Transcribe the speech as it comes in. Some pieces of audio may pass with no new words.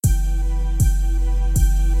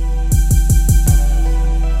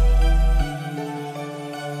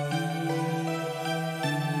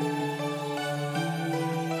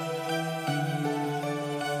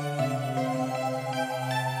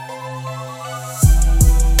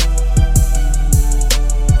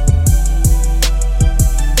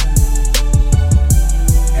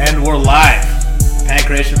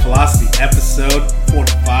Creation Philosophy, episode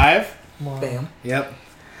 45. Bam. Yep.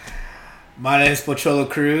 My name is Pocholo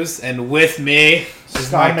Cruz, and with me is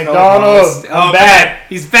Scott my McDonald. co-host. I'm back.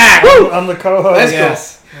 He's back. Woo! I'm the co-host.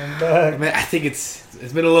 Let's go. I'm back. Man, I think it's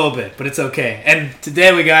been a little bit, but it's okay. And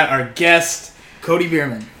today we got our guest. Cody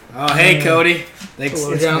Bierman. Oh, hey, Cody. Thanks.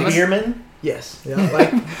 Hello, It's gentlemen. Bierman. Yes. Yeah.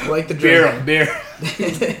 Like the Beer.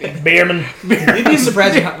 drink. Bierman. You'd be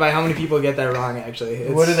surprised by how many people get that wrong. Actually,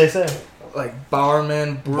 it's What did they say? like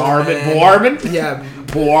Bowerman, Bowerman? Yeah.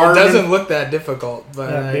 Bowerman? It doesn't look that difficult, but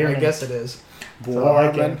Yeah, I Bierman. guess it is.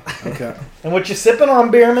 Bowerman. Okay. And what you sipping on,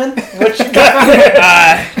 Bierman? What you got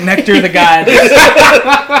there? Nectar the God.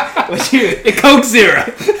 Coke Zero.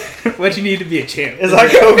 What you need to be a champ. Is that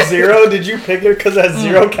Coke Zero? Did you pick it because it has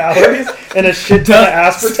 0 calories and a shit ton of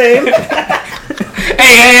aspartame?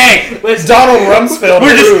 Hey. It's Donald Rumsfeld.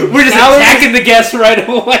 We're just Calories- attacking the guest right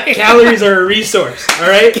away. Calories are a resource. All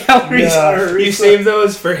right. Calories Yeah. are a You resource. save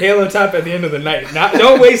those for Halo Top at the end of the night.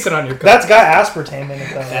 Don't waste it on your. That's got aspartame in it,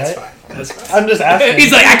 though, That's right? fine. That's fine. I'm just asking.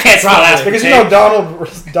 He's like, I can't spell Probably. aspartame. Because you know Donald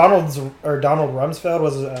Rumsfeld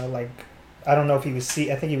was like, I don't know if he was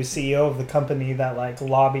I think he was CEO of the company that like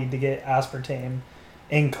lobbied to get aspartame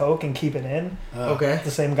in Coke and keep it in. Okay.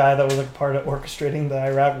 The same guy that was like part of orchestrating the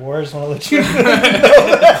Iraq War. Just want to let you know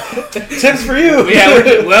that. Tips for you. Yeah, we're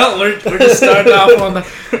just starting off on the.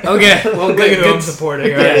 Okay, well, Look good. at who I'm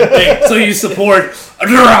supporting. All right. So you support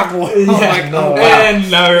Iraq War? Oh my god! Wow. And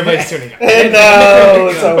now everybody's tuning out. And no,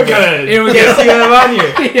 it's What over. kind of Here we guest go. you have on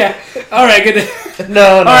here? Yeah. All right. Good.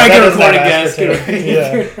 No, All right. that Good doesn't have recording, guys.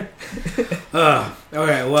 aspartame. Yeah. All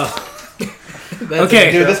right. Well. That's Okay.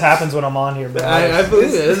 a Dude, show. this happens when I'm on here, bro. I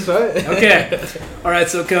believe it. That's fine. Okay. All right.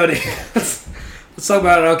 So Cody, let's talk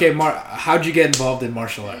about it. Okay, how'd you get involved in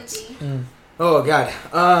martial arts? Oh God.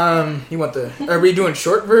 You want the? Are we doing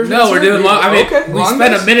short versions? No, we're here? doing long. I mean, okay. we long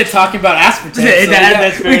spent version? a minute talking about aspartame. Yeah, So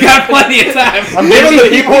that's we fair. got plenty of time. I'm giving the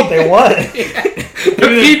people what they want. The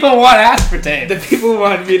people want aspartame. The people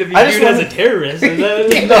want me to be I just viewed as a wanted- terrorist. Is that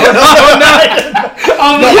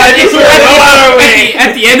Oh, No, I just read-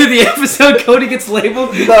 at the end of the episode, Cody gets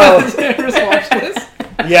labeled. No. Terrorist watch this.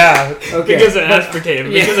 Yeah, Okay. because of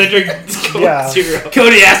aspartame? Yeah. Because I drink Coke Yeah. Zero.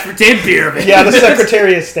 Cody aspartame beer, man. yeah. The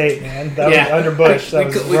Secretary of State, man. That Yeah. was under Bush. That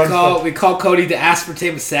was Rumsfeld. we call Cody the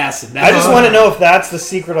aspartame assassin. I just want to know if that's the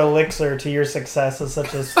secret elixir to your success as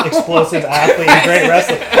such an explosive athlete and great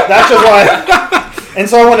wrestler. That's just why. And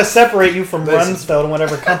so I want to separate you from Listen. Rumsfeld and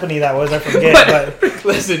whatever company that was. I forget, but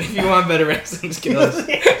Listen, if you want better wrestling skills,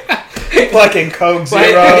 fucking Coke why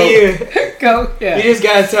Zero. do you go. Yeah. just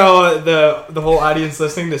gotta tell the whole audience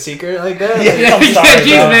listening the secret like that? Yeah. Yeah, I'm sorry,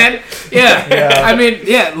 geez, bro. man. Yeah. Yeah. I mean,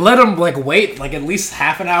 yeah. Let them wait at least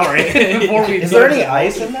half an hour in before we. Is there any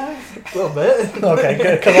ice in that? A little bit. Okay,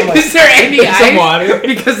 good. Because I'm like, Is there any Some ice? water.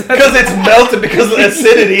 Because because it's melted because of the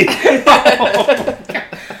acidity.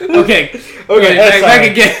 okay. Okay, back sorry.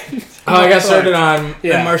 again. Oh, I got started on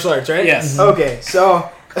Yeah. in martial arts, right? Yes. Okay, so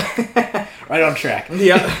Right on track.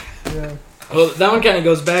 yeah. Well, that one kind of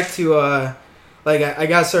goes back to I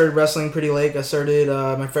got started wrestling pretty late. I started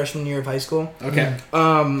my freshman year of high school. Okay.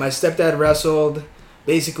 My stepdad wrestled.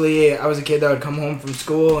 Basically, I was a kid that would come home from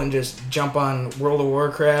school and just jump on World of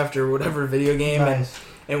Warcraft or whatever video game Nice.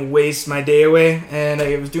 and waste my day away. And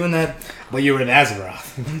I was doing that. Well, you were in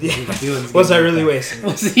Azeroth. Was I really wasting?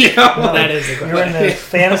 Yeah. That is the You're question. in the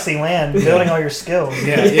fantasy land, building all your skills.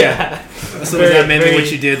 Yeah. So was Very, that mainly very-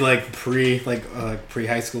 what you did, pre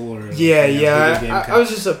high school, or Yeah. video game I was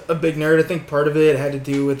just a big nerd. I think part of it had to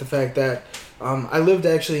do with the fact that I lived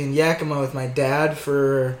actually in Yakima with my dad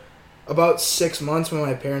for about 6 months when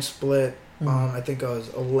my parents split. I think I was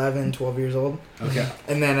 11, 12 years old. Okay.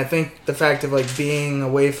 And then I think the fact of being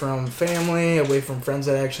away from family, away from friends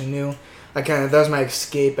that I actually knew, that was my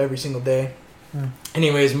escape every single day.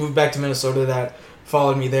 Anyways, moved back to Minnesota. That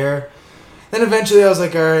followed me there. Then eventually I was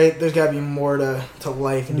like, all right, there's got to be more to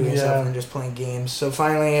life and doing Yeah. stuff than just playing games. So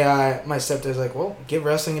finally, my stepdad's like, well, give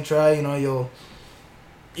wrestling a try.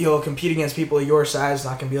 You'll compete against people of your size. It's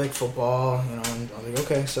not gonna be like football, And I was like,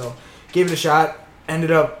 okay. So gave it a shot.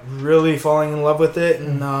 Ended up really falling in love with it,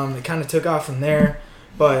 and it kind of took off from there.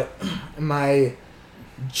 But my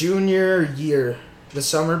junior year, the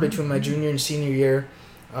summer between my junior and senior year,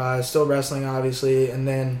 still wrestling obviously, and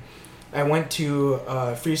then I went to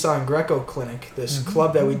Freestyle and Greco Clinic, this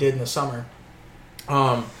club that we did in the summer.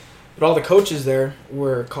 But all the coaches there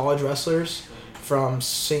were college wrestlers from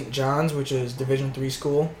St. John's, which is Division III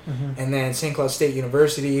school, and then St. Cloud State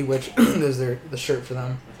University, which is the shirt for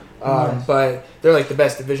them. Nice. But they're like the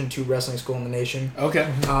best Division II wrestling school in the nation. Okay.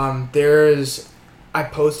 I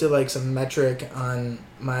posted like some metric on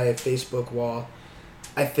my Facebook wall.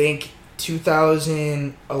 I think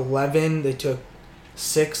 2011 they took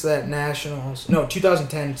 6th at nationals. No,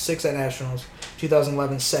 2010 6th at nationals.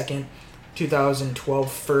 2011 second. 2012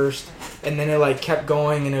 first, and then it like kept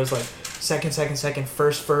going, and it was like second,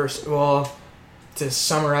 first. Well, to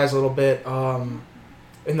summarize a little bit,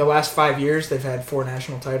 in the last 5 years, they've had 4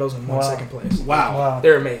 national titles and 1 Wow. second place. Wow.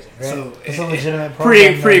 They're amazing, right? So It's a legitimate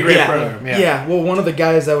program. pretty great Yeah. program. Yeah. Yeah. Well, one of the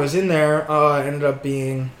guys that was in there ended up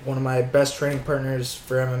being one of my best training partners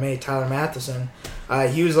for MMA, Tyler Matheson.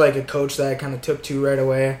 He was like a coach that I kind of took to right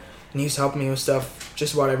away, and he used to help me with stuff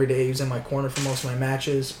just about every day. He was in my corner for most of my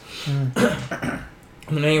matches.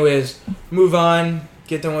 And anyways, move on,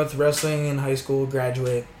 get done with wrestling in high school,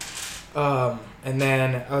 graduate. And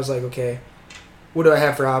then I was like, okay, what do I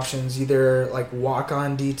have for options? Either like walk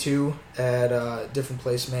on D2 at a different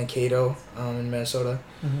place, Mankato, in Minnesota,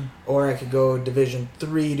 Mm-hmm. or I could go Division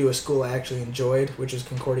 3 to a school I actually enjoyed, which is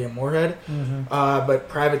Concordia Moorhead. Mm-hmm. But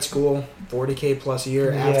private school, $40K plus a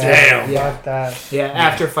year after. Damn. Yeah, Fuck that. yeah,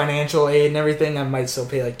 after financial aid and everything, I might still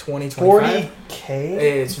pay like 20, 25. $40K?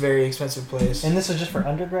 It's a very expensive place. And this is just for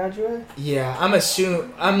undergraduate? Yeah, I'm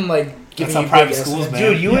like giving how you private big schools, estimates.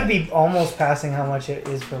 man. Dude, you would be almost passing how much it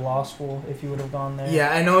is for law school if you would have gone there.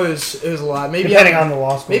 Yeah, I know it was a lot. Maybe Depending I'm, on the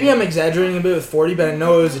law school. maybe I'm exaggerating a bit with 40, but I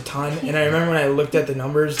know it was a ton. And I remember when I looked at the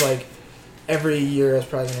numbers, like every year I was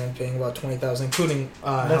probably gonna be paying about $20,000, including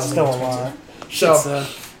That's housing still a expenses. lot.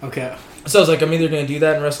 So, Okay. so I was like, I'm either gonna do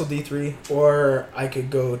that and wrestle D3, or I could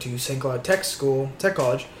go to St. Cloud Tech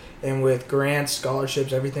College, and with grants,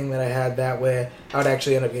 scholarships, everything that I had that way, I would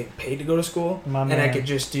actually end up getting paid to go to school, My and I man. could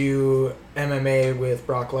just do MMA with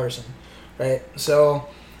Brock Larson, right? So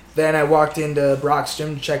then I walked into Brock's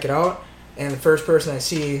gym to check it out, and the first person I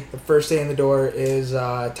see the first day in the door is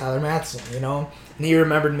Tyler Matheson, you know? And he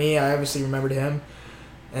remembered me, I obviously remembered him,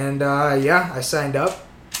 and yeah, I signed up.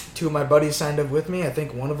 2 of my buddies signed up with me. I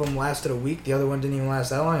think one of them lasted a week, the other one didn't even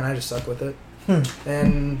last that long, and I just stuck with it.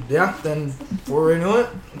 And yeah, then before we knew it,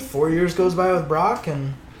 4 years goes by with Brock,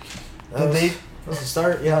 and that was the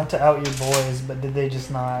start. Yeah. Not to out your boys, but did they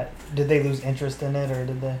just not? Did they lose interest in it, or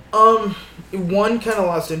did they? One kind of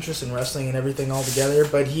lost interest in wrestling and everything altogether,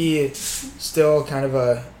 but he still kind of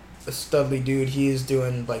a studly dude. He's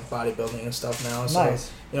doing like bodybuilding and stuff now. So,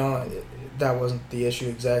 Nice. you know, that wasn't the issue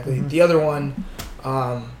exactly. Mhm. The other one,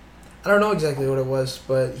 I don't know exactly what it was,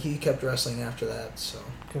 but he kept wrestling after that. So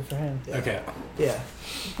Good for him. yeah. Okay. Yeah.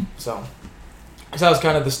 So that was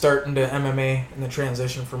kind of the start into MMA and the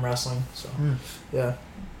transition from wrestling. So yeah.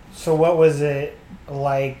 So what was it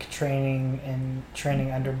like training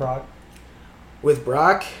under Brock? With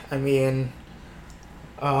Brock, I mean,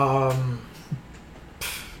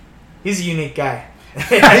 he's a unique guy.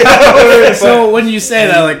 So when you say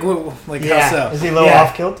that, like Yeah. how so? Is he a little Yeah.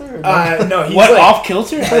 off kilter? Or no? No, he's What like, off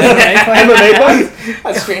kilter? MMA buff?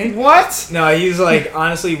 That's strange. What? No, he's like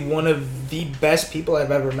honestly one of the best people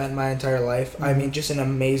I've ever met in my entire life. I mean, just an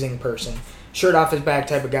amazing person. Shirt off his back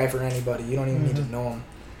type of guy for anybody. You don't even need to know him.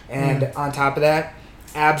 And on top of that,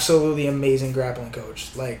 absolutely amazing grappling coach.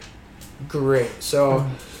 Like, great. So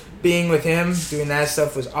being with him, doing that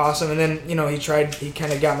stuff was awesome. And then, you know, he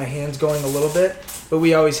kind of got my hands going a little bit. But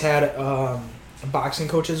we always had boxing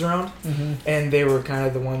coaches around. Mm-hmm. And they were kind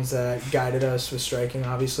of the ones that guided us with striking,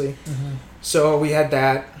 obviously. Mm-hmm. So we had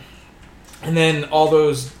that. And then all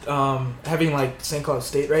those, having like St. Cloud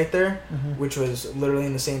State right there, Mm-hmm. which was literally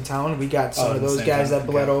in the same town, we got some Oh, of in the those same guys town, that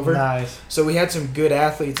bled okay. over. Nice. So we had some good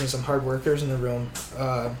athletes and some hard workers in the room.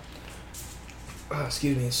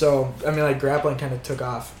 Excuse me. So, I mean, like, grappling kind of took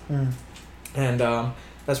off. Mm. And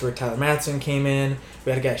that's where Tyler Matheson came in.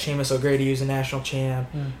 We had a guy, Seamus O'Grady, who's a national champ.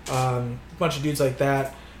 A bunch of dudes like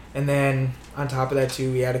that. And then on top of that,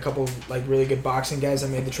 too, we had a couple, like, really good boxing guys that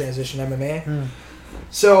made the transition to MMA. Mm.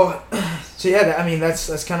 So yeah, I mean,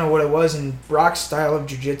 that's kind of what it was. And Brock's style of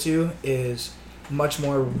jiu-jitsu is much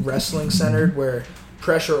more wrestling-centered, where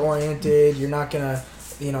pressure-oriented. You're not going to,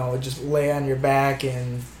 you know, just lay on your back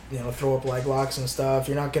and, you know, throw up leg locks and stuff.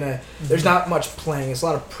 You're not going to, there's not much playing. It's a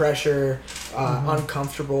lot of pressure,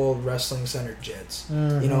 uncomfortable wrestling-centered jits.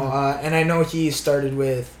 Mhm. You know, and I know he started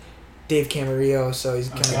with Dave Camarillo, so he's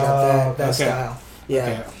kind of Okay. got that Okay. style. Yeah.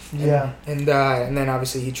 Okay. Yeah. And then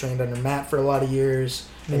obviously he trained under Matt for a lot of years,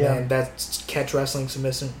 and Yeah. then that's catch wrestling,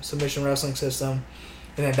 submission wrestling system,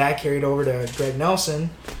 and then that carried over to Greg Nelson,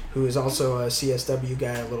 who is also a CSW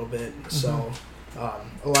guy a little bit. So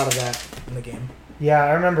a lot of that in the game. Yeah,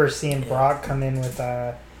 I remember seeing Brock come in with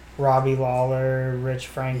Robbie Lawler, Rich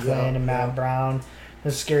Franklin, Yeah, and Matt yeah. Brown. It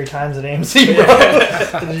was scary times at AMC,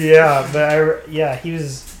 bro. Yeah, but he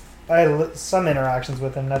was. I had some interactions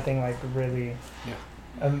with him, nothing like really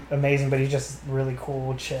amazing, but he's just really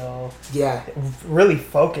cool, chill, Yeah. really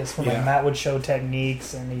focused when Yeah. like Matt would show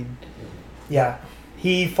techniques and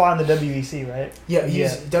he fought in the WEC, right? Yeah,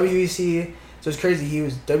 he's WEC. So it's crazy. He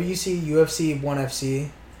was WEC, UFC, 1FC,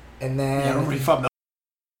 and then Yeah, remember he fought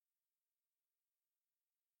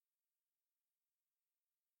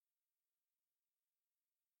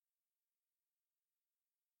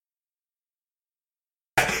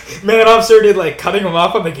Manhoff started like cutting him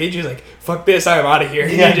off on the cage. He was like, "Fuck this, I'm out of here."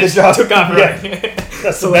 And Yeah, he just good job. took off Yeah. running.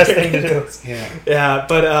 That's the best thing to do. Yeah. Yeah,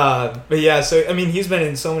 but yeah. So I mean, he's been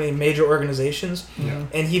in so many major organizations, Yeah.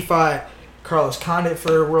 and he fought Carlos Condit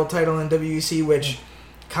for a world title in WEC, which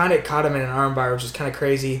Condit caught him in an armbar, which is kind of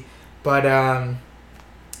crazy. But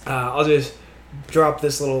I'll just drop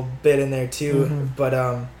this little bit in there too. Mhm. But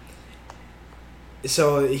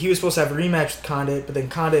so he was supposed to have a rematch with Condit, but then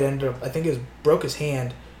Condit ended up, I think it was broke his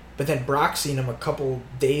hand. But then Brock seen him a couple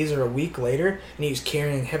days or a week later, and he was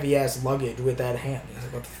carrying heavy ass luggage with that hand. He's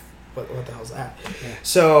like, what the hell's that? Yeah.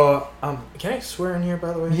 So can I swear in here,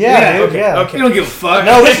 by the way? Yeah, dude, okay, yeah. okay. You don't give a fuck.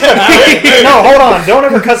 No, listen. No, hold on. Don't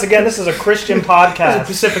ever cuss again. This is a Christian This is podcast.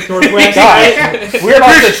 Pacific Northwest. Guys, we're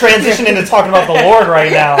about to transition into talking about the Lord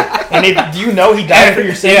right now. And do you know he died for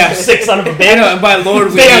your sins, Yeah. you sick son of a I bitch? know, and by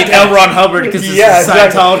Lord, we Yeah. need L. Ron Hubbard because it's Yeah, a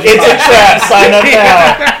Scientology. exactly. It's a trap. Sign up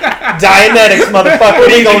now. Dianetics, motherfucker.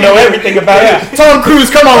 We don't know everything about it. Tom Cruise,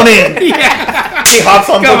 come on in. Yeah. He hops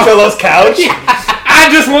on Come on. Portillo's couch. I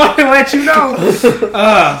just want to let you know. This is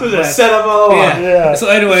a setup all along. Yeah. So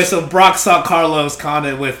anyway, so Brock saw Carlos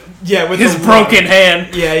Condit with Yeah, with his the broken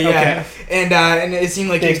hand. Yeah, yeah. Okay. And it seemed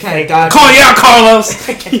like he was Big kind of fake. dodging. Call you out,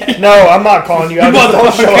 Carlos. No, I'm not calling you out. Just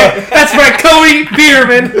don't show Motherfucker. up. That's right, Cody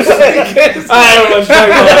Bierman. I don't know what you're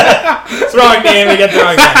talking about. It's the wrong name. We get the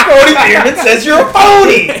wrong name. Cody Bierman says you're a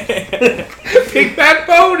pony. Big fat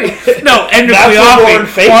pony. No, Ender Natural born Cleofi.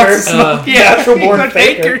 faker. Yeah, Natural born Good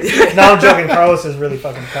faker. No, I'm joking. Carlos is really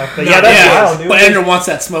fucking tough. But yeah, Yeah, that's wild, dude. but Ender wants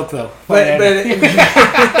that smoke though. But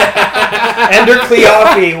Ender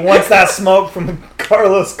Cleofi wants that smoke from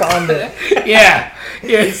Carlos Condit. yeah,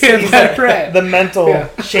 He's that's right. the mental Yeah.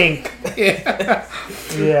 shink. Yeah.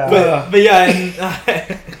 Yeah. but yeah,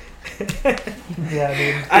 and, Yeah,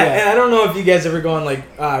 dude. and I don't know if you guys ever go on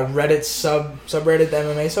like Reddit subreddit, the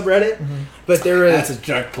MMA subreddit, but there was That's a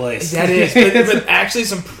dark place. that is, but actually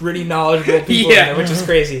some pretty knowledgeable people in Yeah. there, which is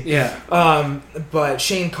crazy. Yeah. But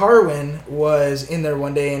Shane Carwin was in there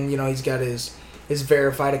one day, and you know he's got his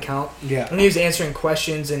verified account, Yeah. and he was answering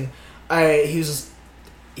questions, and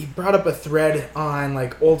he brought up a thread on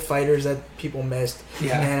like old fighters that people missed,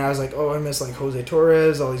 Yeah. and I was like, oh, I miss like Jose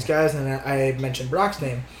Torres, all these guys, and then I mentioned Brock's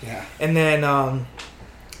name, Yeah. and then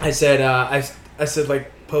I said I said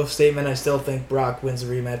like post statement, I still think Brock wins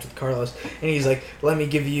the rematch with Carlos, and he's like, let me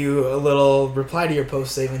give you a little reply to your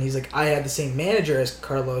post statement. He's like, I had the same manager as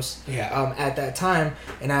Carlos Yeah. at that time,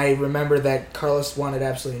 and I remember that Carlos wanted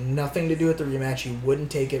absolutely nothing to do with the rematch. He wouldn't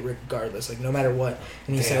take it regardless, like no matter what.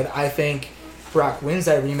 And he Damn. said, I think Brock wins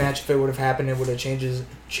that rematch. If it would have happened, it would have changed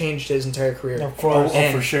his entire career. Of course. Oh,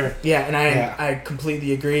 And- for sure. Yeah, and Yeah. I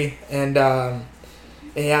completely agree. And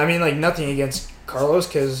yeah, I mean like nothing against Carlos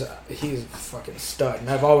because he's a fucking stud, and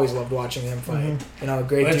I've always loved watching him fight. Mhm. You know,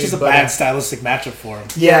 great Well, it's dude. just a but, bad stylistic matchup for him.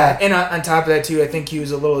 yeah, and on top of that too, I think he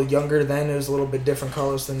was a little younger then. It was a little bit different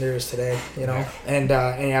Carlos than there is today. You know, and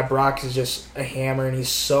yeah, Brock is just a hammer, and he's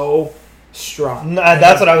so strong.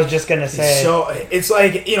 That's what I was just gonna say. So it's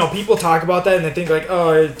like, you know, people talk about that and they think like,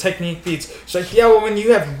 oh, technique beats. It's like, yeah, well, when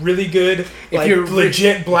you have really good, like you're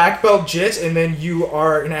legit black belt jits, and then you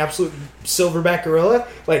are an absolute silverback gorilla,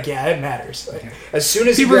 like, yeah, it matters. Like, as soon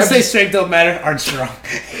as People he who say grabs, strength don't matter aren't strong.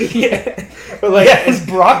 yeah, but like, Yeah, 'cause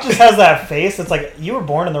Brock just has that face. It's like you were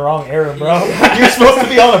born in the wrong era, bro. You're supposed to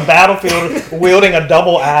be on a battlefield wielding a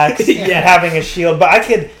double axe and Yeah. having a shield. But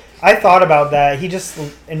I thought about that. He just,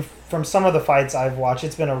 from some of the fights I've watched,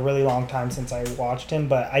 it's been a really long time since I watched him.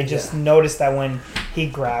 But I just noticed that when he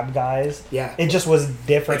grabbed guys, yeah, it just was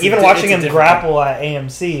different. It's Even a watching different him grapple at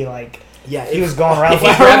AMC, like yeah, he was going around. if he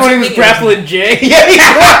I remember when he was grappling Jay. Yeah, he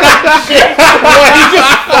grabbed shit. Why he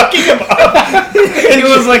just fucking him up? He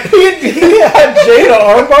was like, He had Jay to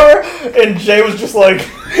armbar, and Jay was just like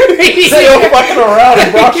still fucking around,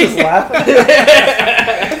 and Brock just laughing.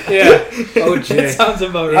 yeah. Oh, that Jay. sounds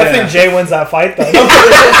about I right. think Jay wins that fight though.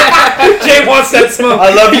 Jay wants that smoke.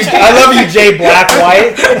 I love you, Jay Black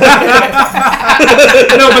White.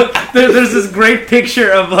 No, but there's this great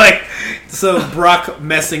picture of like, so Brock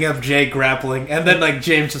messing up Jay grappling, and then like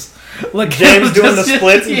James just like James doing the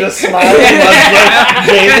splits and just smiling while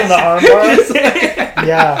Jay's in the armbar.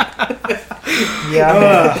 Yeah.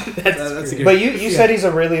 Yeah. That's a good. But you said he's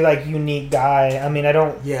a really like unique guy. I mean, I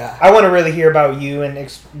don't. Yeah. I want to really hear about you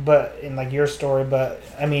but in like your story. But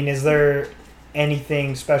I mean, is there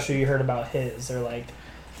anything special you heard about his or like?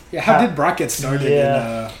 Yeah, how did Brock get started?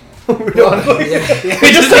 Yeah. Yeah. We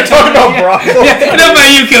just started talking about Brock. Enough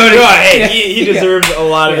about you, Cody. No, hey, he deserves a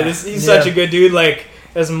lot of it. He's such a Yeah. good dude. Like,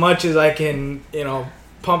 as much as I can,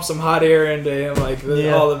 pump some hot air into him, like,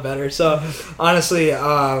 all the better. So, honestly,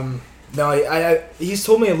 no, he's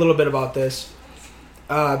told me a little bit about this.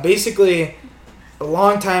 Basically, a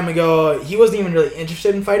long time ago, he wasn't even really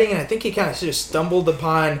interested in fighting, and I think he kind of just stumbled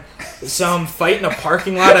upon some fight in a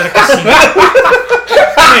parking lot at a casino.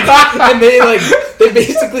 and they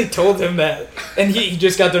basically told him that, and he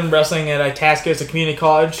just got done wrestling at Itasca, it's a community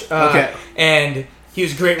college. Okay. And he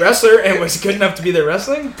was a great wrestler and was good enough to be there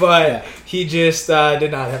wrestling, but he just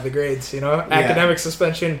did not have the grades, Academic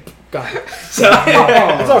suspension, gone. So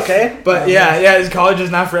It's okay. But yeah, his college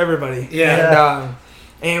is not for everybody. Yeah. And,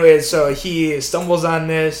 anyways, so he stumbles on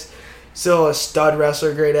this, still a stud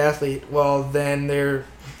wrestler, great athlete. Well, then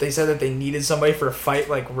they said that they needed somebody for a fight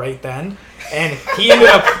like right then, and he ended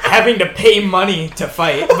up having to pay money to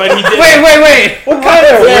fight, but he did. Wait. What kind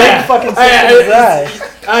of weird fucking thing is that?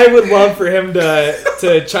 I would love for him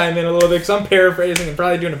to chime in a little bit because I'm paraphrasing and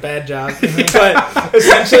probably doing a bad job. But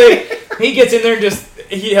essentially, he gets in there and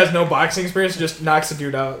he has no boxing experience, just knocks the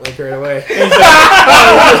dude out like right away. And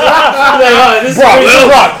he's like,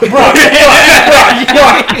 Brock.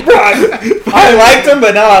 I liked him,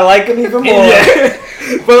 but now I like him even more. Yeah.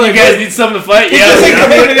 But You guys need something to fight? He's just in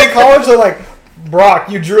community college, they're like, Brock,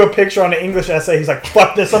 you drew a picture on an English essay. He's like,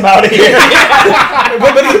 fuck this, I'm out of here.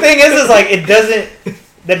 but the thing is like,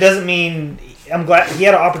 that doesn't mean, I'm glad he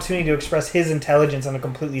had an opportunity to express his intelligence in a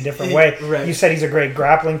completely different way. Right. You said he's a great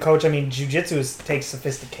grappling coach. I mean, jiu-jitsu takes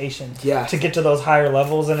sophistication to get to those higher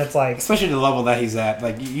levels, and it's like... Especially the level that he's at.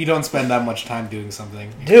 Like, you don't spend that much time doing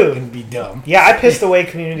something. Dude. It can be dumb. Yeah, I pissed away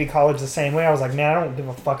community college the same way. I was like, man, I don't give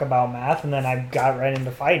a fuck about math, and then I got right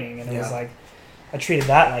into fighting, and it was like, I treated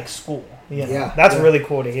that like school. Yeah. That's really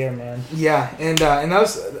cool to hear, man. Yeah, and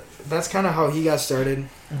that's kind of how he got started.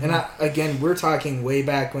 Mm-hmm. And we're talking way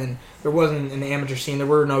back when there wasn't an amateur scene. There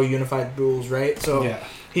were no unified rules, right? So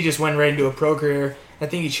he just went right into a pro career. I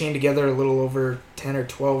think he chained together a little over 10 or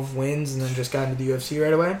 12 wins and then just got into the UFC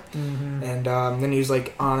right away. Mm-hmm. And then he was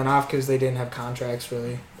like on and off because they didn't have contracts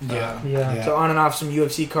really. So on and off some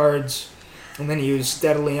UFC cards. And then he was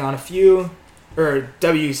steadily on a few, or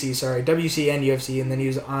WC and UFC. And then he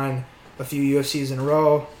was on a few UFCs in a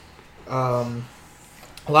row.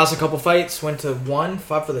 Lost a couple fights, went to one,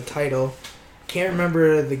 fought for the title. Can't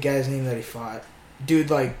remember the guy's name that he fought.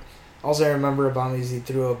 Dude, like, all I remember about him is he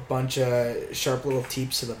threw a bunch of sharp little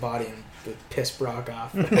teeps to the body and pissed Brock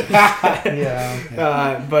off. But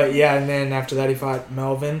yeah, and then after that he fought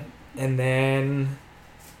Melvin. And then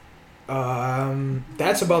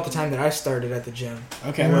that's about the time that I started at the gym.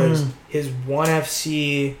 Okay. Was his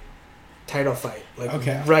 1FC title fight,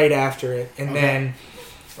 right after it. And then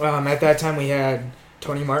at that time we had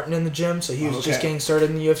Tony Martin in the gym, so he was just getting started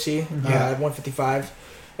in the UFC at 155.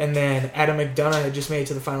 And then Adam McDonough had just made it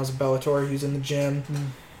to the finals of Bellator. He was in the gym.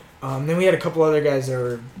 Then we had a couple other guys that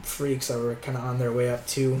were freaks that were kind of on their way up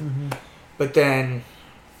too. But then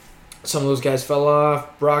some of those guys fell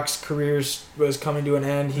off. Brock's career was coming to an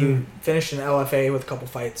end. He finished in LFA with a couple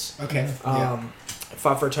fights.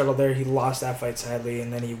 Fought for a title there. He lost that fight sadly,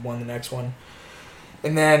 and then he won the next one.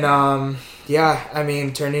 And then,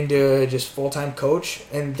 turned into just full-time coach.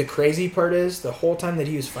 And the crazy part is, the whole time that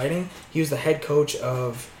he was fighting, he was the head coach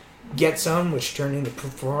of Get Some, which turned into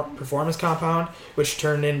Performance Compound, which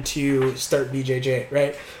turned into Start BJJ,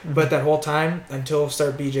 right? But that whole time, until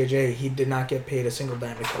Start BJJ, he did not get paid a single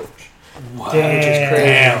dime to coach. Wow. Which is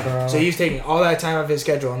crazy. Bro. So he was taking all that time off his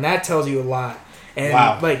schedule, and that tells you a lot. And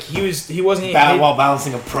he wasn't getting paid while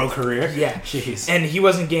balancing a pro career. Yeah. Jeez. And he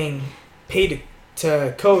wasn't getting paid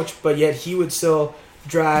to coach, but yet he would still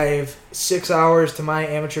drive 6 hours to my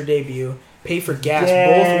amateur debut, pay for gas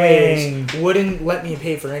both ways, wouldn't let me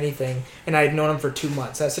pay for anything, and I had known him for 2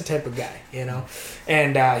 months. That's the type of guy,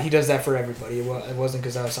 And he does that for everybody. It wasn't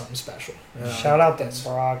because I was something special. Shout out to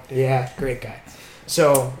Brock, dude. Yeah, great guy.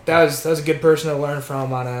 So that was a good person to learn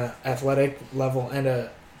from on a athletic level and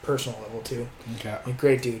a personal level too. Okay. A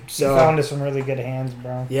great dude. So you found us some really good hands,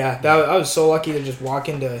 bro. Yeah, I was so lucky to just walk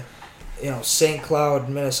into St. Cloud,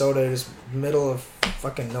 Minnesota is middle of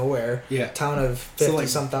fucking nowhere. Yeah. Town of So, 50 like-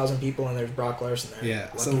 some thousand people, and there's Brock Larson there.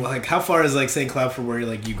 Yeah. So Lucky. like, how far is like St. Cloud from where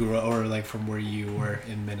you grew up, or like from where you were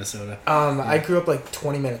in Minnesota? I grew up like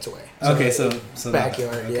 20 minutes away. Okay, so not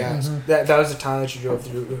backyard. bad. Okay. Yeah, that was the town that you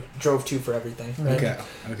drove to for everything. Right? Okay.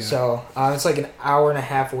 Okay. So it's like an hour and a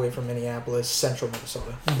half away from Minneapolis, central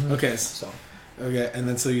Minnesota. Okay. So Okay, and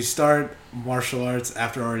then so you start martial arts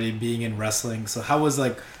after already being in wrestling. So what was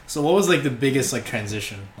like the biggest like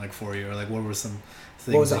transition like for you, or like what were some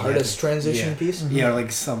things? what was the that you had hardest to- transition yeah. piece? Yeah,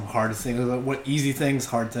 like some hard things. Like what easy things,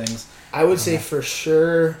 hard things. I would say Okay. for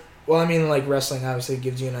sure. Well, I mean, like wrestling obviously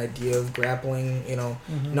gives you an idea of grappling.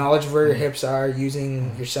 Knowledge of where your hips are,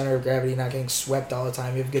 using your center of gravity, not getting swept all the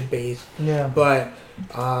time. You have good base, Yeah. but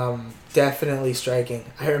definitely striking.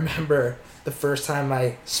 I remember the first time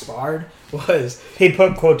I sparred was He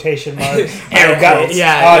put quotation marks. Air quotes.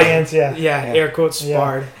 Yeah. Audience, yeah. yeah, air quotes Yeah.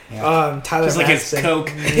 sparred. Yeah. Tyler Just like his Matheson.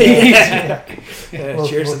 Coke. Yeah. Well,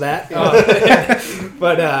 Cheers well, to that.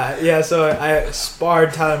 But so I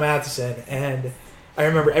sparred Tyler Matheson, and I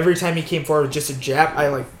remember every time he came forward with just a jab, I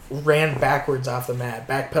like ran backwards off the mat,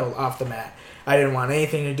 backpedaled off the mat. I didn't want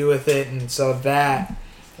anything to do with it, and so that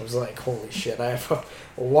was like, holy shit, I have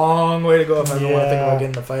a long way to go if I ever want to think about getting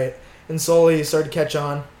in the fight. And slowly he started to catch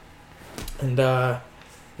on, and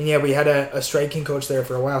yeah, we had a striking coach there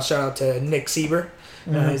for a while. Shout out to Nick Sieber.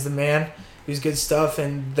 He's the man. He was good stuff.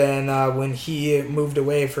 And then when he moved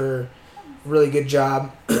away for a really good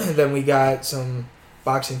job, then we got some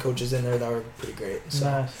boxing coaches in there that were pretty great. So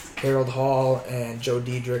Nice. Harold Hall and Joe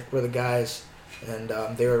Diedrich were the guys, and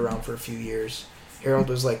they were around for a few years. Harold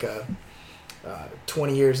was like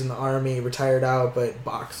 20 years in the Army, retired out, but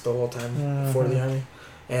boxed the whole time before the Army.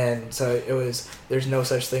 And so it was, there's no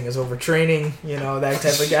such thing as overtraining, that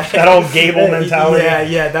type of guy. That old Gable mentality.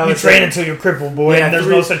 Yeah, that You was train until you're crippled, boy. Yeah, and there's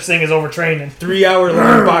no such thing as overtraining.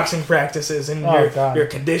 3-hour-long boxing practices, and Oh, God. you're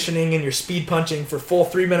conditioning and you're speed punching for full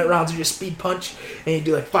 3-minute rounds. You just speed punch, and you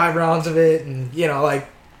do like 5 rounds of it, and like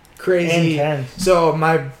crazy. Intense. So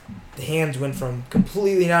my hands went from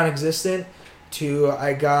completely non-existent to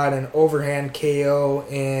I got an overhand KO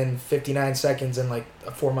in 59 seconds in like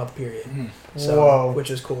a 4-month period. So, Whoa. which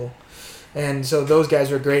is cool. And so those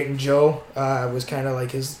guys were great, and Joe was kind of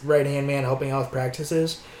like his right-hand man helping out with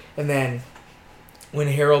practices. And then when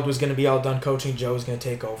Harold was going to be all done coaching, Joe was going to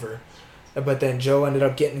take over. But then Joe ended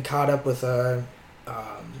up getting caught up with a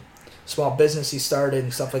small business he started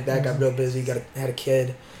and stuff like that, got real busy, had a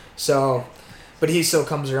kid. So, but he still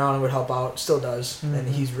comes around and would help out, still does, and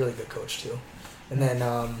he's a really good coach too. And then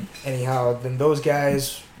then those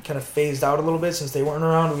guys kind of phased out a little bit since they weren't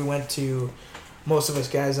around. We went to, most of us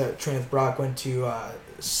guys that trained with Brock went to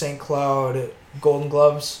St. Cloud Golden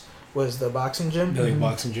Gloves was the boxing gym. Billy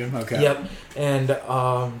boxing gym. Okay. Yep. And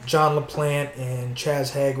John LaPlante and Chaz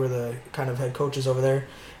Haig were the kind of head coaches over there.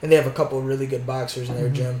 And they have a couple of really good boxers in their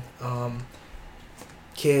gym.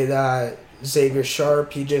 Xavier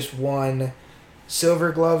Sharp, he just won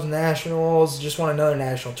Silver Gloves Nationals, just won another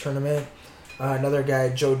national tournament. Another guy,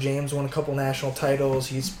 Joe James, won a couple national titles.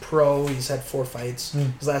 He's pro. He's had 4 fights.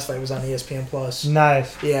 His last fight was on ESPN Plus.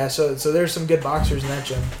 Nice. Yeah, so there's some good boxers in that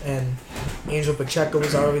gym. And Angel Pacheco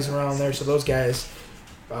was always around there. So those guys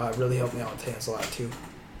really helped me out with hands a lot too.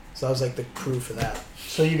 So that was like the crew for that.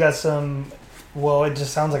 So you got some, well, it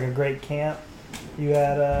just sounds like a great camp. You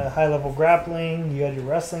had high-level grappling, you had your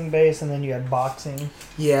wrestling base, and then you had boxing.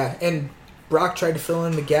 Yeah, and Brock tried to fill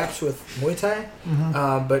in the gaps with Muay Thai,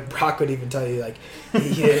 but Brock would even tell you, like,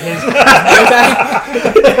 his Muay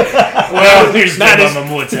Thai, Well, here's not the his-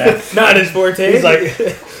 Muay Thai. not his forte. He's like,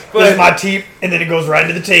 this is my teep, and then it goes right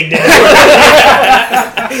into the takedown.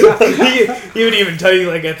 he would even tell you,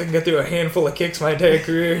 like, I think I threw a handful of kicks my entire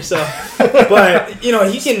career, so, but, he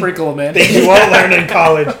can, Sprinkle, man. Things you won't learn in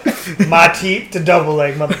college. My teep to double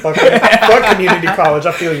leg, motherfucker. Fuck community college.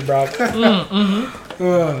 I feel you, Brock.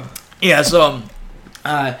 yeah, so,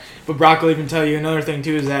 but Brock will even tell you another thing,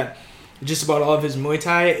 too, is that just about all of his Muay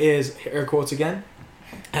Thai is, air quotes again,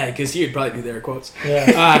 because he would probably do the air quotes.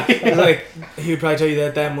 Yeah. Like he would probably tell you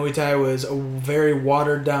that Muay Thai was a very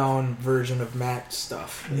watered down version of Matt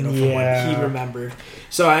stuff, from what Yeah. he remembered.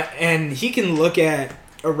 So and he can look at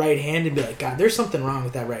a right hand and be like, God, there's something wrong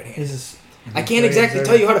with that right hand. I can't exactly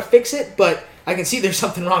tell you how to fix it, but I can see there's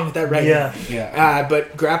something wrong with that right hand. Yeah.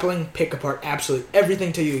 But grappling, pick apart absolutely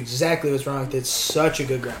everything, tell you exactly what's wrong with it. It's such a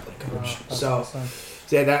good grappling coach. That's So awesome.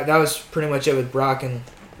 yeah, that was pretty much it with Brock, and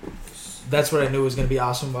that's what I knew was going to be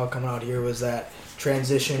awesome about coming out here, was that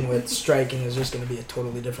transition with striking is just going to be a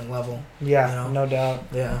totally different level. Yeah, You no doubt.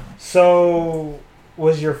 Yeah. So,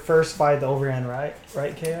 was your first fight the overhand right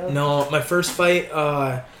KO? No, my first fight,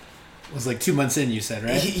 It was like 2 months in, you said,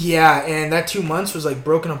 right? Yeah, and that 2 months was like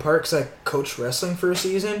broken apart because I coached wrestling for a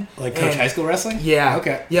season. Like coach high school wrestling? Yeah.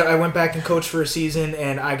 Okay. Yeah, I went back and coached for a season,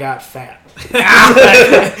 and I got fat.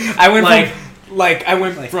 I went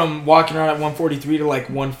Like- from walking around at 143 to like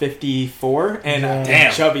 154 and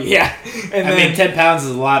Damn. chubby. Yeah. And I mean, 10 pounds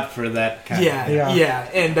is a lot for that kind Yeah, of... yeah.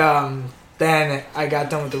 And then I got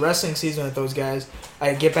done with the wrestling season with those guys.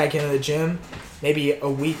 I get back into the gym, maybe a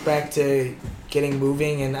week back to getting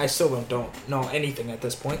moving, and I still don't know anything at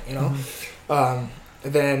this point, you know.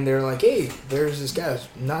 Then they're like, "Hey, there's this guy who's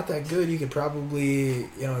not that good. You could probably,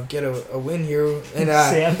 get a win here." And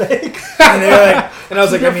Sandbag. and they're like, and I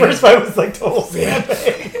was like, Your I mean, first fight was like total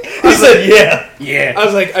sandbag. I He said, "Yeah." Yeah. I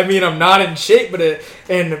was like, I mean, I'm not in shape, but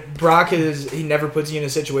and Brock he never puts you in a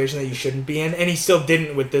situation that you shouldn't be in, and he still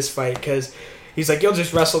didn't with this fight because he's like, you'll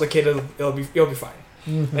just wrestle the kid, you'll be fine.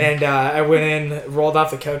 Mm-hmm. And I went in, rolled off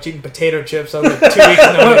the couch eating potato chips. I was like 2 weeks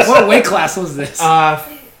notice. What weight class was this?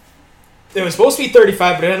 It was supposed to be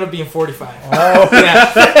 35, but it ended up being 45. Oh.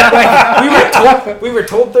 Yeah, like, we were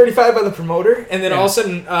told 35 by the promoter, and then all of a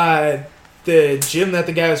sudden, the gym that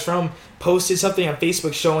the guy was from posted something on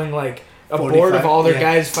Facebook showing like a 45, board of all their yeah.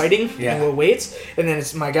 guys fighting Yeah. and the weights, and then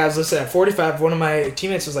my guys listed at 45. One of my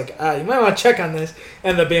teammates was like, "You might want to check on this."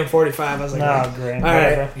 Ended up being 45. I was like, No, great. All right.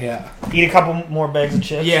 Whatever. yeah. Eat a couple more bags of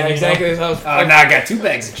chips. "Yeah, and, exactly." So I was, Oh, now I got 2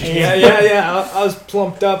 bags of chicken. yeah. I was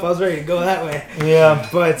plumped up. I was ready to go that way. Yeah.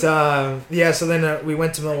 But so then we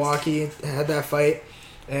went to Milwaukee, had that fight,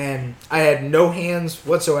 and I had no hands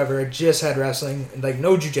whatsoever. I just had wrestling, like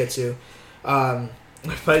no jiu-jitsu.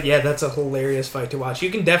 But yeah, that's a hilarious fight to watch. You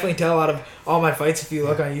can definitely tell out of all my fights if you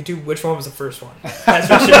look on YouTube which one was the first one. That's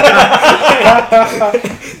for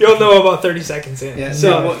sure. You'll know about 30 seconds in. Yeah.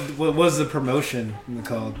 So So what was the promotion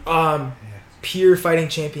called? Pure Fighting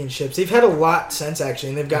Championships. They've had a lot since actually,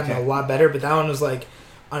 and they've gotten Okay. a lot better. But that one was like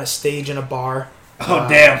on a stage in a bar. Oh,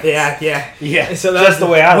 damn. Yeah. Yeah. So that Just the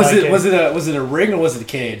way I Was like it it. was it a ring or was it a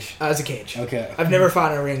cage? As a cage. Okay. I've never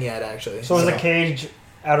fought in a ring yet, actually. So it was a cage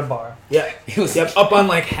at a bar. Yeah. It was Yep. Up on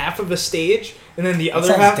like half of a stage, and then the That other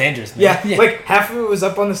sounds half. dangerous, man. Yeah, like half of it was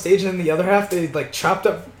up on the stage, and then the other half they like chopped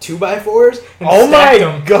up 2x4s. And Oh my stacked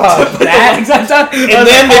them. god. that exactly. And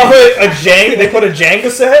then they put a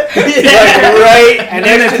Jenga set like right And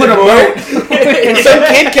then next they to put the a boat. boat. And some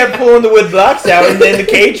kid kept pulling the wood blocks out, and then the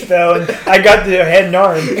cage fell, and I got the head and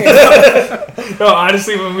arm. No,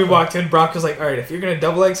 honestly, when we walked in, Brock was like, "All right, if you're gonna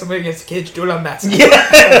double leg somebody against the cage, do it on that side.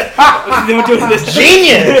 Yeah, Don't do it this side."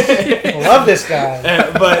 genius. Love this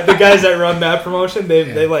guy. But the guys that run that promotion,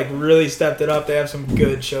 they like really stepped it up. They have some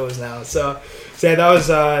good shows now. So yeah, that was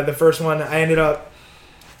the first one. I ended up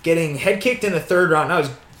getting head kicked in the third round. I was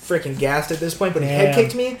freaking gassed at this point, but he head Damn.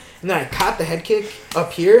 kicked me, and then I caught the head kick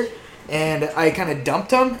up here, and I kind of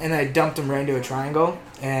dumped him, and I dumped him right into a triangle,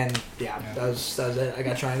 and that was it. I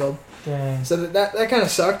got triangled. Dang. So that kind of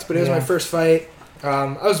sucked, but it was my first fight. I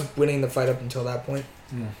was winning the fight up until that point.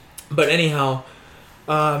 But anyhow,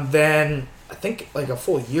 then I think like a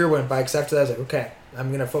full year went by, because after that I was like, okay, I'm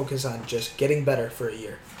going to focus on just getting better for a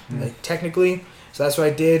year. Like technically, so that's what I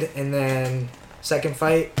did. And then second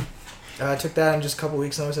fight, I took that in just a couple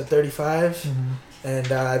weeks notice at 35. And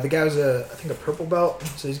the guy was I think a purple belt,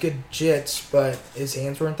 so he's good jits, but his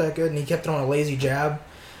hands weren't that good, and he kept throwing a lazy jab.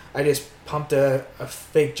 I just pumped a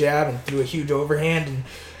fake jab and threw a huge overhand, and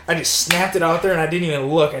I just snapped it out there, and I didn't even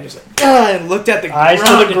look. I just and looked at the Eyes to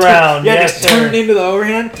ground. the and ground, just yes, sir. turned into the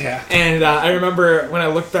overhand. Yeah. And I remember when I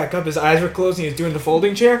looked back up, his eyes were closed, and he was doing the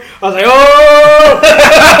folding chair. I was like, oh!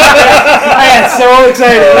 I got so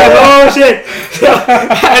excited. I was like, oh, shit. So,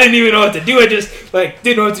 I didn't even know what to do. I just,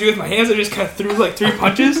 didn't know what to do with my hands. I just kind of threw, 3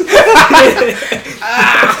 punches.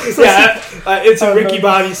 It's a Ricky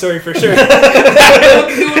Bobby story for sure.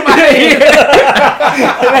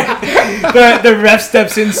 The ref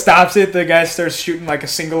steps in, stops it. The guy starts shooting like a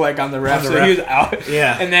single leg on the ref, so he was out.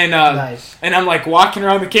 Yeah. And then, Nice. and I'm walking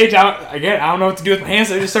around the cage. I don't know what to do with my hands.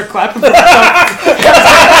 So I just start clapping for myself.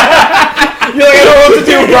 You're like, I don't know what to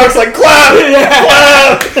do. Brock's like, clap,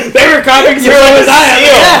 clap. They were clapping. You're like a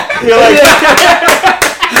seal. You're like,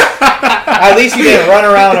 at least you didn't run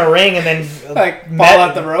around a ring and then fall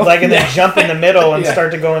out the rope. and then jump in the middle and Yeah.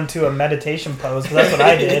 start to go into a meditation pose. 'Cause that's what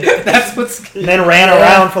I did. That's what's. And then ran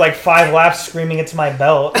around for 5 laps screaming it's my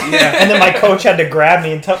belt. Yeah. And then my coach had to grab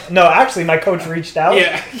me and no, actually my coach reached out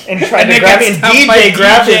Yeah. and tried And to they grab got me, and stopped by DJ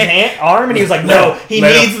grabbed his DJ. arm and he was like, no, he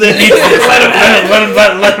Let needs him- this.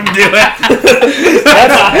 let him do it.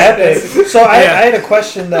 That's epic. So I had a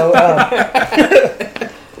question though.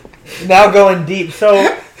 Now going deep.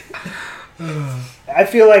 So I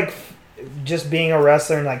feel like just being a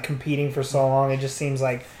wrestler and competing for so long, it just seems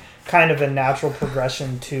like kind of a natural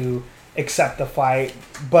progression to accept the fight.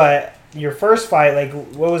 But your first fight, like,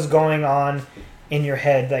 what was going on in your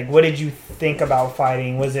head? Like, what did you think about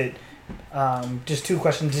fighting? Was it just two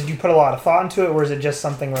questions? Did you put a lot of thought into it, or is it just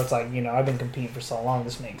something where it's like, I've been competing for so long,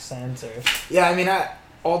 this makes sense? Or Yeah, I mean, I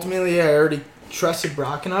already trusted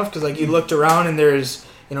Brock enough because, like, you looked around and there's,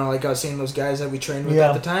 like I was saying, those guys that we trained with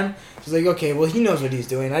at the time. It's like, okay, well, he knows what he's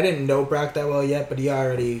doing. I didn't know Brock that well yet, but he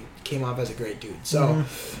already came off as a great dude. So,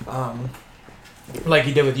 like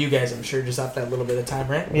he did with you guys, I'm sure, just off that little bit of time,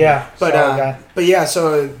 right? Yeah. But yeah,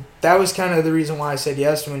 so that was kind of the reason why I said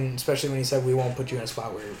yes, especially when he said we won't put you in a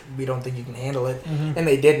spot where we don't think you can handle it, and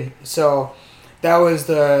they didn't. So that was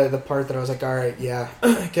the part that I was like, all right, yeah,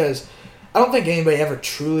 because I don't think anybody ever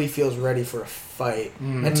truly feels ready for a fight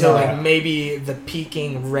until like maybe the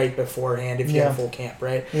peaking right beforehand if you have full camp,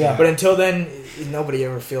 right? Yeah. But until then, nobody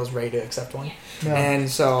ever feels ready to accept one. Yeah. And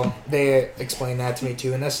so they explained that to me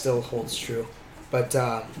too, and that still holds true. But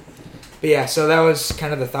yeah, so that was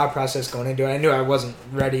kind of the thought process going into it. I knew I wasn't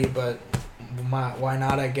ready, but why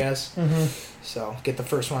not, I guess. So get the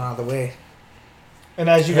first one out of the way. And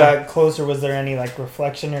as you got closer, was there any like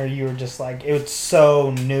reflection, or you were just like, it was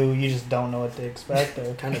so new, you just don't know what to expect?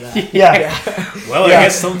 Or kind of that. Well, I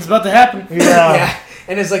guess something's about to happen. Yeah.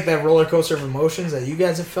 And it's like that roller coaster of emotions that you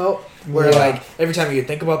guys have felt, where like every time you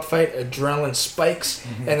think about the fight, adrenaline spikes,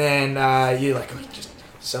 and then you're like, oh, just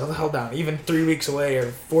settle the hell down. Even 3 weeks away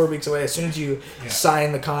or 4 weeks away, as soon as you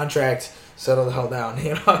sign the contract, settle the hell down.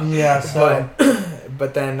 Yeah. So.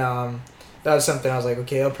 But then that was something I was like,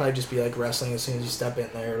 okay, it'll probably just be like wrestling. As soon as you step in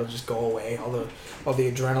there, it'll just go away. All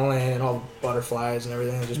the adrenaline and all the butterflies and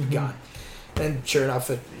everything will just be gone. And sure enough,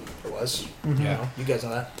 it was. You guys know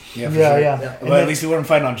that. Yeah. Well, at least you weren't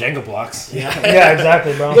fighting on Jenga blocks. Yeah. Yeah,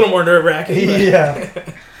 exactly, bro. A little more nerve-wracking. Yeah.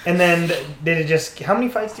 And then did it just... How many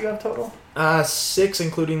fights do you have total? 6,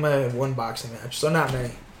 including my one boxing match. So not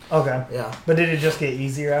many. Okay. Yeah. But did it just get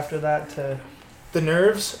easier after that to... The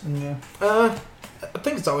nerves? Yeah. I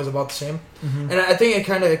think it's always about the same. And I think it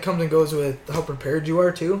kind of comes and goes with how prepared you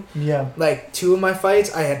are, too. Yeah. Like, 2 of my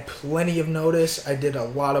fights, I had plenty of notice. I did a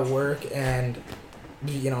lot of work, and...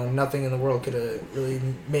 nothing in the world could have really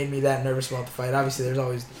made me that nervous about the fight. Obviously, there's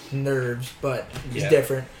always nerves, but it's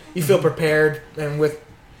different. You feel prepared, and with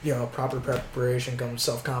proper preparation comes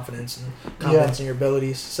self-confidence and confidence in your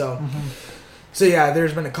abilities. So, so yeah,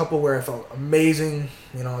 there's been a couple where I felt amazing.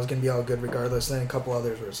 I was gonna be all good regardless. And then a couple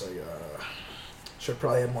others where it's like, should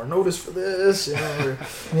probably have more notice for this. Or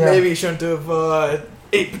maybe you shouldn't have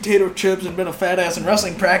ate potato chips and been a fat ass in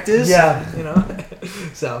wrestling practice. Yeah,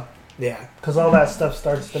 So. Yeah. Because all that stuff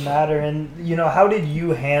starts to matter. And, how did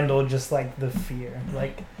you handle just, like, the fear?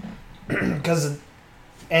 Like, because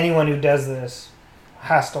anyone who does this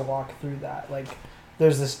has to walk through that. Like,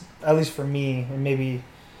 there's this, at least for me, and maybe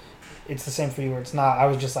it's the same for you or it's not, I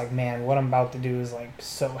was just like, man, what I'm about to do is, like,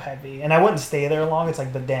 so heavy. And I wouldn't stay there long. It's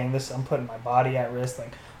like, I'm putting my body at risk.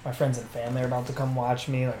 Like, my friends and family are about to come watch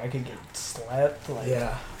me. Like, I could get slept. Like,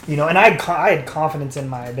 and I had confidence in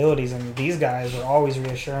my abilities, and these guys were always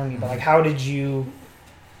reassuring me. But, like, how did you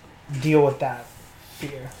deal with that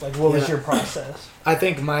fear? Like, what was your process? I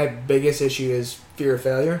think my biggest issue is fear of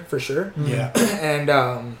failure, for sure. Yeah.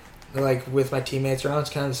 And, like, with my teammates around, it's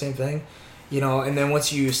kind of the same thing. And then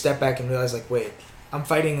once you step back and realize, like, wait, I'm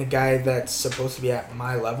fighting a guy that's supposed to be at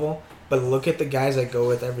my level, but look at the guys I go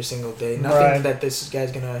with every single day. Nothing that this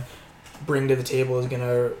guy's going to bring to the table is going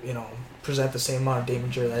to, present the same amount of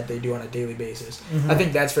danger that they do on a daily basis. I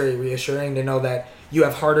think that's very reassuring to know that you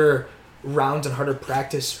have harder rounds and harder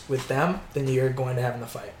practice with them than you're going to have in the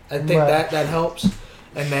fight. I think that helps.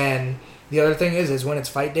 And then the other thing is when it's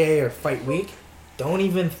fight day or fight week, don't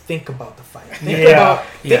even think about the fight.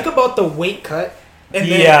 Think about the weight cut, and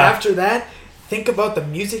then after that, think about the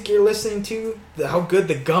music you're listening to, how good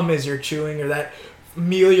the gum is you're chewing, or that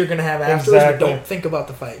meal you're gonna have afterwards. But don't think about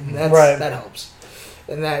the fight. And that helps.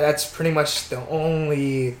 And that's pretty much the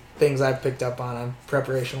only things I've picked up on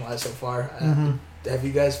preparation wise so far. Have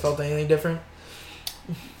you guys felt anything different?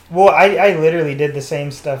 Well, I literally did the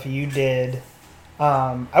same stuff you did.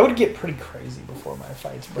 I would get pretty crazy before my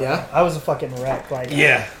fights, bro. Yeah? I was a fucking wreck. Like,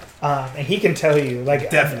 and he can tell you, like,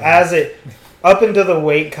 definitely. Up into the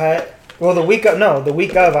weight cut. Well, the week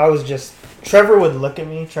of, I was just, Trevor would look at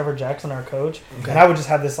me, Trevor Jackson, our coach, and I would just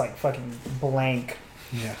have this, like, fucking blank.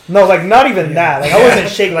 Yeah. No, like, not even that. Like, I wasn't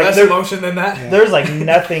shaking. Like, less emotion than that. There's, like,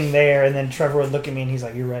 nothing there, and then Trevor would look at me, and he's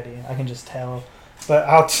like, you're ready. I can just tell. But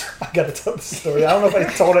I got to tell the story. I don't know if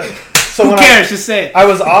I told it So Who when cares? Just say it. I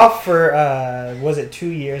was off for was it 2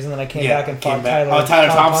 years, and then I came back and fought Tyler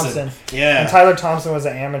Thompson. And Tyler Thompson was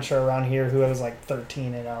an amateur around here who was like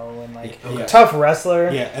 13-0 and like tough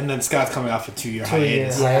wrestler. Yeah, and then Scott's coming off a 2-year 2-year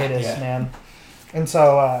hiatus. hiatus, man. And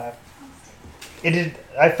so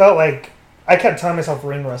I felt like I kept telling myself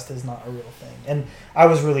ring rust is not a real thing, and I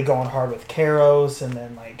was really going hard with Karos and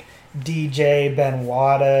then like DJ Ben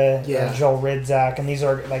Wada, Joel Ridzak, and these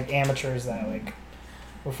are like amateurs that like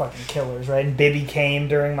were fucking killers, right? And Bibby came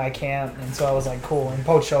during my camp, and so I was like, cool. And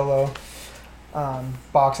Pocholo,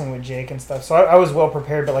 boxing with Jake and stuff. So I was well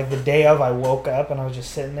prepared, but like the day of, I woke up and I was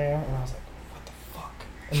just sitting there, and I was like, what the fuck?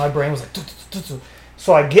 And my brain was like,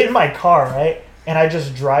 so I get in my car, right? And I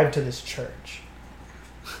just drive to this church.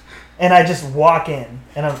 And I just walk in,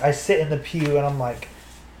 and I sit in the pew, and I'm like,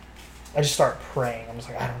 I just start praying. I'm just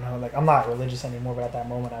like, I don't know. Like, I'm not religious anymore, but at that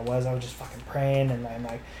moment I was just fucking praying. And I'm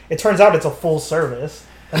like, it turns out it's a full service.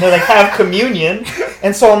 And they're like, have communion.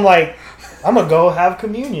 And so I'm like, I'm going to go have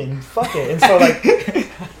communion. Fuck it. And so, like,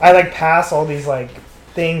 I, like, pass all these, like,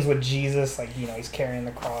 things with Jesus. Like, you know, he's carrying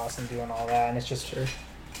the cross and doing all that. And it's just,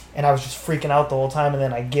 and I was just freaking out the whole time. And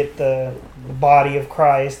then I get the body of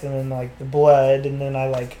Christ and then, like, the blood. And then I,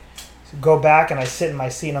 like, go back and I sit in my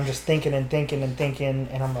seat and I'm just thinking and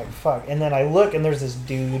I'm like, fuck. And then I look and there's this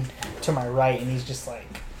dude to my right and he's just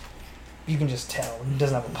like, you can just tell he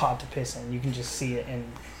doesn't have a pot to piss in. You can just see it.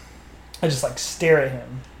 And I just like stare at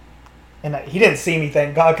him. And he didn't see me,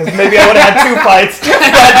 thank God, because maybe I would have had 2 fights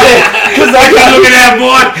that day. Because Look at that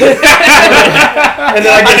boy. and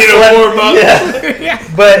then I need a warm up. Yeah.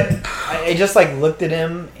 But I just like looked at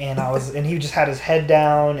him and he just had his head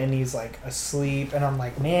down and he's like asleep. And I'm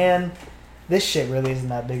like, man, this shit really isn't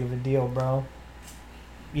that big of a deal, bro.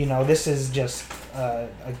 You know, this is just a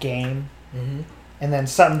game. Mm-hmm. And then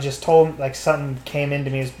something came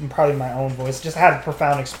into me, it was probably my own voice. Just had a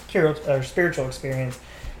profound spiritual experience.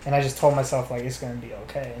 And I just told myself, like, it's going to be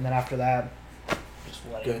okay. And then after that, just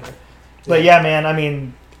let it go. But yeah, man, I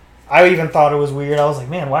mean, I even thought it was weird. I was like,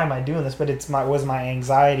 man, why am I doing this? But was my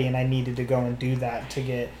anxiety, and I needed to go and do that to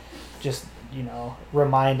get just, you know,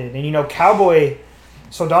 reminded. And, you know, Cowboy,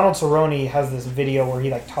 so Donald Cerrone has this video where he,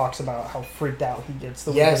 like, talks about how freaked out he gets.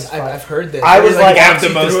 Yes, I've heard this. I was like after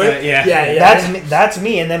most of it, yeah. That's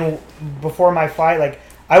me. And then before my fight, like,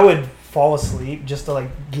 I would fall asleep just to like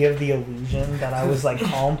give the illusion that I was like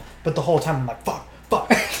calm, but the whole time I'm like fuck.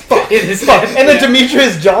 And then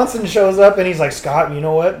Demetrius Johnson shows up and he's like, Scott, you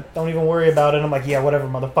know what? Don't even worry about it. I'm like, yeah, whatever,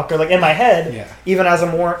 motherfucker. Like in my head, even as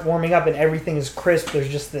I'm warming up and everything is crisp, there's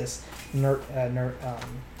just this I'm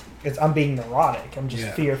being neurotic. I'm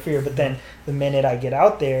just fear. But then the minute I get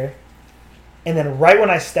out there, and then right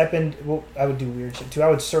when I step in, I would do weird shit too.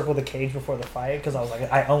 I would circle the cage before the fight because I was like,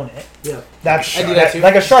 I own it. Yeah, I do that too.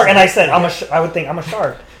 Like a shark. And I said, I would think I'm a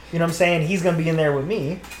shark. You know what I'm saying? He's gonna be in there with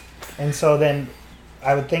me, and so then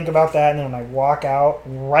I would think about that. And then when I walk out,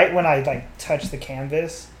 right when I like touch the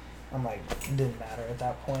canvas, I'm like, it didn't matter at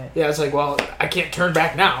that point. Yeah, it's like, well, I can't turn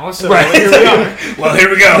back now. So right. Here we are. Well,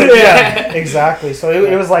 here we go. Yeah, exactly. So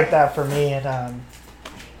it was like that for me, and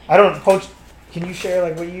I don't Poach. Can you share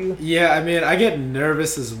like what you? Yeah, I mean, I get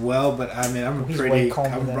nervous as well, but I mean, I'm a pretty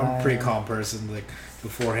calm person like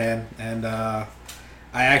beforehand, and I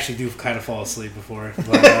actually do kind of fall asleep before.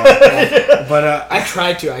 But I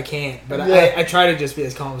try to, I can't, but I try to just be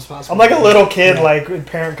as calm as possible. I'm like a little kid, like when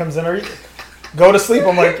parent comes in, or you go to sleep.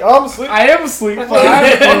 I'm like, oh, I'm asleep. I am asleep. I'm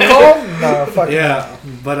calm. No, fuck. Yeah,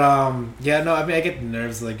 but no, I mean, I get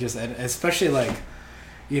nerves like just, and especially like,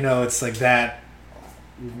 you know, it's like that.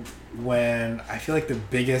 When I feel like the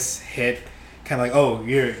biggest hit, kind of like, oh,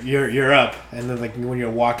 you're up, and then like when you're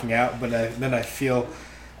walking out, but then I feel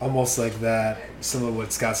almost like that. Some of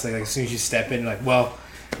what Scott's saying, like as soon as you step in, like, well,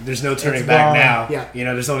 there's no turning back now. Yeah. You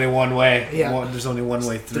know, there's only one way. Yeah. There's only one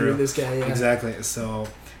way through this guy. Yeah. Exactly. So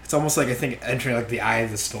it's almost like I think entering like the eye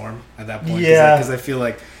of the storm at that point. Yeah. Because I feel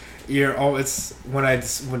like it's when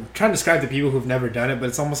trying to describe to people who've never done it, but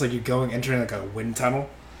it's almost like you're entering like a wind tunnel,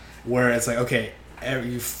 where it's like, okay,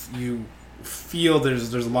 you feel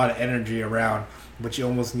there's a lot of energy around, but you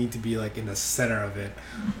almost need to be like in the center of it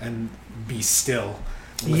and be still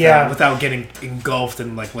without getting engulfed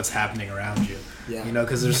in like what's happening around you. Yeah. You know,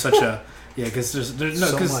 because there's such a because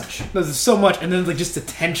there's so much, and then like just the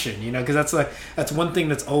tension, you know, because that's one thing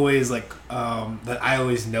that's always like that I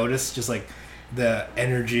always notice, just like the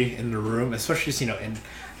energy in the room, especially just, you know, in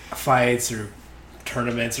fights or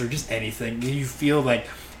tournaments or just anything, you feel like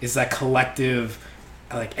it's that collective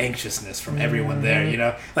like anxiousness from everyone there, you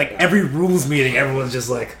know, like every rules meeting, everyone's just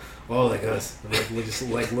like, well, like us, like we're just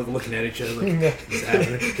like looking at each other, like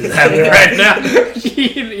it's happening right now.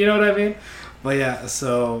 You know what I mean? But yeah,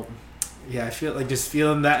 so I feel like just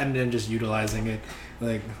feeling that and then just utilizing it,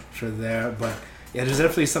 like for there. But yeah, there's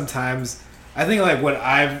definitely sometimes I think like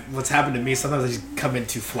what's happened to me. Sometimes I just come in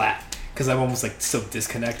too flat because I'm almost like so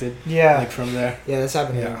disconnected. Yeah. Like from there. Yeah, that's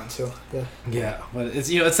happened to Yeah. me too. Yeah. Yeah, but it's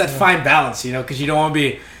it's that fine balance, because you don't want to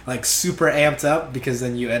be like super amped up because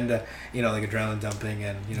then you end up like adrenaline dumping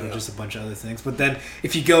and just a bunch of other things. But then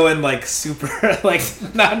if you go in like super like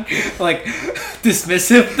not like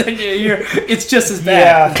dismissive, then it's just as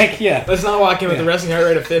bad. Yeah. Let's not walk in with the wrestling heart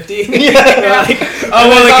rate of 50. Yeah.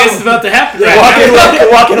 It's about to happen. Yeah,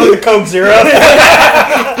 Right? Walk in with the Coke Zero.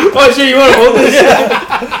 Oh shit, you want to hold this?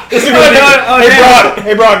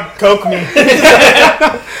 Hey, Brock, Coke me.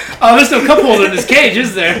 Oh, there's no cup holder in this cage,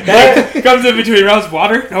 is there? Comes in between rounds,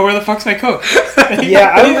 water. No, where the fuck's my Coke?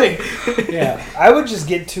 Yeah, Yeah. I would just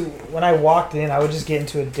get to, when I walked in, I would just get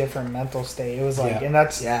into a different mental state. It was like, and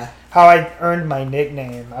that's how I earned my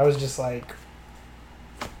nickname. I was just like,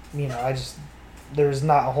 there was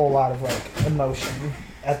not a whole lot of like emotion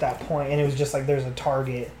at that point, and it was just like there's a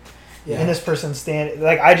target, and this person's standing.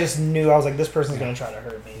 Like I just knew, I was like, this person's gonna try to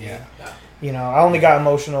hurt me. Yeah. I only got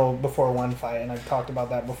emotional before one fight, and I've talked about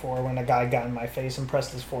that before when a guy got in my face and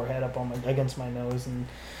pressed his forehead up against my nose.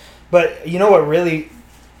 But you know what really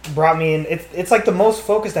brought me in? It's like the most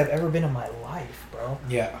focused I've ever been in my life, bro.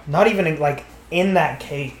 Yeah. Not even like in that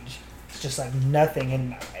cage. It's just like nothing,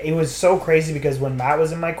 and it was so crazy because when Matt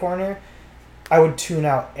was in my corner, I would tune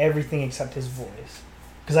out everything except his voice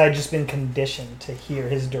because I had just been conditioned to hear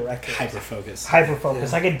his directives. Hyper focus.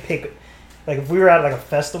 Yeah. I could pick. Like, if we were at, like, a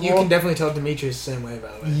festival... You can definitely tell Demetrius the same way,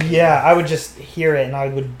 by the way. Yeah, I would just hear it, and I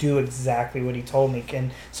would do exactly what he told me. And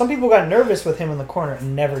some people got nervous with him in the corner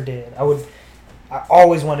and never did. I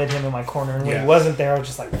always wanted him in my corner, and when he wasn't there, I was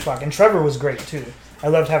just like, fuck. And Trevor was great, too. I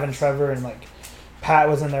loved having Trevor, and, like, Pat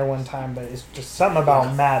was in there one time, but it's just something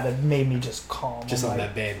about Matt that made me just calm. Just on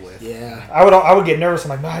like, that bandwidth. Yeah. I would get nervous. I'm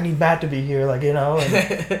like, no, I need Matt to be here, like,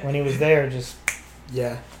 and when he was there, just...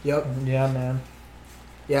 Yeah. Yep. Yeah, man.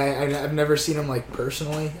 Yeah, I've never seen him like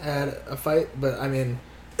personally at a fight, but I mean,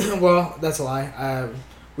 well, that's a lie.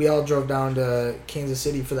 We all drove down to Kansas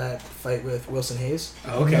City for that fight with Wilson Hayes.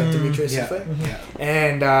 Oh, okay. Demetrius' fight. Yeah.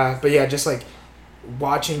 And but yeah, just like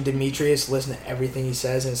watching Demetrius listen to everything he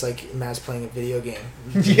says, and it's like Matt's playing a video game.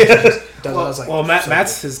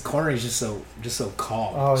 Matt's his corner is just so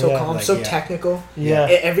calm. Oh, so yeah. calm, like, so technical. Yeah.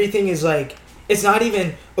 Everything is like, it's not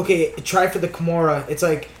even okay. Try for the Kimura. It's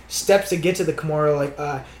like steps to get to the Kimura. Like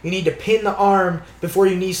you need to pin the arm before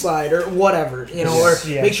you knee slide or whatever. Or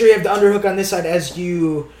make sure you have the underhook on this side as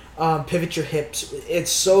you pivot your hips.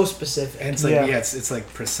 It's so specific. And it's like it's like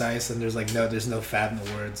precise, and there's no fat in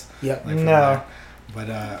the words. Yep. Like, no.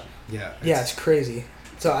 But it's crazy.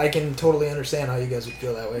 So I can totally understand how you guys would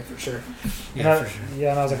feel that way for sure. Yeah, for sure.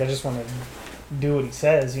 Yeah, and I was like, I just want to do what he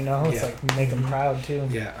says. It's like make him proud too.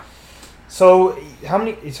 Yeah. So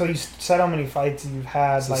So you said how many fights you've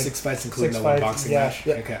had? So like 6 fights, including the fights, one boxing yeah. match.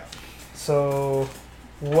 Yep. Okay. So,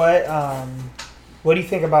 what do you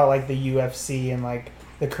think about like the UFC and like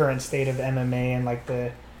the current state of MMA and like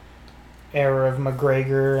the era of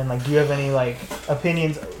McGregor and like do you have any like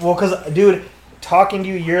opinions? Well, because dude, talking to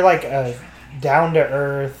you, you're like a down to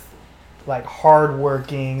earth, like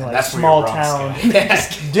hardworking, like that's small where you're wrong, town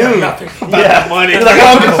Scott. dude. Nothing about money. You're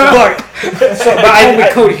like,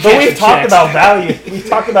 but Cody we've talked about value. We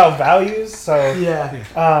talked about values, so Yeah.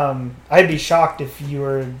 I'd be shocked if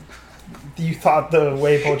you thought the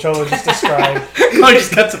way Pocholo just described. Cody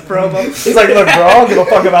just cuts a promo. He's like, look, bro, I don't give a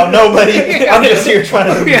fuck about nobody. I'm just here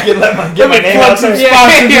trying to get my name out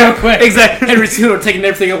there. Real quick. Exactly. Henry Cejudo taking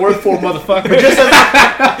everything I work for, motherfucker.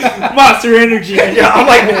 Monster Energy. Yeah, I'm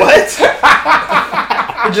like, what?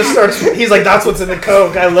 It just starts. He's like, that's what's in the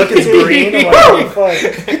Coke. I look, it's green. I'm like, oh fuck.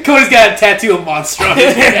 Cody's got a tattoo of Monster on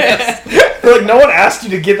his ass. Like, no one asked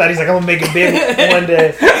you to get that. He's like, I'm gonna make it big one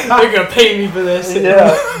day. They're gonna pay me for this.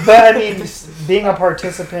 Yeah, but I mean, being a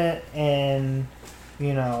participant and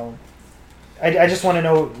I just want to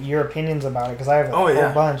know your opinions about it because I have a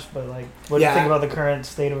whole bunch. But like, what do you think about the current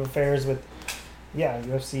state of affairs with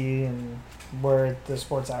UFC and where the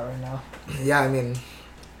sport's at right now? Yeah, I mean,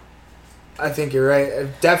 I think you're right.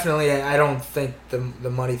 Definitely, I don't think the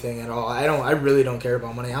money thing at all. I really don't care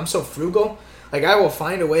about money. I'm so frugal. Like, I will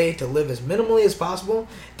find a way to live as minimally as possible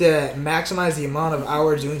to maximize the amount of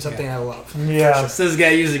hours doing something I love. Yeah. Sure. So this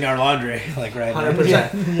guy using our laundry, like right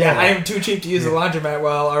 100%. Yeah, I am too cheap to use the laundromat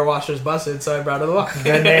while our washer's busted, so I brought it along.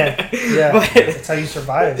 Good man. Yeah, that's how you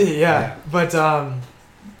survive. Yeah, but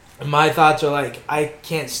my thoughts are like, I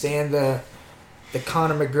can't stand the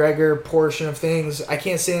Conor McGregor portion of things. I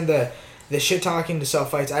can't stand the shit talking to sell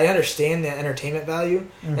fights. I understand the entertainment value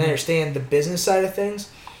and I understand the business side of things.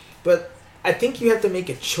 But I think you have to make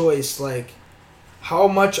a choice, like, how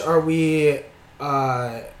much are we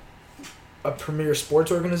a premier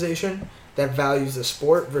sports organization that values the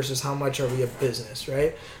sport versus how much are we a business,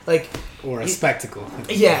 right? Like, or a spectacle.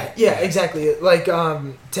 Yeah, exactly. Like,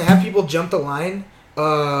 to have people jump the line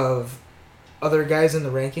of other guys in the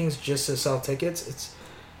rankings just to sell tickets,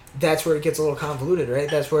 that's where it gets a little convoluted, right?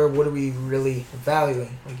 That's where, what are we really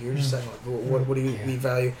valuing? Like you were just saying, like, what do we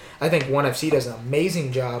value? I think ONE FC does an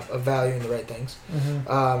amazing job of valuing the right things.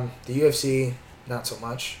 The UFC, not so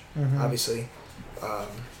much, obviously.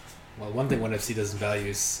 Well, one thing ONE FC doesn't value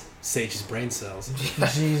is Sage's brain cells.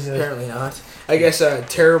 Jesus. Apparently not. I guess a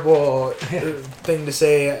terrible thing to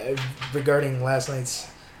say regarding last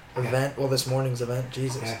night's event. Well, this morning's event.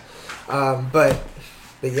 Jesus. Yeah. But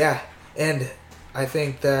yeah, and I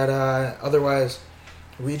think that otherwise,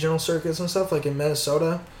 regional circuits and stuff like in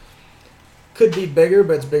Minnesota could be bigger,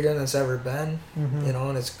 but it's bigger than it's ever been. You know,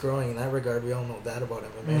 and it's growing in that regard. We all know that about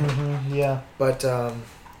MMA. Yeah. But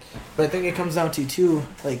I think it comes down to too,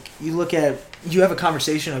 like you have a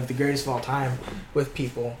conversation of the greatest of all time with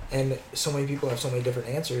people, and so many people have so many different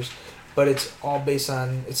answers, but it's all based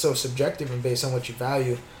on, it's so subjective and based on what you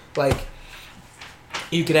value. Like,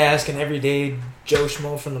 you could ask an everyday Joe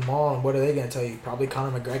Schmo from the mall, and what are they going to tell you? Probably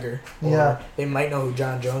Conor McGregor. Or they might know who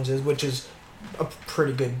John Jones is, which is a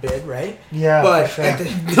pretty good bid, right? Yeah, but for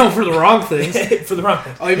sure. No, for the wrong things. For the wrong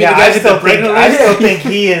things. Oh, you mean the guy with the break? I still think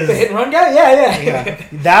he is the hit and run guy. Yeah.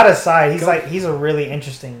 That aside, he's a really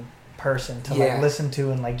interesting person to like listen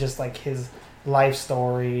to, and like just like his life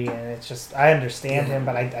story, and it's just, I understand him,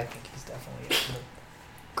 but I think he's definitely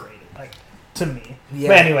great, like, to me. Yeah.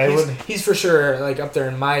 But anyway, he's for sure like up there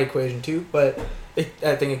in my equation too, but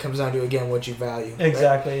I think it comes down to, again, what you value.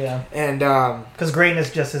 Exactly, right? yeah. And because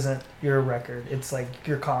greatness just isn't your record; it's like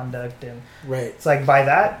your conduct, and right. It's like by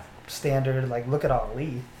that standard, like look at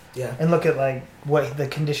Ali, and look at like what the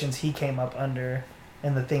conditions he came up under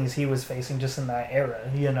and the things he was facing just in that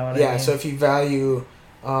era. You know what I mean? Yeah. So if you value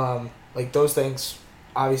like those things,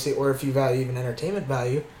 obviously, or if you value even entertainment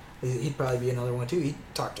value, he'd probably be another one too. He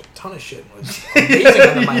talked a ton of shit and was amazing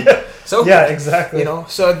on the mic. So exactly. You know,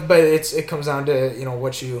 so but it comes down to, you know,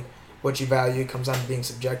 what you value. It comes down to being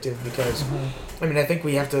subjective, because I mean, I think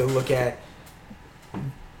we have to look at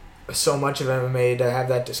so much of MMA to have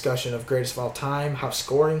that discussion of greatest of all time, how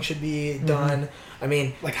scoring should be done. I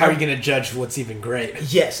mean, like, how are you going to judge what's even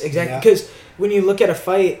great? Yes, exactly. Because when you look at a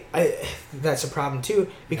fight, that's a problem too.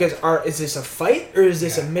 Because is this a fight or is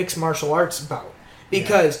this a mixed martial arts bout?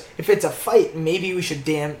 Because if it's a fight, maybe we should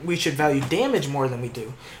value damage more than we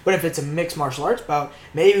do. But if it's a mixed martial arts bout,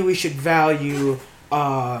 maybe we should value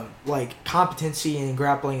like competency and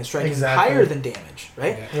grappling and striking higher than damage,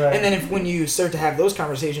 right? Right. And then when you start to have those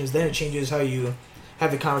conversations, then it changes how you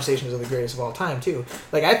have the conversations of the greatest of all time too.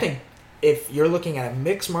 Like, I think if you're looking at a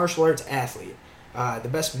mixed martial arts athlete, the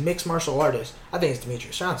best mixed martial artist, I think it's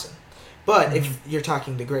Demetrius Johnson. But if you're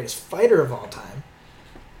talking the greatest fighter of all time,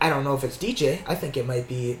 I don't know if it's DJ. I think it might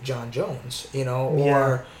be John Jones, you know,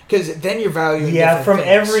 or because then you're valuing from things,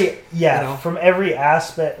 every you know? From every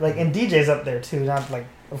aspect. Like, and DJ's up there too, not like,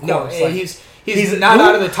 of course. No, like, he's not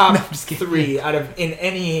out of the top three out of in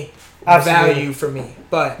any value for me.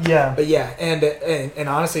 But and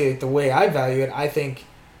honestly, the way I value it, I think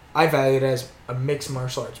I value it as a mixed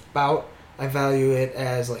martial arts bout. I value it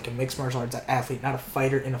as like a mixed martial arts athlete, not a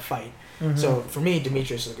fighter in a fight. So for me,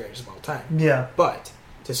 Demetrius is the greatest of all time. Yeah, but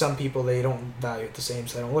to some people, they don't value it the same,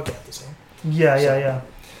 so they don't look at it the same. Yeah.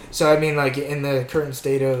 So, I mean, like, in the current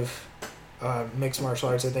state of mixed martial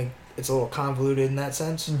arts, I think it's a little convoluted in that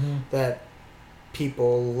sense, that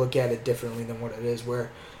people look at it differently than what it is,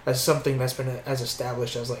 where as something that's been as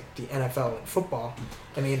established as, like, the NFL and football.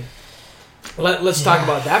 I mean, let's talk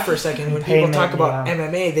about that for a second. When people talk about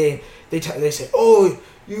MMA, they say, oh,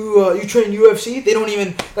 you train UFC? They don't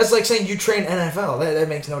even. That's like saying you train NFL. That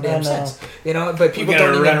makes no damn sense. You know, but people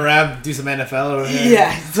don't even run around, do some NFL over here.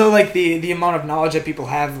 Yeah. So like the amount of knowledge that people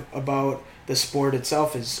have about the sport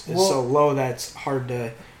itself is so low that it's hard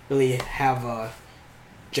to really have a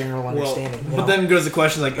general understanding. But then goes the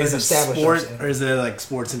question, like, is it sport or is it like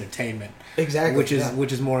sports entertainment? Exactly. Which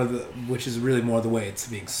is really more the way it's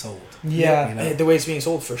being sold. Yeah. You know? The way it's being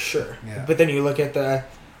sold for sure. Yeah. But then you look at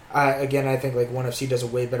again, I think like ONE FC does a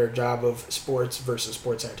way better job of sports versus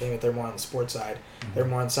sports entertainment. They're more on the sports side. They're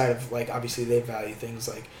more on the side of, like, obviously they value things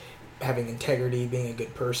like having integrity, being a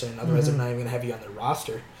good person. Otherwise, they're not even going to have you on their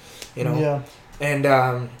roster. You know. Yeah. And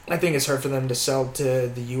I think it's hard for them to sell to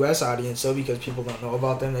the U.S. audience, though, because people don't know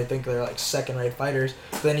about them. They think they're like second-rate fighters.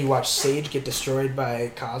 But then you watch Sage get destroyed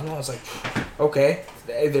by Cosmo. It's like, okay,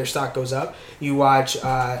 their stock goes up. You watch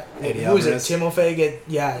who is it? Timofey get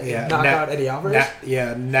knock out Eddie Alvarez.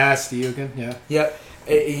 Nasty again. Yeah. Yep.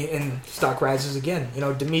 And stock rises again. You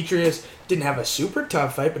know, Demetrius didn't have a super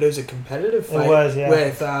tough fight, but it was a competitive fight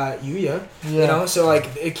with Yuya. Yeah. You know, so like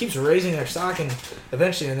it keeps raising their stock, and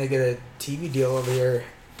eventually when they get a TV deal over here.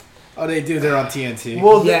 Oh, they do. They're on TNT.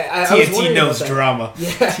 Well, yeah, TNT knows drama. Yeah,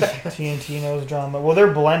 TNT knows drama. Well,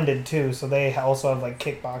 they're blended too, so they also have like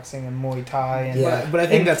kickboxing and Muay Thai. And but I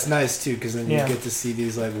think that's nice too, because then you get to see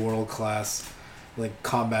these like world class. Like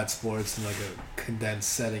combat sports in like a condensed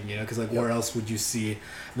setting, you know, because like where else would you see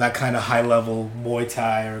that kind of high level Muay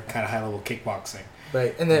Thai or kind of high level kickboxing?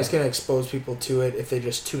 Right, and then it's going to expose people to it if they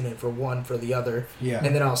just tune in for one for the other. Yeah,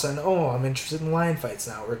 and then all of a sudden, I'm interested in lion fights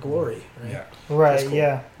now or glory. Right, right, cool.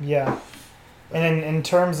 yeah. And in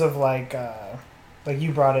terms of like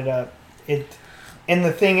you brought it up, and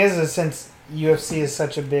the thing is since UFC is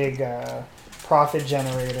such a big profit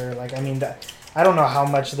generator, like I mean, I don't know how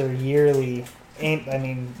much their yearly.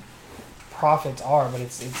 Profits are, but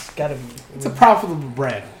it's got to be. It's a profitable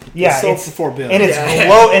brand. Yeah, it's sold for $4 billion,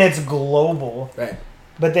 and it's global. Right.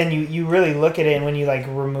 But then you really look at it, and when you like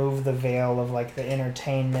remove the veil of like the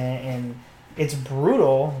entertainment, and it's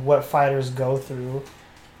brutal what fighters go through,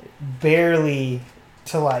 barely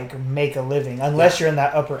to like make a living, unless you're in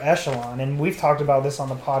that upper echelon. And we've talked about this on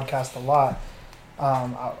the podcast a lot.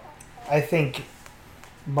 I think.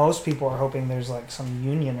 Most people are hoping there's like some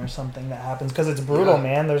union or something that happens because it's brutal,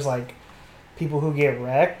 man. There's like people who get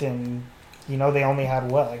wrecked, and you know they only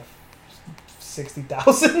had like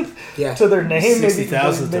 60,000 to their name.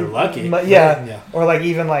 60,000, they're lucky. Yeah, or like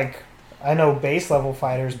even like I know base level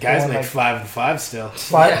fighters. Guys make like 5 and 5 still.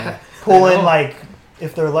 Pull in like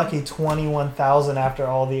if they're lucky 21,000 after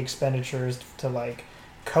all the expenditures to like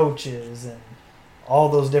coaches and. All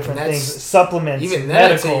those different things, supplements, even then,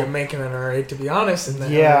 medical. I'd say you're making it alright, to be honest. In the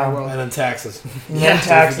world. And then taxes.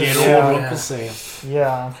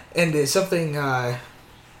 Yeah. And something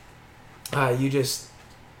you just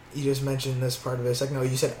mentioned this part of it a second ago.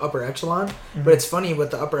 You said upper echelon, but it's funny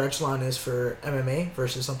what the upper echelon is for MMA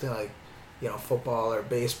versus something like, football or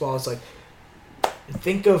baseball. It's like,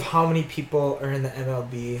 think of how many people are in the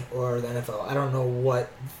MLB or the NFL. I don't know what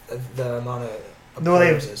the amount of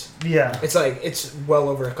players is. Yeah. It's like, it's well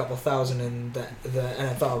over a couple thousand in the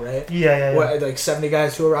NFL, right? Yeah. What, like 70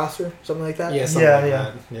 guys to a roster? Something like that? Yeah,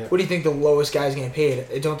 that. Yeah. What do you think the lowest guy's getting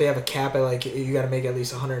paid? Don't they have a cap at like, you got to make at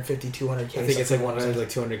least 150, 200K? I think it's like 100, like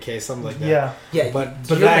 200K, something like that. Yeah. But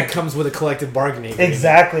that comes with a collective bargaining agreement.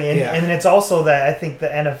 Exactly. And it's also that I think the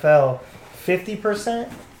NFL,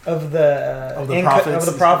 50% of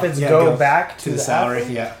the profits go back to the salary.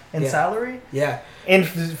 Salary? Yeah. And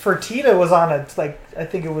Fertitta was on I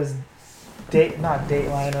think it was not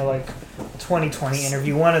Dateline or like 2020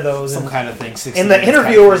 interview, one of those. Some kind of thing. And the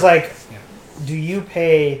interviewer was like, do you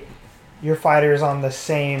pay your fighters on the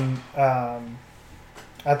same,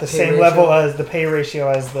 at the same level as the pay ratio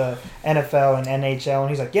as the NFL and NHL?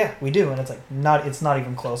 And he's like, yeah, we do. And it's like, it's not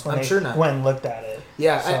even close when went and looked at it.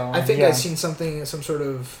 Yeah, so, I think I've seen some sort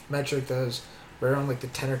of metric that was around like the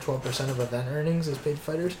 10 or 12% of event earnings is paid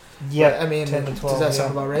fighters. Yeah, I mean, 10 to 12, does that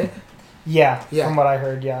sound about right? Yeah, from what I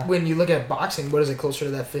heard, yeah. When you look at boxing, what is it, closer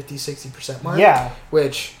to that 50, 60% mark? Yeah.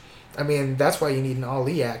 Which, I mean, that's why you need an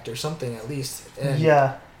Ali Act or something at least.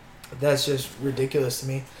 And that's just ridiculous to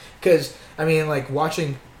me. Because, I mean, like,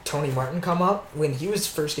 watching Tony Martin come up, when he was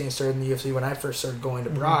first getting started in the UFC, when I first started going to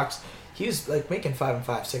Brock's, he was, like, making 5 and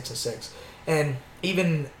 5, 6 and 6. And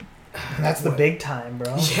even... That's the big time,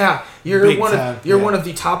 bro. Yeah, you're one of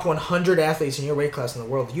the top 100 athletes in your weight class in the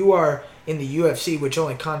world. You are in the UFC, which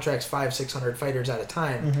only contracts 500-600 fighters at a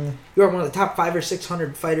time. Mm-hmm. You are one of the top 500 or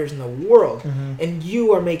 600 fighters in the world, and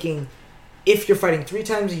you are making. If you're fighting 3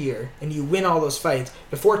 times a year and you win all those fights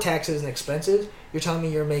before taxes and expenses, you're telling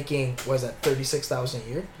me you're making $36,000 a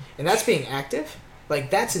year, and that's being active. Like,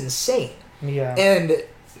 that's insane. Yeah. And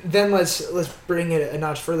then let's bring it a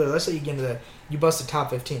notch further. Let's say you bust the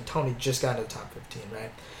top 15. Tony just got into the top 15, right?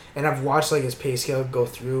 And I've watched like his pay scale go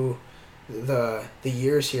through the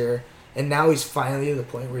years here, and now he's finally to the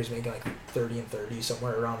point where he's making like 30 and 30,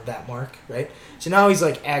 somewhere around that mark, right? So now he's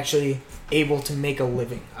like actually able to make a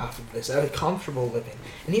living off of this, a comfortable living.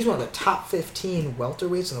 And he's one of the top 15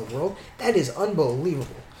 welterweights in the world. That is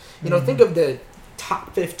unbelievable. You know, think of the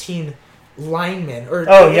top 15 linemen, or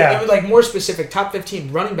like more specific, top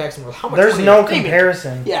 15 running backs in the world. How much? There's no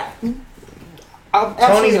comparison. Yeah.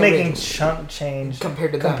 Tony's making chunk change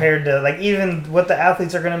compared to like even what the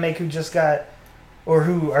athletes are gonna make who just got or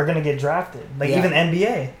who are gonna get drafted. Like even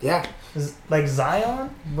NBA. Yeah. Like Zion.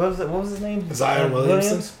 What was his name? Zion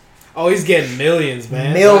Williamson. Oh, he's getting millions,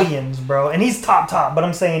 man. Millions, bro. And he's top. But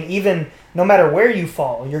I'm saying even no matter where you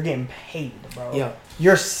fall, you're getting paid, bro. Yeah.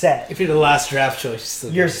 You're set. If you're the last draft choice,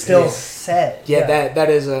 you're still set. Yeah, that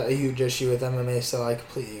is a huge issue with MMA, so I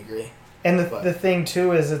completely agree. And the thing,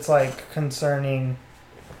 too, is it's, like, concerning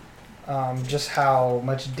just how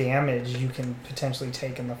much damage you can potentially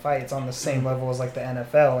take in the fight. It's on the same level as, like, the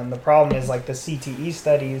NFL. And the problem is, like, the CTE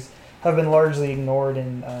studies have been largely ignored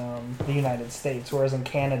in the United States, whereas in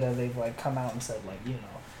Canada, they've, like, come out and said, like, you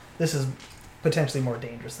know, this is potentially more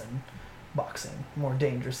dangerous than boxing, more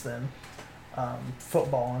dangerous than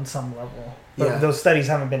football on some level. But those studies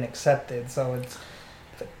haven't been accepted, so it's...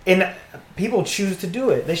 And people choose to do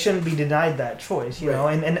it. They shouldn't be denied that choice, you know?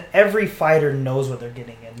 And every fighter knows what they're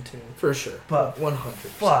getting into. For sure. But 100%.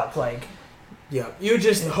 Fuck, like... Yeah, you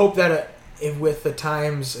just hope that with the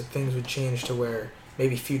times, things would change to where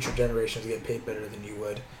maybe future generations get paid better than you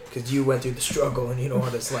would. Because you went through the struggle and you know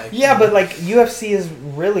what it's like. Yeah, but like UFC is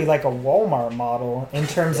really like a Walmart model in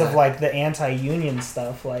terms of like the anti-union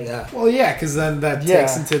stuff. Like, well, yeah, because then that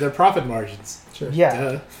takes into their profit margins. Sure.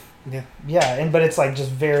 Yeah. But it's like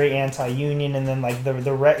just very anti-union, and then like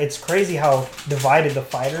it's crazy how divided the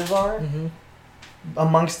fighters are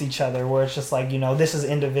amongst each other. Where it's just like, you know, this is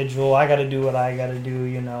individual. I got to do what I got to do.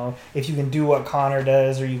 You know, if you can do what Conor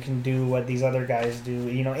does, or you can do what these other guys do.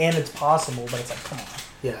 You know, and it's possible, but it's like, come on.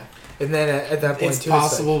 Yeah, and then at that point, it's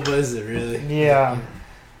possible, but is it really? Yeah.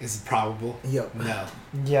 Is it probable? Yep. No.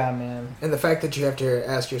 Yeah, man. And the fact that you have to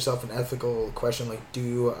ask yourself an ethical question, like,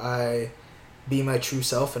 do I be my true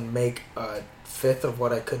self and make a fifth of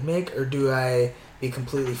what I could make, or do I be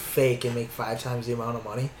completely fake and make 5 times the amount of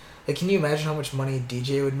money? Like, can you imagine how much money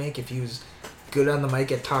DJ would make if he was good on the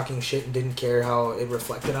mic at talking shit and didn't care how it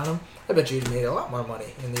reflected on him? I bet you'd made a lot more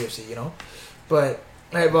money in the UFC, you know? But...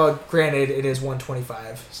 well, granted, it is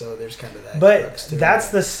 125, so there's kind of that. But that's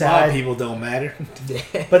the sad... A lot of people don't matter.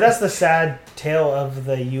 But that's the sad tale of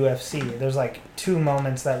the UFC. There's, like, 2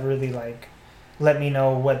 moments that really, like, let me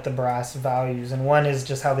know what the brass values. And one is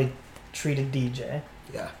just how they treated DJ.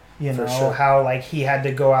 Yeah. You know, how, like, he had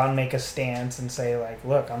to go out and make a stance and say, like,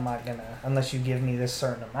 look, I'm not going to... Unless you give me this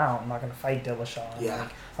certain amount, I'm not going to fight Dillashaw. Yeah.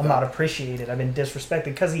 Like, I'm not appreciated. I've been disrespected.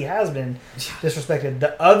 Because he has been disrespected.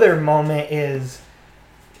 The other moment is...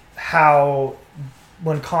 how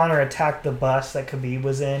when Conor attacked the bus that Khabib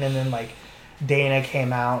was in, and then like Dana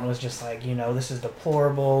came out and was just like, you know, this is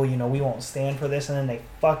deplorable, you know, we won't stand for this, and then they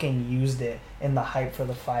fucking used it in the hype for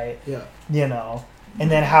the fight. Yeah. You know.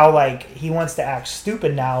 And then how like he wants to act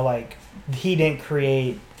stupid now, like he didn't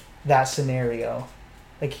create that scenario.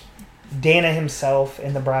 Like Dana himself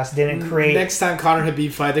and the brass didn't create... Next time Conor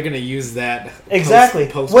Khabib fight, they're going to use that. Exactly.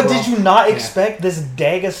 Post what did you not expect this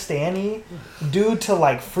Dagestani dude to,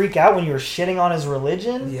 like, freak out when you were shitting on his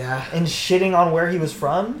religion? Yeah. And shitting on where he was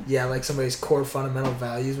from? Yeah, like somebody's core fundamental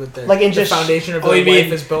values with their like in the just foundation of their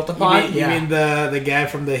life is built upon. You mean the guy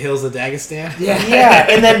from the hills of Dagestan? Yeah. Yeah,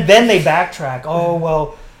 and then they backtrack. Oh,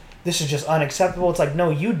 well... this is just unacceptable. It's like,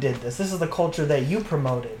 no, you did this. This is the culture that you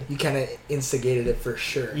promoted. You kind of instigated it for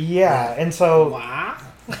sure. Yeah, and so... Wow.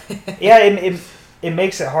 Yeah, it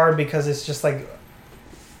makes it hard because it's just like...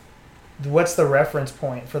 what's the reference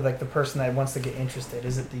point for like the person that wants to get interested?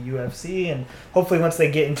 Is it the UFC? And hopefully once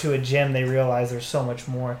they get into a gym, they realize there's so much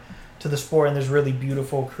more to the sport, and there's really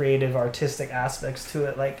beautiful, creative, artistic aspects to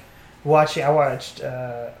it. Like, I watched...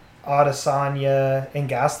 Adesanya and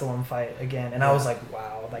Gastelum fight again, and I was like,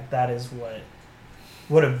 wow, like that is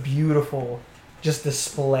what a beautiful just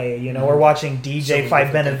display, you know. We're watching DJ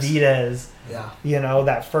fight Benavidez, you know,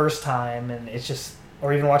 that first time, and it's just,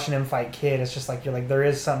 or even watching him fight Kid, it's just like, you're like, there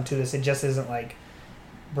is something to this. It just isn't like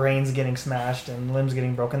brains getting smashed and limbs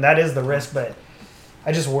getting broken. That is the risk, but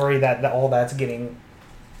I just worry that all that's getting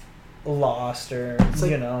lost, or it's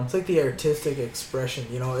like, you know, it's like the artistic expression,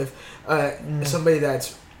 you know. If somebody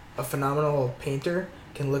that's a phenomenal painter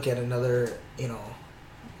can look at another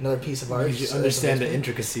piece of art. You understand the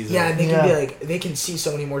intricacies. Yeah, and they can be like, they can see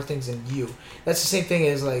so many more things than you. That's the same thing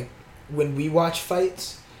as like when we watch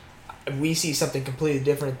fights, we see something completely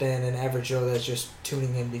different than an average Joe that's just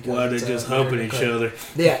tuning in because they're just humping each other.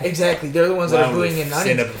 Yeah, exactly. They're the ones that are booing and not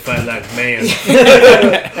stand up and fight like a man.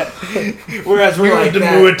 Whereas we're like the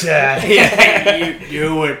Muay Thai. Yeah,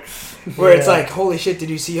 you would. Where it's like, holy shit, did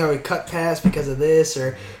you see how he cut past because of this?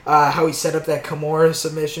 Or how he set up that Kimura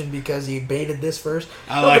submission because he baited this first?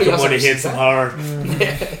 I like him when he hits him hard.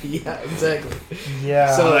 Yeah, exactly.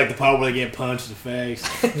 Yeah. So like the part where they get punched in the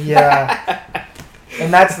face. Yeah.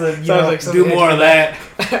 And that's the you know, like do more of that.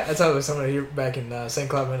 That sounds like somebody here back in St.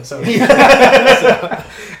 Cloud, Minnesota.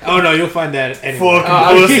 Oh no, you'll find that anywhere.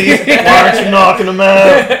 fucking pussies. Why aren't you knocking them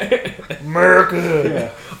out?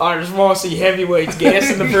 America. I just want to see heavyweights gas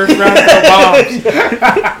in the first round of bombs.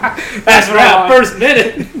 That's Right, right. first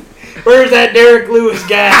minute. Where's that Derek Lewis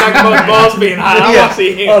guy talking about balls being hot? I want to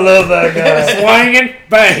see I him. love that guy. Swinging,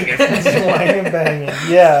 banging. Swinging,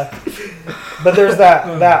 banging. Yeah. But there's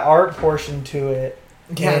that art portion to it.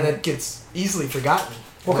 Yeah, that gets easily forgotten.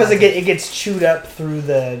 Well, because it gets chewed up through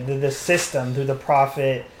the system, through the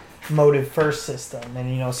profit motive first system, and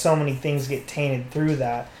you know so many things get tainted through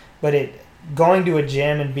that. But going to a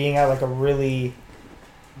gym and being at like a really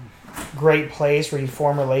great place where you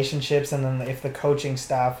form relationships, and then if the coaching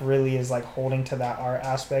staff really is like holding to that art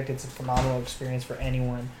aspect, it's a phenomenal experience for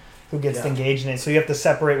anyone who gets to engage in it. So you have to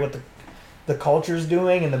separate what the culture is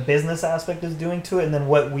doing and the business aspect is doing to it, and then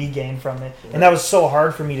what we gain from it. Right. And that was so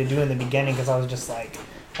hard for me to do in the beginning because I was just like,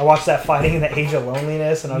 I watched that Fighting in the Age of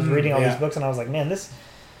Loneliness, and I was reading all these books, and I was like, man, this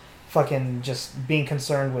fucking just being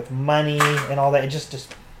concerned with money and all that, it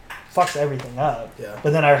just fucks everything up. Yeah.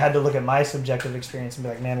 But then I had to look at my subjective experience and be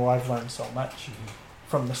like, man, well, I've learned so much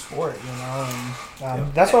from the sport, you know,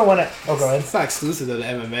 and that's why I want to. Oh, go ahead. It's not exclusive to the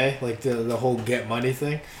MMA, like the whole get money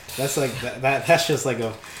thing. That's like that's just like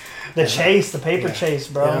a the paper chase,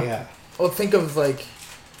 bro. Yeah. Well, think of like,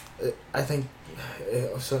 I think.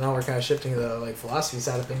 So now we're kind of shifting to the like philosophy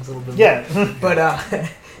side of things a little bit. Yeah. But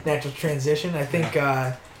natural transition. I think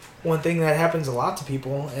one thing that happens a lot to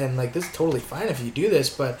people, and like this is totally fine if you do this,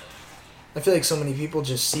 but I feel like so many people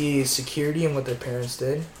just see security in what their parents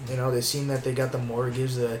did. You know, they seen that they got the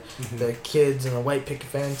mortgage, the kids, and the white picket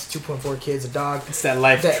fence, 2.4 kids, a dog. It's that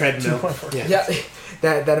life treadmill. Yeah,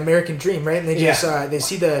 that American dream, right? And they just they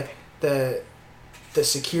see the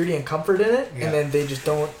security and comfort in it, and then they just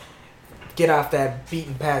don't get off that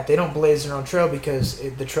beaten path. They don't blaze their own trail because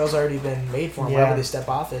the trail's already been made for them wherever they step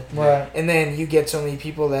off it. Right. And then you get so many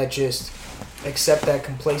people that just accept that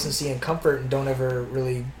complacency and comfort and don't ever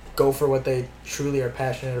really go for what they truly are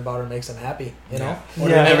passionate about or makes them happy, you know?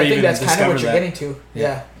 Yeah. I think that's kind of what you're getting to.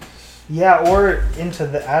 Yeah. Yeah, or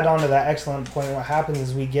add on to that excellent point, what happens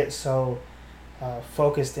is we get so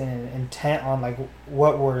focused and intent on like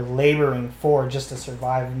what we're laboring for just to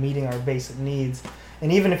survive, meeting our basic needs.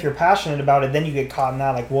 And even if you're passionate about it, then you get caught in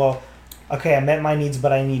that like, well, okay, I met my needs,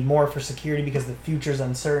 but I need more for security because the future's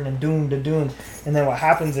uncertain and doomed to doom. And then what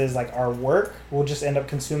happens is like our work will just end up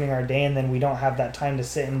consuming our day, and then we don't have that time to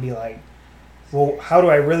sit and be like, well, how do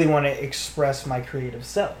I really want to express my creative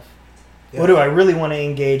self? Yeah. What do I really want to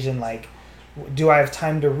engage in? Like, do I have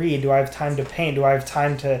time to read? Do I have time to paint? Do I have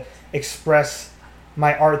time to express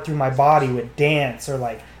my art through my body with dance, or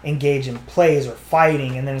like engage in plays or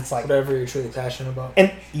fighting? And then it's like whatever you're truly passionate about. And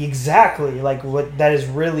exactly, like what that is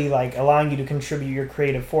really like allowing you to contribute your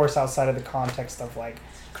creative force outside of the context of like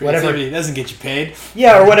creativity whatever doesn't get you paid.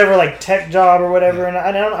 Yeah, or whatever, like tech job or whatever. And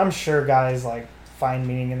I'm sure guys like find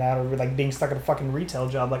meaning in that, or like being stuck at a fucking retail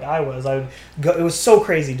job like I was. I would go. It was so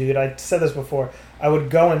crazy, dude. I said this before. I would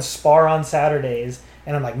go and spar on Saturdays,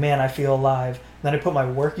 and I'm like, man, I feel alive. Then I put my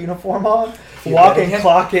work uniform on, walk in,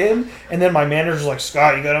 clock in, and then my manager's like,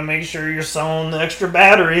 Scott, you gotta make sure you're selling the extra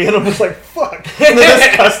battery. And I'm just like, fuck. And then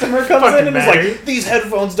this customer comes in and is like, these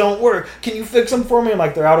headphones don't work. Can you fix them for me? I'm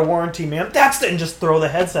like, they're out of warranty, man. And just throw the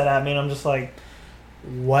headset at me. And I'm just like,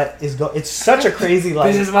 what is going? It's such a crazy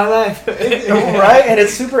life. This is my life. Right? And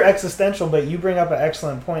it's super existential, but you bring up an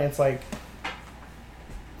excellent point. It's like,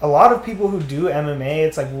 a lot of people who do MMA,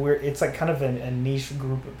 it's like kind of a niche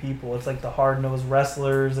group of people. It's like the hard-nosed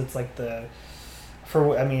wrestlers. It's like I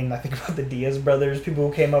think about the Diaz brothers, people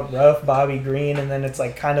who came up rough, Bobby Green, and then it's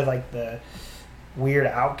like kind of like the weird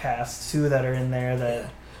outcasts too that are in there that. Yeah.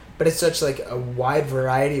 But it's such like a wide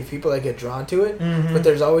variety of people that get drawn to it. Mm-hmm. But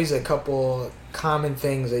there's always a couple common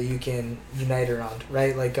things that you can unite around,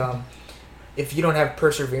 right? Like if you don't have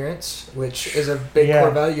perseverance, which is a big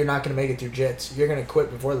core value, you're not going to make it through jits. You're going to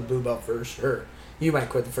quit before the blue belt for sure. You might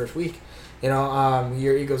quit the first week. You know,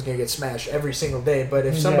 your ego's going to get smashed every single day. But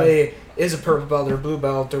if somebody is a purple belt or blue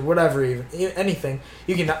belt or whatever, even anything,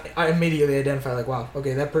 you can immediately identify like, wow,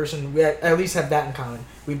 okay, that person, we at least have that in common.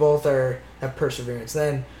 We both have perseverance.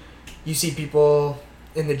 Then you see people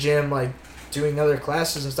in the gym like doing other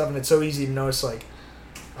classes and stuff, and it's so easy to notice like,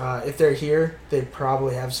 if they're here, they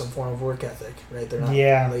probably have some form of work ethic, right? They're not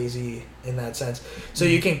lazy in that sense. So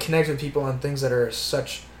you can connect with people on things that are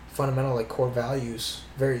such fundamental, like core values,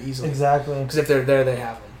 very easily. Exactly. Because if they're there, they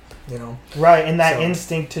have them, you know? Right, and that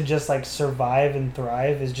instinct to just, like, survive and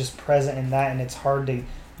thrive is just present in that, and it's hard to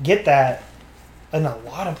get that in a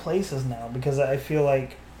lot of places now, because I feel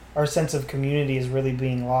like our sense of community is really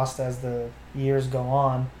being lost as the years go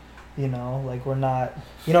on. You know, like we're not,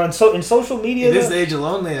 you know, and so in social media, it is the age of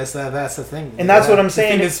loneliness. That's the thing, and that's what I'm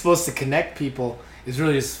saying. The thing that's supposed to connect people is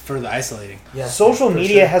really just further isolating. Yeah, social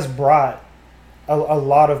media has brought a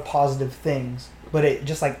lot of positive things, but it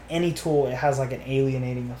just like any tool, it has like an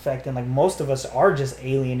alienating effect, and like most of us are just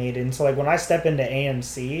alienated. And so like when I step into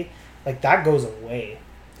AMC, like that goes away.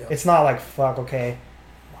 Yep. It's not like fuck, okay,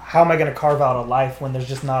 how am I going to carve out a life when there's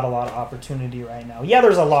just not a lot of opportunity right now? Yeah,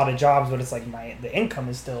 there's a lot of jobs, but it's like the income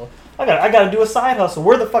is still, I got to do a side hustle.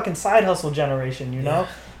 We're the fucking side hustle generation, you know?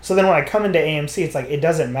 So then when I come into AMC, it's like, it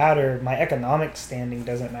doesn't matter. My economic standing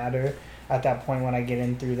doesn't matter at that point when I get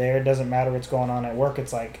in through there. It doesn't matter what's going on at work.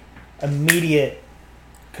 It's like immediate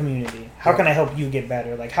community. How can I help you get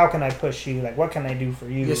better? Like, how can I push you? Like, what can I do for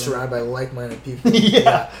you? You're surrounded by like-minded people.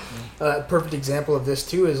 Perfect example of this,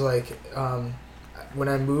 too, is like, when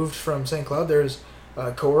I moved from St. Cloud, there's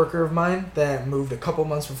a coworker of mine that moved a couple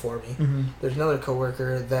months before me. Mm-hmm. There's another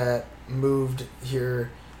coworker that moved here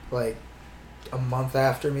like a month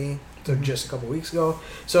after me, so just a couple weeks ago.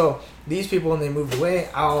 So these people, when they moved away,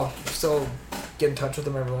 I'll still get in touch with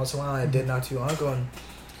them every once in a while. I did not too long ago, and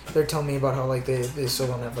they're telling me about how like they still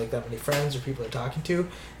don't have like that many friends or people they're talking to.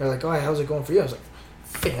 They're like, "Oh, how's it going for you?" I was like,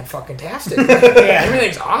 fan-fucking-tastic.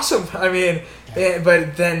 Everything's awesome. I mean,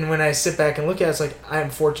 but then when I sit back and look at it, it's like I'm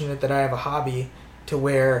fortunate that I have a hobby to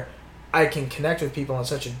where I can connect with people on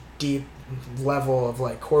such a deep level of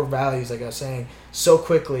like core values, like I was saying, so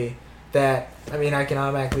quickly that, I mean, I can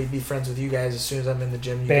automatically be friends with you guys as soon as I'm in the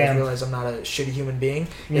gym. You guys realize I'm not a shitty human being.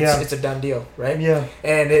 It's a done deal, right? Yeah.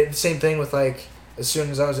 And same thing with like, as soon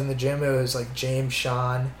as I was in the gym, it was like James,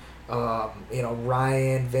 Sean,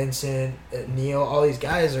 Ryan, Vincent, Neil, all these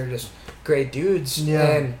guys are just great dudes,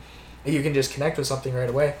 and you can just connect with something right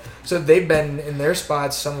away. So they've been in their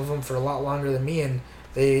spots, some of them for a lot longer than me, and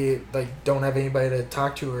they like don't have anybody to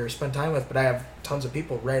talk to or spend time with, but I have tons of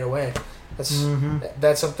people right away.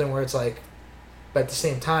 That's something where it's like, but at the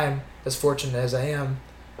same time, as fortunate as I am,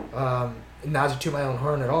 not to toot my own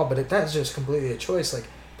horn at all, but that's just completely a choice. Like,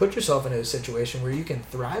 put yourself into a situation where you can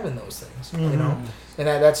thrive in those things, you know, and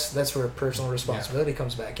that's where personal responsibility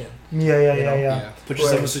comes back in. Yeah. Put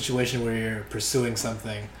yourself in a situation where you're pursuing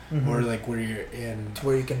something, or like where you're in, to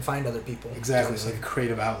where you can find other people. Exactly, it's like a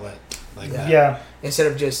creative outlet, like that. Yeah. Instead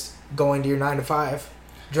of just going to your 9 to 5,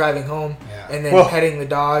 driving home, and then petting the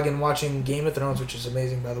dog and watching Game of Thrones, which is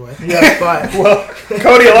amazing, by the way. Yeah, but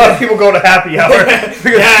Cody, a lot of people go to happy hour because shit's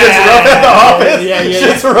rough at the office.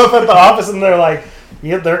 Shit's rough at the office, and they're like,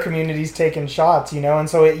 their community's taking shots, you know, and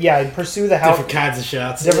so pursue the health. Different kinds of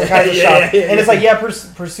shots. And it's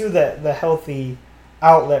like pursue the healthy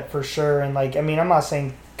outlet for sure. And like, I mean, I'm not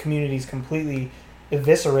saying community's completely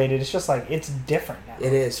eviscerated. It's just like it's different now.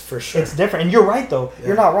 It is for sure. It's different, and you're right though. Yeah.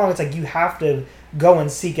 You're not wrong. It's like you have to go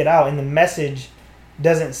and seek it out, and the message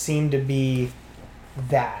doesn't seem to be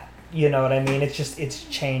that. You know what I mean? It's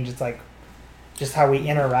changed. It's like just how we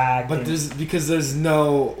interact. But there's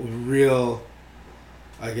no real,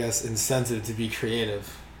 I guess, incentive to be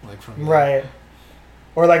creative, like from right,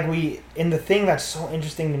 or like the thing that's so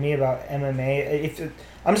interesting to me about MMA,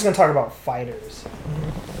 I'm just gonna talk about fighters.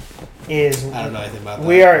 Is I don't know anything about that.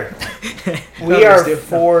 We are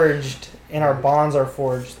forged, and our bonds are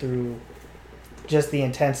forged through just the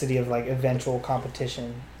intensity of like eventual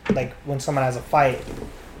competition. Like when someone has a fight,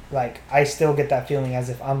 like I still get that feeling as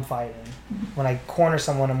if I'm fighting. When I corner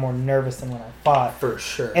someone, I'm more nervous than when I fought. For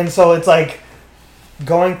sure. And so it's like,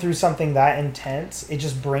 going through something that intense, it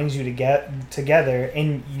just brings you to get together,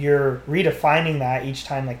 and you're redefining that each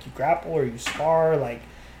time, like you grapple or you spar. Like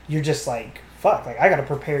you're just like, fuck, like I gotta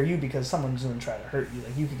prepare you because someone's gonna try to hurt you.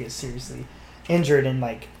 Like you could get seriously injured, and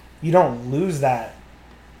like you don't lose that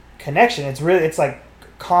connection. It's like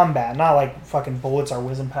combat, not like fucking bullets are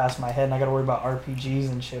whizzing past my head and I gotta worry about RPGs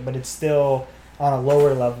and shit, but it's still on a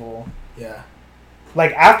lower level. Yeah.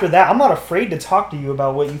 Like, after that, I'm not afraid to talk to you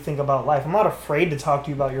about what you think about life. I'm not afraid to talk to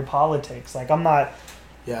you about your politics. Like, I'm not...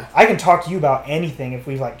 Yeah. I can talk to you about anything if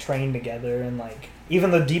we've, like, trained together. And, like,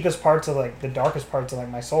 even the deepest parts of, like, the darkest parts of, like,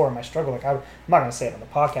 my soul or my struggle. Like, I'm not going to say it on the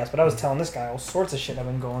podcast, but I was telling this guy all sorts of shit I've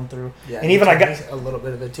been going through. Yeah, and even I got... a little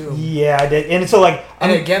bit of it, too. Yeah, I did. And so, like...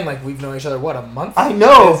 And again, like, we've known each other, what, a month? I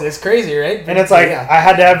know! It's crazy, right? And it's like, I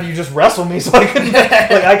had to have you just wrestle me so I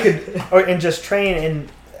could... and just train and...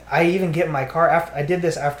 I even get in my car after I did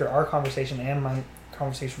this after our conversation and my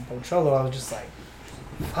conversation with Pocholo. I was just like,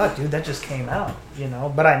 "Fuck, dude, that just came out," you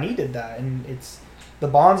know. But I needed that, and the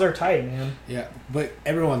bonds are tight, man. Yeah, but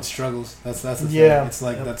everyone struggles. That's the thing. It's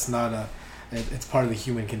like that's not it's part of the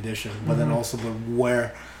human condition. But then also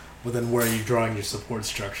but then where are you drawing your support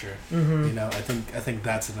structure? Mm-hmm. You know, I think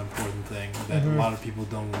that's an important thing that a lot of people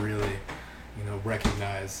don't really, you know,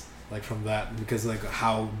 recognize, like, from that, because, like,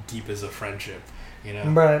 how deep is a friendship? You know,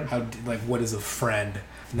 right. like, what is a friend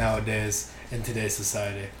nowadays in today's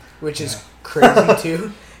society? Which is crazy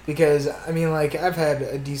too, because I mean, like, I've had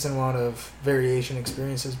a decent amount of variation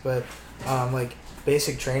experiences, but like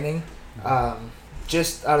basic training,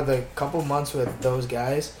 just out of the couple months with those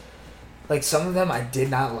guys, like, some of them I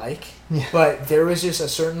did not like, but there was just a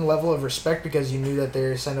certain level of respect because you knew that they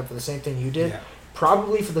were signed up for the same thing you did.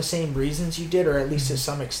 Probably for the same reasons you did, or at least to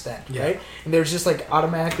some extent, right? And there's just, like,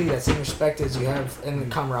 automatically that same respect as you have, and the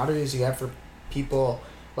camaraderie as you have for people,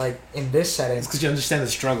 like, in this setting. It's because you understand the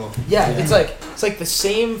struggle. Yeah, it's like the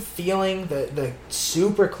same feeling, the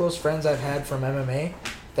super close friends I've had from MMA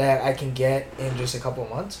that I can get in just a couple of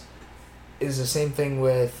months is the same thing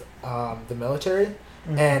with the military.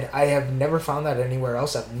 And I have never found that anywhere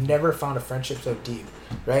else. I've never found a friendship so deep,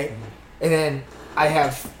 right? And then I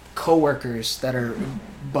have coworkers that are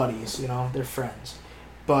buddies, you know, they're friends.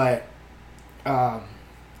 But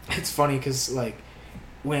it's funny because, like,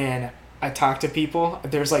 when I talk to people,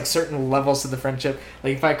 there's, like, certain levels to the friendship.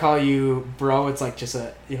 Like, if I call you bro, it's like just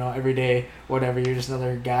a, you know, everyday whatever, you're just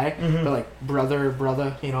another guy. But, like,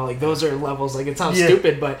 brother, you know, like, those are levels. Like, it sounds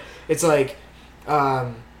stupid, but it's like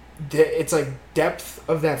it's like depth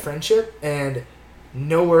of that friendship, and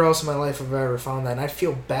nowhere else in my life have I ever found that. And I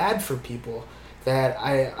feel bad for people that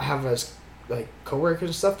I have as, like, coworkers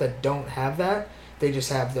and stuff that don't have that. They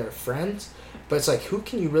just have their friends. But it's like, who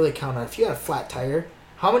can you really count on? If you had a flat tire,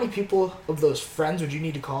 how many people of those friends would you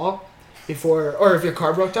need to call before, or if your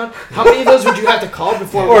car broke down, how many of those would you have to call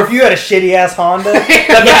before? Or if you had a shitty ass Honda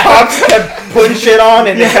that the cops kept putting shit on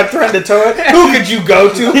and they kept threatening to tow it, who could you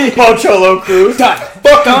go to? Pocholo Cruz. Done.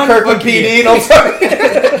 Fucking Kirkland PD. No, sorry.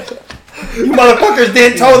 You motherfuckers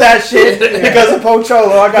didn't tow that shit because of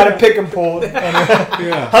Pocholo. I got a pick and pull.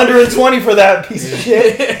 Anyway, 120 for that piece of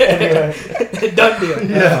shit. Anyway. Done deal.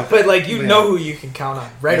 Yeah. But, like, you know who you can count on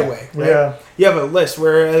right away. Right? Yeah. You have a list,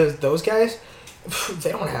 whereas those guys,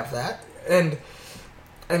 they don't have that. And,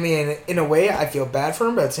 I mean, in a way, I feel bad for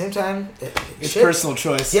them, but at the same time, it's personal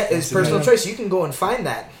choice. Yeah, it's personal choice. You can go and find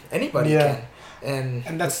that. Anybody can.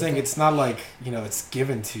 And that's the thing. It's not like, you know, it's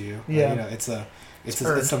given to you. Yeah. You know, it's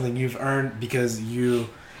something you've earned because you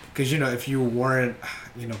know, if you weren't,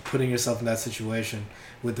 you know, putting yourself in that situation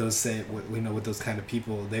with those with those kind of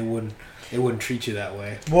people, they wouldn't treat you that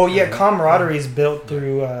way. Well, yeah, camaraderie is built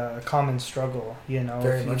through common struggle. You know,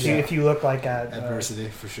 very much. If you look like at adversity,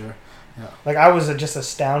 for sure. Yeah. Like, I was just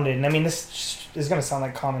astounded, and I mean, this is gonna sound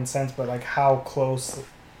like common sense, but, like, how close,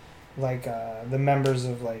 like, the members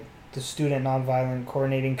of, like, the Student Nonviolent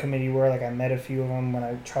Coordinating Committee were. Like, I met a few of them when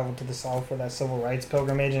I traveled to the South for that civil rights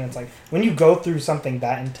pilgrimage, and it's like, when you go through something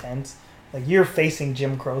that intense, like, you're facing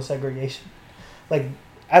Jim Crow segregation. Like,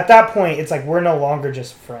 at that point, it's like, we're no longer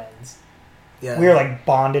just friends. Yeah. We're, like,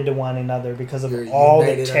 bonded to one another because of all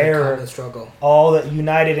the terror, all the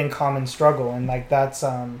united in common struggle, and, like, that's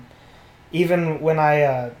even when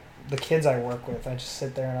the kids I work with, I just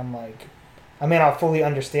sit there and I'm like, I mean, I'll fully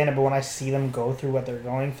understand it, but when I see them go through what they're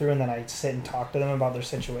going through and then I sit and talk to them about their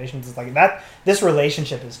situations, it's like that. This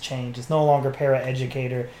relationship has changed. It's no longer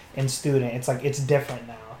paraeducator and student. It's like, it's different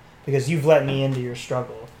now because you've let me into your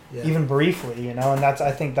struggle, even briefly, you know, and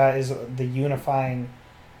I think that is the unifying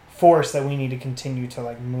force that we need to continue to,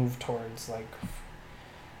 like, move towards, like,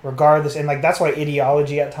 regardless. And, like, that's why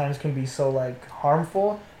ideology at times can be so, like,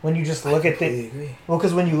 harmful. When you just look at things, well,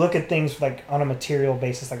 because when you look at things, like, on a material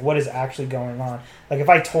basis, like, what is actually going on? Like, if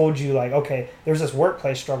I told you, like, okay, there's this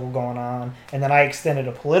workplace struggle going on, and then I extended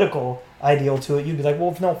a political ideal to it, you'd be like,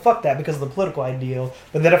 well, no, fuck that, because of the political ideal.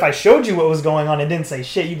 But then if I showed you what was going on and didn't say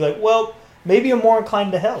shit, you'd be like, well, maybe I'm more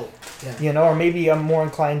inclined to help, you know, or maybe I'm more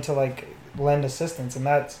inclined to, like, lend assistance, and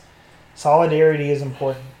that's solidarity is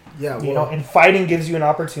important. Yeah, well, you know, and fighting gives you an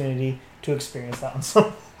opportunity to experience that on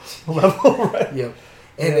some level, right? Yep.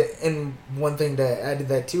 And one thing to add to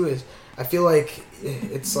that too is I feel like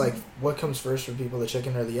it's like what comes first for people, the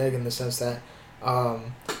chicken or the egg, in the sense that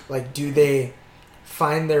like, do they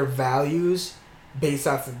find their values based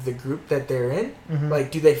off of the group that they're in?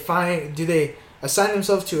 Like, do they assign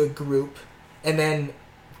themselves to a group and then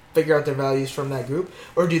figure out their values from that group,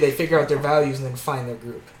 or do they figure out their values and then find their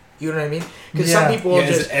group? You know what I mean? Because some people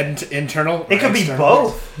just is it internal. It could be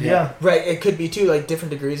both. Yeah. Right. It could be too, like,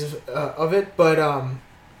 different degrees of it. But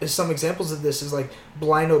some examples of this is, like,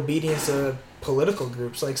 blind obedience to political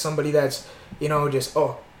groups. Like, somebody that's, you know, just,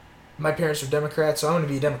 oh, my parents are Democrats, so I'm going to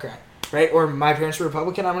be a Democrat. right? Or my parents were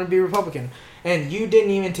Republican, I'm going to be Republican. And you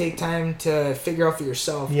didn't even take time to figure out for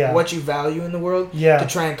yourself what you value in the world to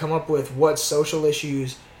try and come up with what social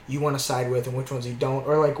issues you want to side with and which ones you don't,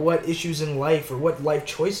 or like what issues in life or what life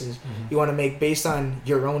choices you want to make based on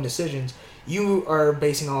your own decisions. You are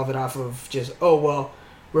basing all of it off of just, oh, well,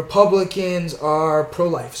 Republicans are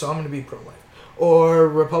pro-life, so I'm going to be pro-life. Or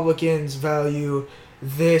Republicans value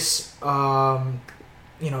this,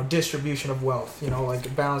 distribution of wealth,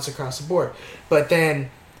 like balance across the board. But then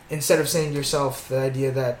instead of saying to yourself the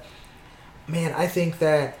idea that, man, I think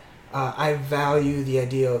that I value the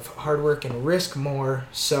idea of hard work and risk more,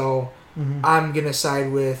 so I'm going to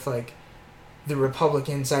side with like the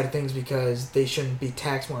Republican side of things because they shouldn't be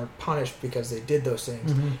taxed more or punished because they did those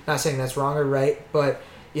things. Not saying that's wrong or right, but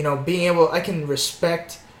being able, I can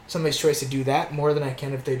respect somebody's choice to do that more than I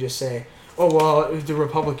can if they just say, oh, well, the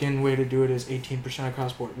Republican way to do it is 18%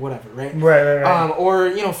 across the board, whatever, right? Right. Or,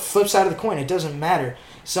 flip side of the coin, it doesn't matter.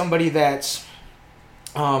 Somebody that's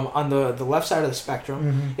on the left side of the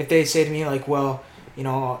spectrum, if they say to me, like, well,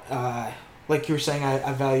 like you were saying,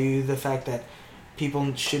 I value the fact that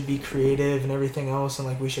people should be creative and everything else, and,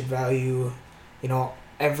 like, we should value,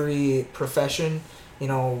 every profession.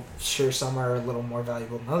 Sure, some are a little more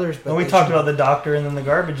valuable than others. But we talked about the doctor and then the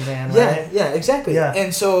garbage man, right? Yeah, exactly. Yeah.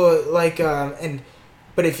 And so, like,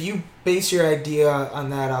 but if you base your idea on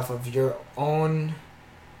that off of your own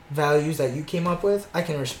values that you came up with, I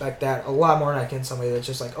can respect that a lot more than I can somebody that's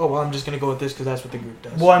just like, oh, well, I'm just going to go with this because that's what the group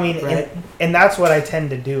does. Well, I mean, right? and that's what I tend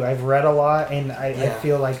to do. I've read a lot, and I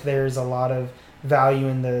feel like there's a lot of value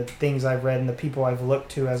in the things I've read and the people I've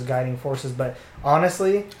looked to as guiding forces, but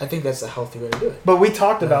honestly, I think that's a healthy way to do it. But we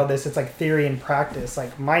talked about this. It's like theory and practice.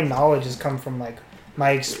 Like, my knowledge has come from like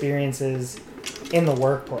my experiences in the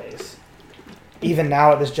workplace. Even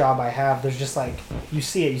now at this job I have, there's just like, you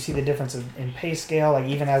see the difference in pay scale. Like,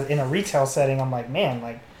 even as in a retail setting, I'm like, man,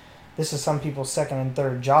 like, this is some people's second and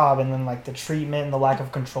third job, and then like the treatment and the lack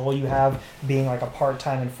of control you have being like a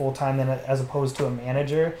part-time and full-time then as opposed to a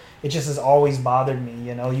manager, it just has always bothered me.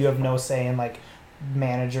 You have no say in like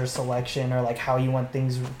manager selection or like how you want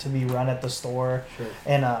things to be run at the store. Sure.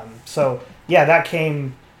 And so that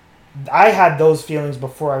came, I had those feelings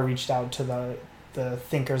before I reached out to the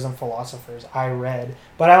thinkers and philosophers I read,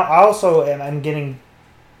 but I also I'm getting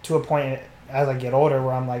to a point as I get older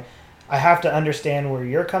where I'm like, I have to understand where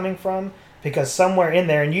you're coming from, because somewhere in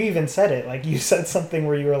there, and you even said it, like you said something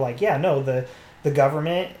where you were like, yeah, no, the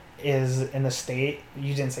government is in the state,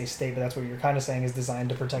 you didn't say state, but that's what you're kind of saying, is designed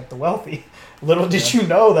to protect the wealthy. Little did you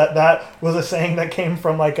know that was a saying that came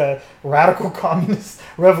from like a radical communist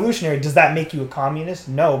revolutionary. Does that make you a communist?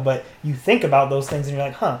 No, but you think about those things and you're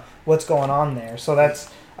like, what's going on there? So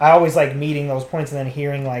I always like meeting those points and then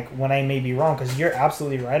hearing like when I may be wrong, because you're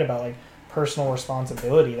absolutely right about like personal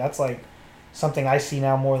responsibility. That's like something I see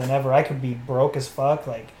now more than ever. I could be broke as fuck,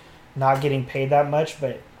 like not getting paid that much,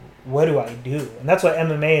 but what do I do? And that's what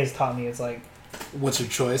MMA has taught me. It's like, what's your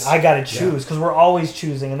choice? I gotta choose, because we're always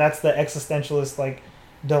choosing, and that's the existentialist like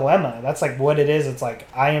dilemma. That's like what it is. It's like,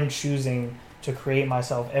 I am choosing to create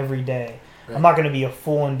myself every day. Right. I'm not going to be a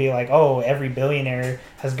fool and be like, oh, every billionaire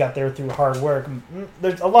has got there through hard work.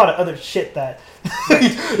 There's a lot of other shit that...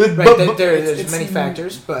 Right. There's many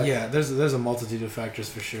factors, but... Yeah, there's a multitude of factors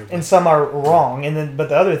for sure. And some are wrong. But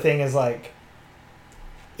the other thing is like,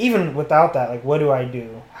 even without that, like, what do I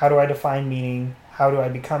do? How do I define meaning? How do I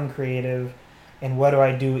become creative? And what do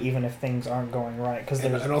I do even if things aren't going right?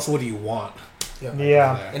 And also, what do you want?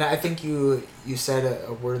 Yeah. And I think you said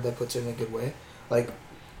a word that puts it in a good way. Like,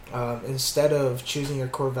 instead of choosing your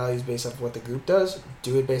core values based off what the group does,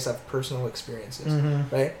 do it based off personal experiences,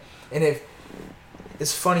 right? And if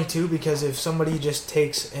it's funny too, because if somebody just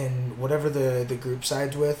takes in whatever the group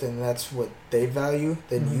sides with, and that's what they value,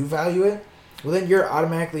 then you value it. Well, then you're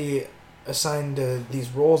automatically assigned to these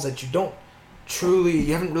roles that you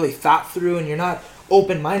haven't really thought through, and you're not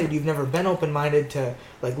open-minded. You've never been open-minded to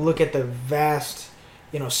like look at the vast,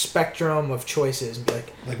 spectrum of choices and be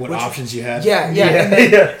like what options you had. Yeah. And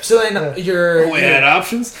then, so then you're... Oh, you had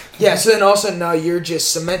options? Yeah, so then also now you're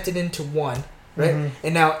just cemented into one, right?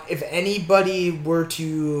 And now if anybody were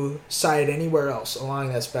to side anywhere else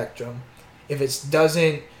along that spectrum, if it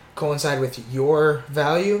doesn't coincide with your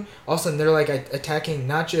value, all of a sudden they're like attacking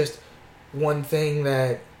not just one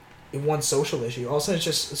social issue. Also, it's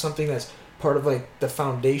just something that's part of like the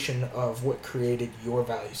foundation of what created your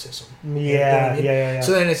value system. Yeah.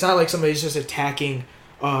 So then it's not like somebody's just attacking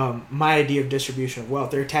my idea of distribution of wealth.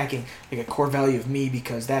 They're attacking like a core value of me,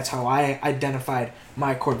 because that's how I identified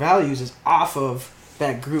my core values, is off of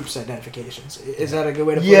that group's identifications. Is that a good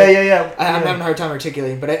way to put it? Yeah. I'm having a hard time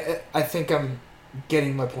articulating, but I think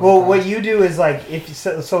getting my point. Well, what you do is like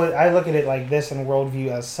so I look at it like this in worldview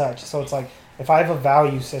as such. So it's like if I have a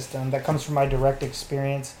value system that comes from my direct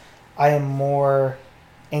experience, I am more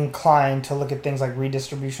inclined to look at things like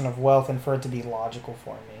redistribution of wealth and for it to be logical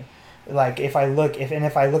for me. Like if I look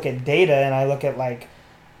at data and I look at like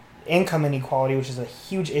income inequality, which is a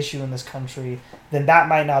huge issue in this country, then that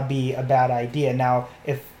might not be a bad idea. Now,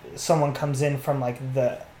 if someone comes in from like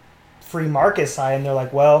the free market side and they're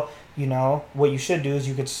like, well, you know, what you should do is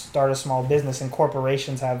you could start a small business, and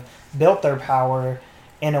corporations have built their power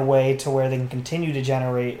in a way to where they can continue to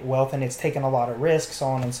generate wealth, and it's taken a lot of risk, so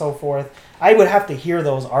on and so forth. I would have to hear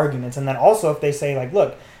those arguments. And then also if they say like,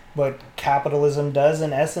 look, what capitalism does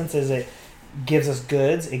in essence is it gives us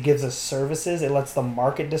goods, it gives us services, it lets the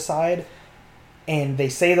market decide, and they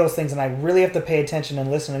say those things, and I really have to pay attention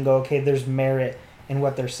and listen and go, okay, there's merit in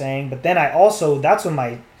what they're saying. But then I also, that's when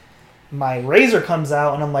my razor comes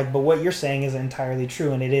out, and I'm like, but what you're saying is entirely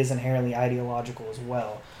true, and it is inherently ideological as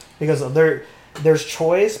well, because there's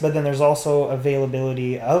choice, but then there's also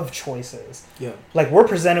availability of choices. Yeah. Like, we're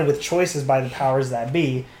presented with choices by the powers that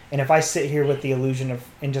be, and if I sit here with the illusion of,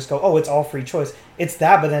 and just go, oh, it's all free choice, it's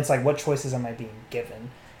that, but then it's like, what choices am I being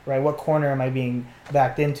given, right? What corner am I being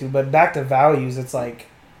backed into? But back to values, it's like,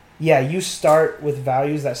 yeah, you start with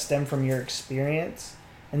values that stem from your experience,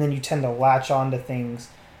 and then you tend to latch on to things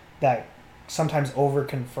that sometimes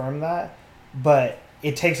over-confirm that, but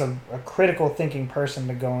it takes a critical thinking person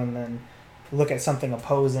to go and then look at something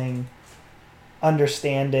opposing,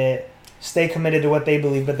 understand it, stay committed to what they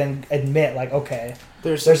believe, but then admit, like, okay,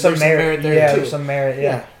 there's some merit there, too. There's some merit,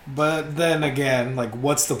 yeah. But then again, like,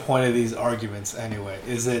 what's the point of these arguments anyway?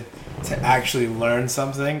 Is it to actually learn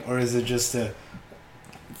something, or is it just to,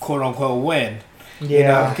 quote-unquote, win?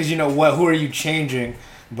 Yeah. Because, you know, who are you changing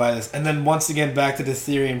by this? And then once again, back to the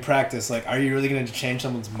theory and practice, like, are you really going to change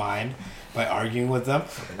someone's mind by arguing with them?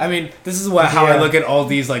 I mean, this is how I look at all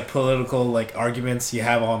these, like, political, like, arguments you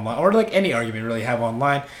have online, or, like, any argument really have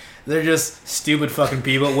online. They're just stupid fucking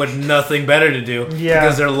people with nothing better to do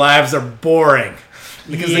because their lives are boring.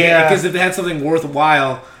 Because if they had something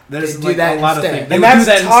worthwhile, there's like a lot of things.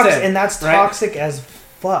 And that's toxic as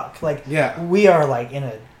fuck. Like, we are, like, in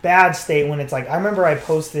a bad state when it's like, I remember I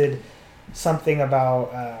posted something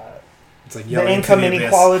about it's like the income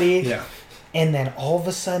inequality. Yeah. And then all of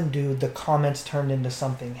a sudden, dude, the comments turned into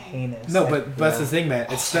something heinous. No, but that's the thing, man.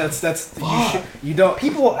 It's that's you don't.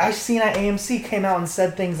 People I seen at AMC came out and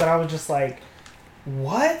said things that I was just like,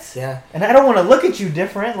 what? Yeah. And I don't want to look at you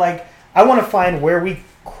different. Like, I want to find where we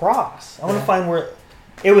cross. I want to find where.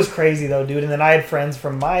 It was crazy though, dude. And then I had friends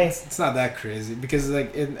from my. It's not that crazy because,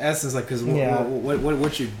 like, in essence, like, because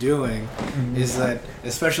what you're doing is that,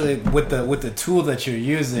 especially with the tool that you're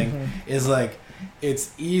using, is like.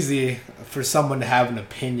 It's easy for someone to have an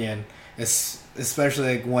opinion,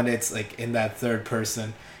 especially like when it's like in that third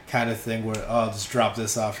person kind of thing where, oh, just drop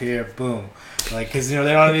this off here, boom, like, because, you know,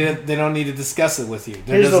 they don't need to discuss it with you.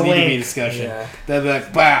 There doesn't need to be discussion. Yeah. They'll be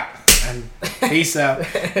like, bah, and peace out.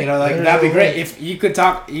 You know, like, that'd be great if you could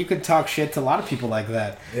talk shit to a lot of people like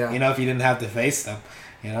that. Yeah. You know, if you didn't have to face them.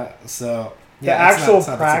 You know, so the actual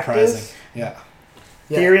practice. Yeah.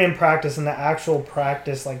 Theory and practice, and the actual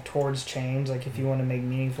practice, like, towards change, like, if you want to make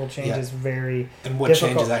meaningful change, is very and what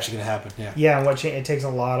difficult. Change is actually going to happen. And what it takes a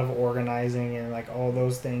lot of organizing and, like, all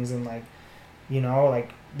those things, and, like, you know,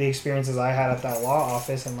 like, the experiences I had at that law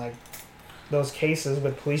office and, like, those cases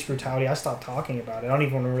with police brutality, I stopped talking about it. I don't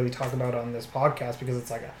even want to really talk about it on this podcast because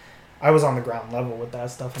it's like I was on the ground level with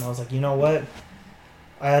that stuff, and I was like, you know what,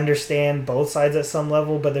 I understand both sides at some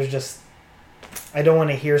level, but there's just, I don't want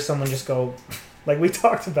to hear someone just go. Like, we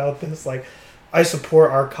talked about this, like, I support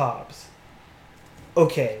our cops.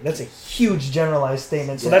 Okay, that's a huge generalized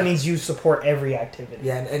statement. So that means you support every activity.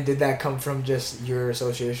 Yeah, and did that come from just your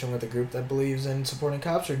association with a group that believes in supporting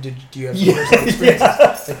cops, or do you have some personal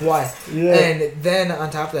experiences? Like, why? Yeah. And then on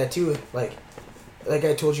top of that too, like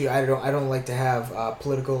I told you, I don't like to have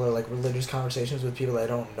political or, like, religious conversations with people that I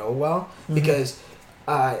don't know well, because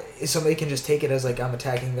somebody can just take it as, like, I'm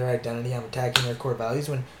attacking their identity, I'm attacking their core values,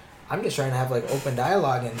 when I'm just trying to have, like, open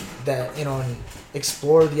dialogue and that, you know, and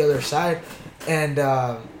explore the other side. And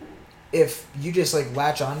if you just, like,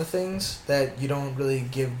 latch onto things that you don't really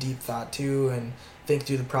give deep thought to and think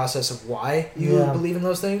through the process of why you believe in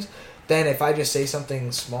those things, then if I just say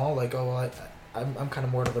something small, like, oh, well, I'm kind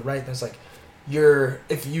of more to the right, then it's like,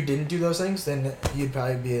 if you didn't do those things, then you'd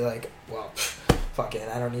probably be like, well, fuck it,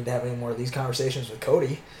 I don't need to have any more of these conversations with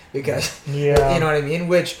Cody, because, you know what I mean?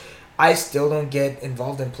 Which I still don't get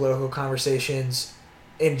involved in political conversations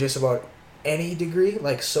in just about any degree.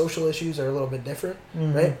 Like, social issues are a little bit different,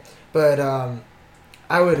 right? But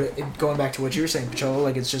I would, going back to what you were saying, Pachola,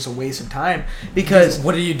 like, it's just a waste of time. Because...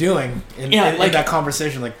 What are you doing in that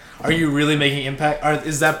conversation? Like, are you really making impact?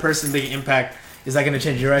 Is that person making impact? Is that going to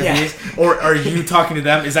change your ideas? Yeah. Or are you talking to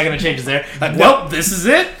them? Is that going to change theirs? Like, nope, this is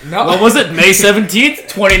it? No. What was it? May 17th,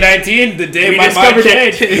 2019? The day my mind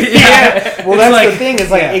changed. Yeah. Well, that's the thing. Is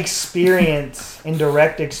like experience and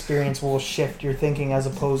direct experience will shift your thinking as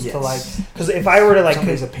opposed to like... Because if I were to like...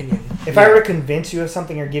 Somebody's opinion. If I were to convince you of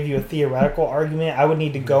something or give you a theoretical argument, I would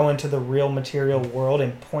need to go into the real material world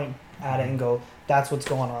and point at it and go, that's what's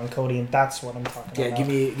going on, Cody, and that's what I'm talking about.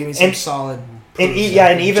 Yeah, give me some solid... And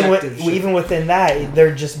even within that,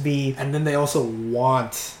 there'd just be... And then they also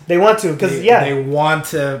want... They want to, because, They want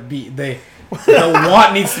to be... The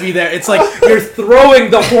want needs to be there. It's like you're throwing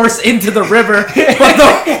the horse into the river, but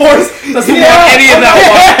the horse doesn't want any of that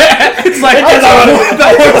water. It's like the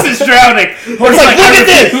horse is drowning. Horse like, look at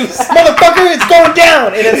this! Motherfucker, it's going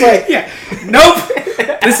down! And it's like...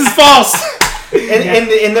 Nope! This is false!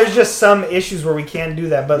 And there's just some issues where we can't do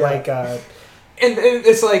that, but like... and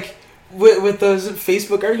it's like... With those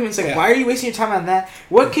Facebook arguments, like, why are you wasting your time on that?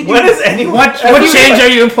 What could you... What change are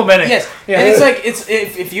you implementing? Yes, and it's like,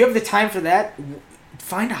 if you have the time for that,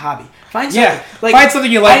 find a hobby. Find something. Yeah, like, find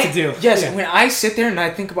something you like to do. Yes, when I sit there and I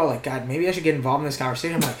think about, like, God, maybe I should get involved in this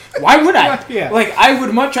conversation, I'm like, why would I? Like, I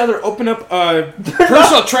would much rather open up a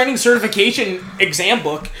personal training certification exam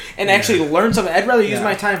book and actually learn something. I'd rather use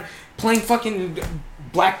my time playing fucking...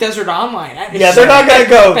 Black Desert Online. They're not going to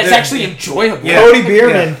go. That's actually enjoyable. Yeah. Cody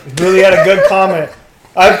Bierman really had a good comment.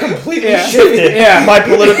 I've completely shifted my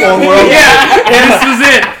political world. This was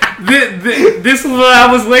it. This is what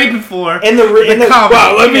I was waiting for.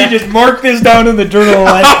 Wow, let me just mark this down in the journal.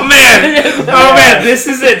 Oh man, this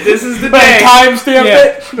is it. This is the day. Timestamp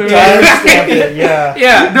it. Timestamp it. Yeah.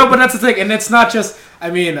 Yeah. No, but that's the thing, and it's not just.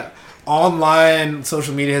 I mean, online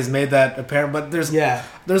social media has made that apparent, but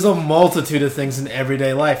there's a multitude of things in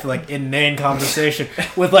everyday life, like inane conversation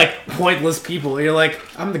with like pointless people. You're like,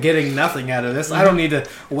 I'm getting nothing out of this. I don't need to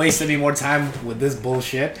waste any more time with this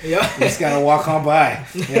bullshit. Yeah, you just gotta walk on by.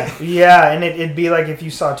 Yeah, and it'd be like if you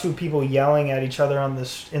saw two people yelling at each other in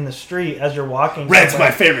the street as you're walking. Red's my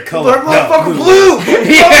favorite color. Motherfucker, blue.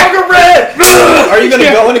 Motherfucker, red. Are you gonna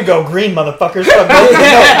go in and go green, motherfuckers? No,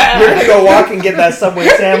 you're gonna go walk and get that Subway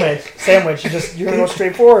sandwich. You're gonna go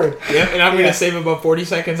straight forward. Yeah, and I'm gonna save about 40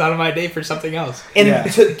 seconds out of my day for something else.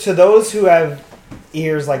 And to those who have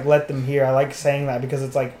ears, like, let them hear. I like saying that because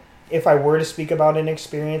it's like, if I were to speak about an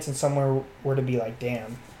experience and someone were to be like,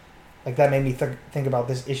 damn, like that made me think about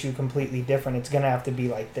this issue completely different, it's gonna have to be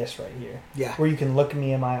like this right here. Yeah. Where you can look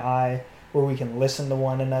me in my eye, where we can listen to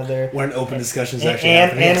one another. Where an open discussion is actually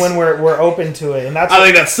happening. And when we're open to it. And that's I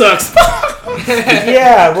think that sucks.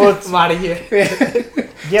 Yeah, well, I'm out of here.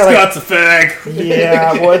 Yeah, Scott's a fag.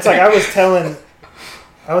 Yeah, well, it's like I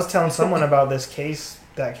was telling someone about this case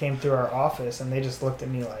that came through our office, and they just looked at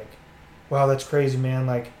me like, wow, that's crazy, man.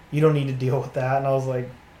 Like, you don't need to deal with that. And I was like,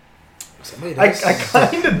 I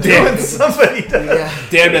kind of do, and somebody does. Yeah.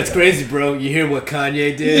 Damn, that's crazy, bro. You hear what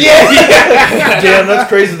Kanye did? Yeah. Damn, that's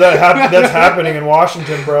crazy that's happening in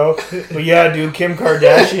Washington, bro. But yeah, dude, Kim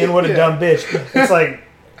Kardashian, what a dumb bitch. It's like,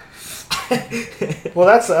 well,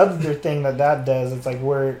 that's the other thing that does. It's like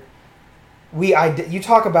you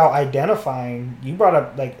talk about identifying. You brought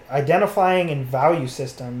up like identifying and value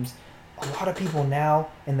systems. A lot of people now,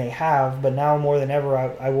 and they have, but now more than ever,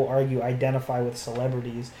 I will argue, identify with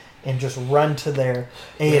celebrities and just run to their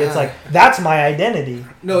aid. Yeah. It's like, that's my identity.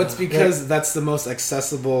 No, it's because that's the most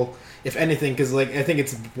accessible, if anything, because like I think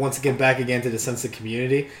it's once again back again to the sense of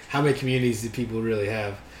community. How many communities do people really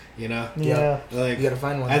have? You know? Yeah. Like, you gotta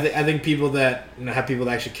find one. I think people that have people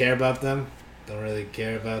that actually care about them don't really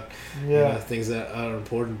care about things that are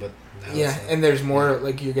important, but and there's more,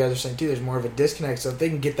 like you guys are saying too, there's more of a disconnect. So if they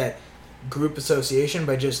can get that group association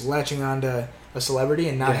by just latching onto a celebrity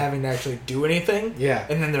and not having to actually do anything,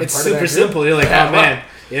 and then they're it's part super of that simple. You're like, oh man,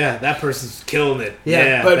 that person's killing it.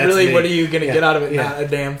 But really, me. What are you gonna get out of it? Not a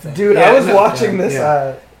damn thing. Dude, I was watching this.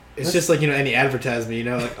 It's just like, any advertisement.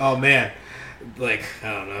 Like, oh man. Like,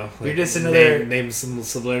 I don't know. Like, you're just another... Name some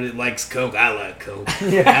celebrity that likes Coke. I like Coke.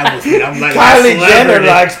 I'm like Kylie Jenner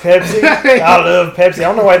likes Pepsi. I love Pepsi. I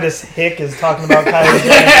don't know why this hick is talking about Kylie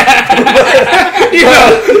Jenner.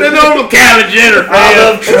 The normal Kylie Jenner fan. I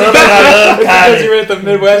love Trump and I love Kylie. Because you're at the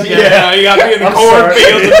Midwest. You got to be in the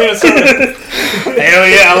cornfields of Minnesota. Hell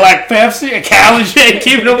yeah, I like Pepsi and Kylie Jenner.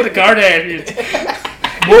 Keeping up with the Kardashians.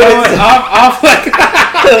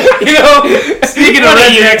 Speaking of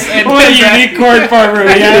rednecks and what a unique corn farmer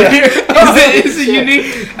we have here. Is it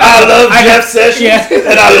unique? I love Jeff Sessions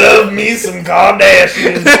and I love me some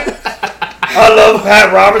Kardashians. I love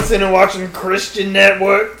Pat Robertson and watching Christian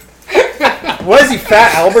Network. What is he,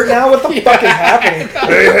 Fat Albert now? What the fuck is happening?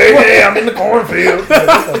 Hey, I'm in the cornfield.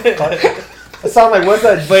 It sounds like, what's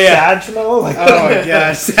that, Satchmo? Like, oh my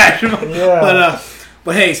gosh, Satchmo. Yeah.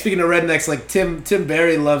 But hey, speaking of rednecks, like Tim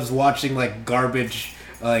Berry loves watching like garbage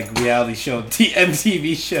like reality show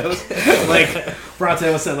MTV shows. Like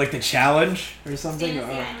Bronte was said like The Challenge or something,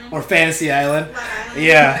 or Fantasy Island.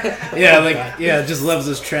 Yeah, just loves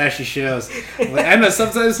those trashy shows. Like, I know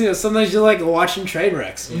sometimes you like watching train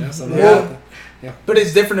wrecks. You know, sometimes. Yeah. But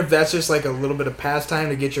it's different if that's just like a little bit of pastime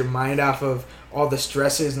to get your mind off of all the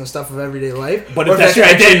stresses and stuff of everyday life. But if that's your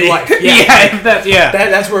identity, life.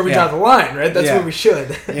 That's where we draw the line, right? That's where we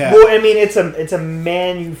should. Yeah. Well, I mean, it's a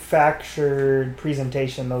manufactured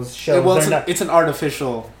presentation. Those shows. Well, it's an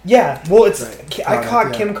artificial. Yeah. Well, it's. Product, I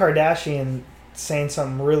caught Kim Kardashian saying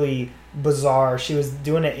something really bizarre. She was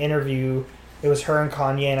doing an interview. It was her and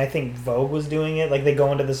Kanye, and I think Vogue was doing it. Like, they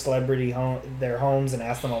go into the celebrity their homes and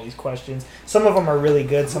ask them all these questions. Some of them are really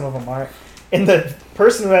good, some of them aren't. And the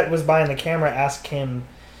person that was behind the camera asked him,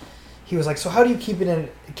 he was like, so how do you keep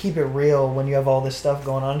it real when you have all this stuff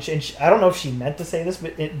going on? And I don't know if she meant to say this,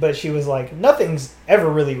 but she was like, nothing's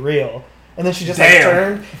ever really real. And then she just like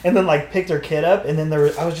turned and then like picked her kid up, and then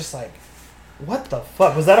I was just like, what the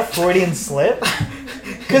fuck? Was that a Freudian slip?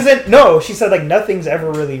 Because no, she said like nothing's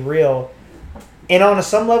ever really real. And on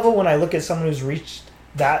some level, when I look at someone who's reached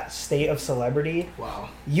that state of celebrity, wow,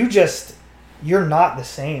 you're not the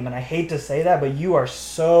same. And I hate to say that, but you are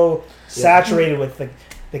so saturated with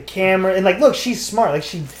the camera. And, like, look, she's smart. Like,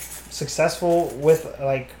 she's successful with,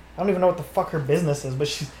 like, I don't even know what the fuck her business is, but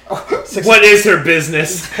she's... What is her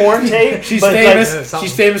business? Porn tape? She's famous.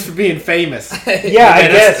 She's famous for being famous. Yeah, I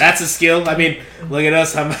guess. That's a skill. I mean, look at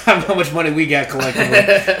us, how much money we got collectively.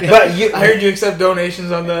 But I heard you accept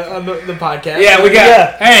donations on the podcast. Yeah, we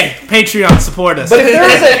got... Hey, Patreon, support us. But if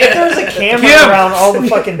there was a camera around all the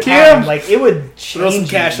fucking time, like, it would change. Throw some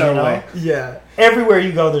cash our way. Yeah. Everywhere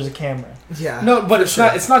you go, there's a camera. Yeah. No, but it's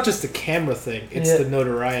not. It's not just the camera thing. It's the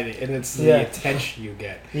notoriety and it's the attention you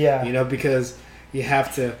get. Yeah. You know, because you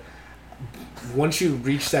have to. Once you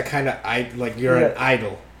reach that kind of like you're an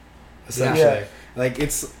idol, essentially. Yeah. Like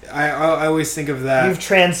it's. I always think of that. You've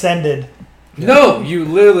transcended. No, you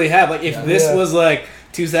literally have. Like if this was like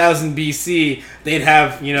 2000 BC, they'd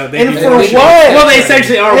have they'd and be for what? Well, they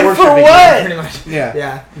essentially are and worshiping. For what? Pretty much.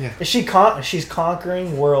 Yeah. She's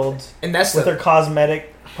conquering worlds, and that's with her cosmetic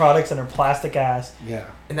products and her plastic ass. Yeah.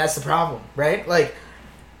 And that's the problem, right? Like,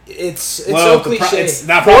 it's so cliche. It's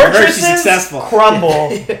not for her. She's successful.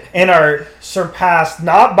 Crumble and are surpassed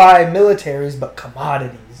not by militaries but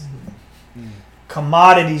commodities.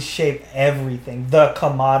 Commodities shape everything. The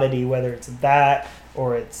commodity, whether it's that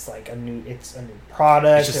or it's like a new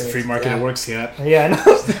product. It's just the free market it works, yeah. Yeah,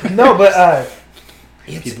 no, but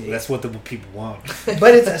that's what the people want.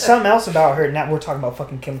 But it's something else about her. Now we're talking about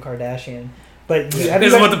fucking Kim Kardashian. But this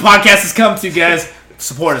is what the podcast has come to, guys.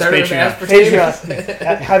 Support us,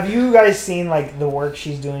 Patreon. Have you guys seen like the work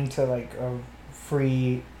she's doing to like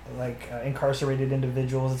free incarcerated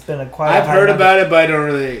individuals? It's been I've heard about it, but I don't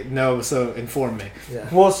really know. So inform me. Yeah.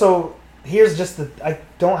 Well, so here's just I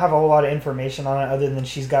don't have a whole lot of information on it other than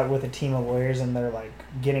she's got with a team of lawyers and they're like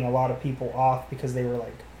getting a lot of people off because they were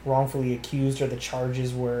like wrongfully accused or the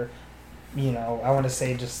charges were, I want to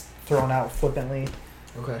say just thrown out flippantly.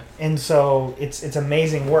 Okay. And so it's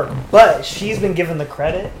amazing work, but she's been given the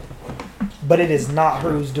credit, but it is not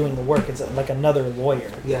her who's doing the work. It's like another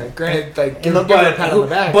lawyer. Yeah, granted, like give her a pat on the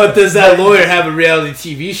back. But does that lawyer have a reality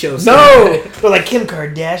TV show? No, but like Kim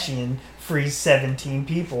Kardashian frees 17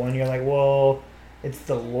 people, and you're like, well, it's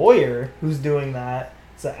the lawyer who's doing that.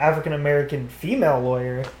 It's an African American female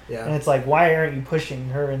lawyer, and it's like, why aren't you pushing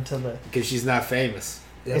her into the? Because she's not famous.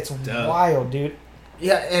 Yep. It's wild, dude.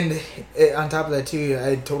 Yeah, and on top of that too,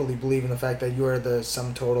 I totally believe in the fact that you are the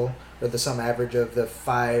sum total or the sum average of the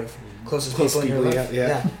 5 closest people in your life.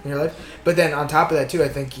 Yeah, in your life. But then on top of that too, I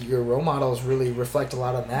think your role models really reflect a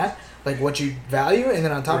lot on that, like what you value, and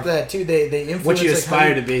then on top of that too, they influence what you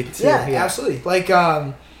aspire to be. Too. Yeah, absolutely. Like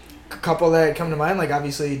a couple that come to mind, like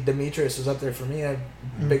obviously Demetrius was up there for me. A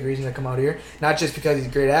big reason to come out here, not just because he's a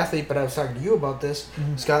great athlete, but I was talking to you about this.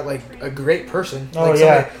 He's got like a great person. Oh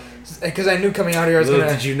yeah. Because I knew coming out here I was going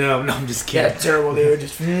to... Did you know? No, I'm just kidding. Yeah, terrible dude.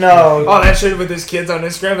 Just no. Oh, that shit with his kids on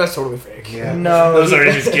Instagram, that's totally fake. Yeah. No. Those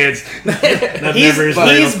aren't his kids.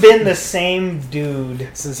 He's been the same dude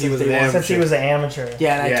since he was an amateur.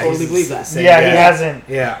 Yeah, and I totally believe that. Yeah, he hasn't.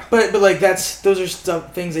 Yeah. But like those are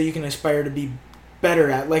things that you can aspire to be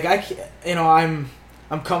better at. Like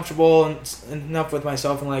I'm comfortable enough with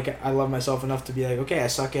myself, and like I love myself enough to be like, okay, I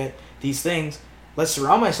suck at these things. let's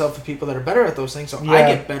surround myself with people that are better at those things, so Yeah. I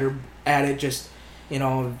get better at it. Just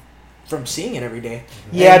from seeing it every day.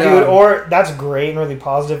 Yeah, And, dude. Or that's great and really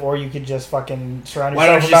positive. Or you could just fucking surround Why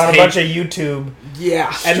don't yourself you around a just bunch of YouTube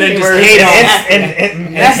yeah, And then just streamers hate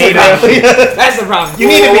and That's the hate problem. on- That's the problem. You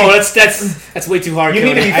need to be- that's way too hard. You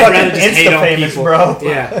need to be I'd fucking rather just hate Insta on famous, people. bro.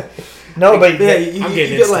 Yeah, No, but Yeah, you, I'm you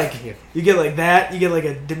getting get Insta. like you get like that. You get like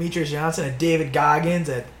a Demetrius Johnson, a David Goggins,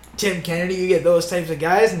 a Tim Kennedy. You get those types of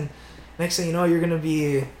guys, and next thing you know, you're gonna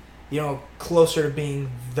be, closer to being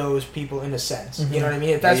those people in a sense. Mhm. You know what I mean?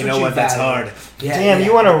 If that's you know what? That's value. hard. Yeah, damn, yeah.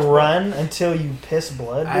 you want to run until you piss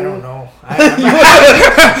blood? Dude? I don't know.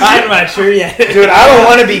 I'm not sure yet, Dude, I don't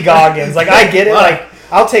want to be Goggins. Like, I get it. Like,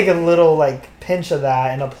 I'll take a little pinch of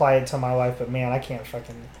that and apply it to my life, but man, I can't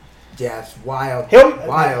fucking. Yeah, it's wild.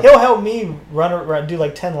 He'll help me run do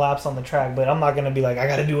 10 laps on the track, but I'm not gonna be like, I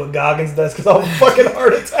gotta do what Goggins does because I'll fucking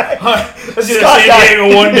heart attack. Let's do Scott San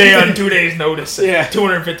Diego one day on 2 days' notice. Yeah.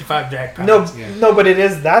 255 jackpots. No, but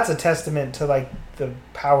that's a testament to the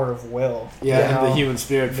power of will. Yeah, you and know? the human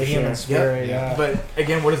spirit. The For human sure. spirit. Yeah. Yeah. But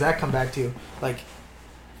again, what does that come back to? Like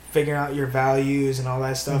figuring out your values and all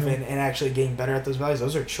that stuff, Mhm. and actually getting better at those values.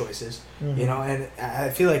 Those are choices, Mhm. And I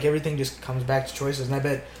feel like everything just comes back to choices. And I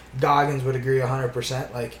bet Goggins would agree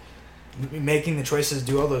 100%. Like making the choices,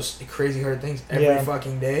 do all those crazy hard things every Yeah.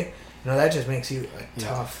 fucking day. That just makes you a Yeah.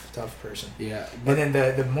 tough person. Yeah, And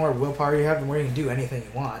then the more willpower you have, the more you can do anything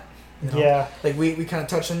you want. Yeah. Like we kind of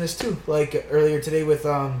touched on this too, like earlier today with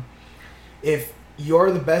if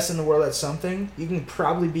you're the best in the world at something, you can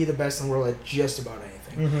probably be the best in the world at just about anything.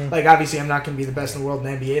 Mhm. Like obviously I'm not going to be the best in the world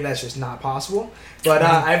in the NBA, that's just not possible, but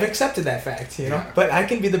I've accepted that fact, Yeah. but I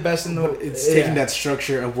can be the best in the world. it's taking that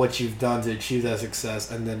structure of what you've done to achieve that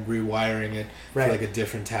success and then rewiring it Right. for like a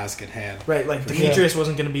different task at hand. Right, like For Demetrius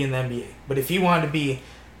wasn't going to be in the NBA, but if he wanted to be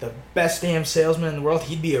the best damn salesman in the world,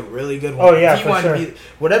 he'd be a really good one. Oh, yeah, if he for wanted sure. to be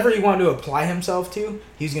whatever he wanted to apply himself to,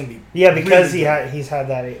 he's going to be Yeah, because really he's had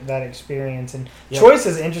that experience, and Yep. choice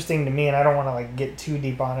is interesting to me, and I don't want to get too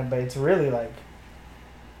deep on it, but it's really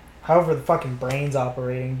however the fucking brain's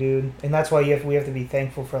operating, dude, and that's why we have to be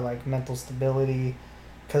thankful for mental stability,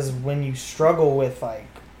 because when you struggle with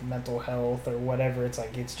mental health or whatever, it's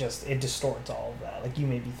it distorts all of that. You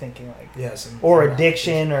may be thinking yes, or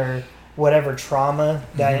addiction or whatever trauma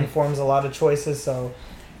that Mhm. informs a lot of choices. So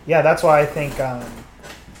yeah, that's why I think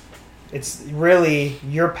it's really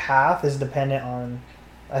your path is dependent on.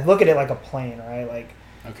 I look at it like a plane, right?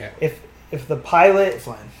 Okay. If the pilot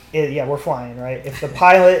flying. we're flying, right? If the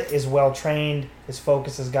pilot is well trained, his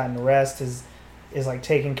focus has gotten rest, is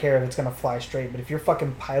taken care of, it's gonna fly straight. But if your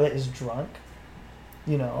fucking pilot is drunk,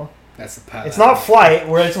 That's the pilot. it's not flight.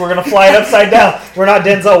 We're gonna fly it upside down. We're not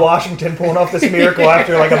Denzel Washington pulling off this miracle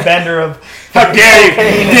after a bender of How dare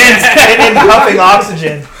you? and puffing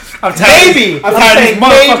oxygen. I'm tired. Maybe. I'm I'm tired of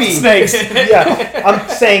saying these motherfucking maybe. snakes. Yeah, I'm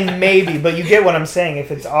saying maybe, but you get what I'm saying.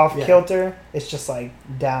 If it's off Yeah. kilter, it's just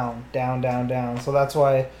down, down, down, down. So that's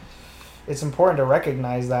why it's important to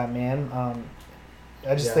recognize that, man.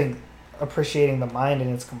 I just Yeah. think appreciating the mind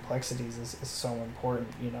and its complexities is so important.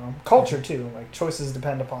 Culture too. Choices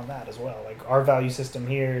depend upon that as well. Our value system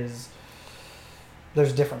here is.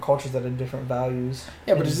 There's different cultures that have different values.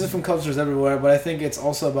 Yeah, but there's different cultures everywhere. But I think it's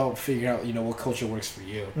also about figuring out, what culture works for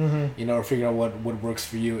you. Mm-hmm. Or figuring out what works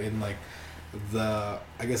for you in in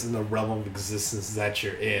the realm of existence that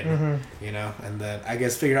you're in. Mm-hmm. And then I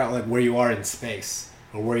guess figuring out where you are in space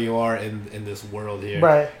or where you are in this world here.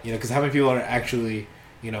 Right. Because how many people are actually,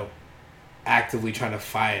 actively trying to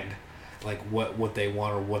find what they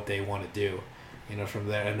want or what they want to do. From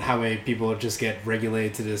there, and how many people just get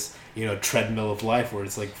regulated to this, treadmill of life where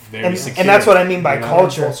it's very secure. And that's what I mean by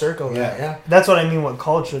culture. Full circle. Yeah. That's what I mean with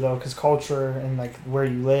culture, though, because culture and where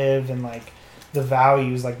you live and the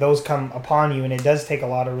values, those come upon you, and it does take a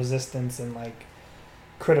lot of resistance and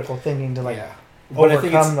critical thinking to But I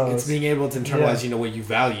think overcome it's those. being able to internalize, what you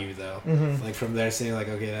value, though. Mm-hmm. From there, saying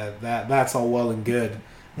okay, that's all well and good,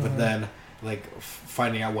 but Mhm. then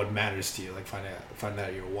finding out what matters to you, find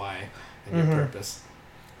out your why and Mhm. your purpose.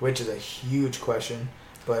 Which is a huge question,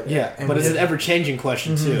 but But it's an ever changing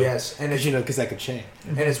question Mhm. too. yes, and it's Because that could change.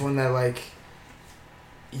 and it's one that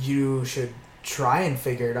you should try and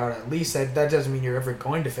figure it out at least. That doesn't mean you're ever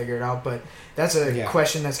going to figure it out, but that's a Yeah.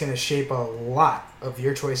 question that's going to shape a lot of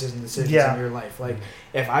your choices and decisions Yeah. in your life. Mhm.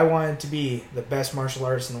 If I wanted to be the best martial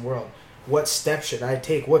artist in the world, what steps should I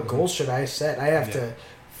take? What Mhm. goals should I set? I have Yeah. to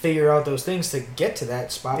figure out those things to get to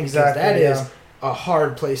that spot Exactly, because that is yeah. a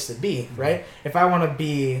hard place to be, right? If I want to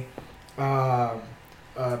be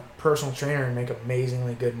a personal trainer and make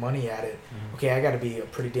amazingly good money at it, okay, I got to be a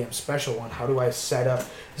pretty damn special one. How do I set up?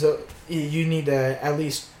 So you need to at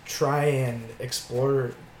least try and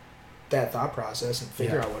explore that thought process and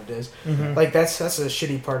figure out what it is. Mm-hmm. Like that's a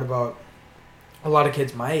shitty part about a lot of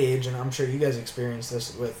kids my age, and I'm sure you guys experience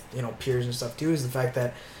this with, you know, peers and stuff too, is the fact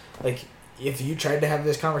that, like, if you tried to have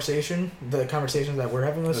this conversation, the conversations that we're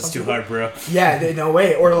having with that's some too people, hard, bro. yeah, no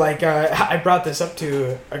way. Or like, I brought this up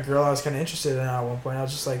to a girl I was kind of interested in at one point. I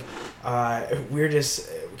was just like, we were just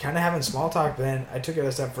kind of having small talk, but then I took it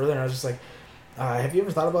a step further, and I was just like, have you ever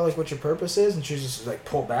thought about like what your purpose is? And she was just like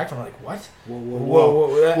pulled back, and I'm like, what?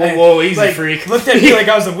 Whoa, easy, like, freak. Looked at me like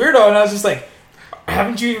I was a weirdo, and I was just like,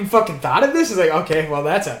 haven't you even fucking thought of this? It's like, okay, well,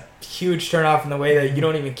 that's a huge turnoff in the way that you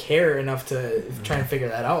don't even care enough to try and figure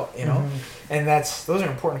that out, you know? Mm-hmm. And those are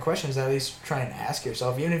important questions to at least try and ask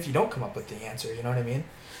yourself, even if you don't come up with the answer, you know what I mean?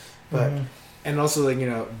 But and also, like, you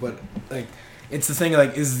know, but like, it's the thing,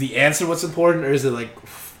 like, is the answer what's important, or is it like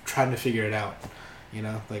trying to figure it out? You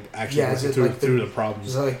know, like actually working through the problems.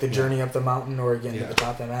 Is it like the journey up the mountain or getting to the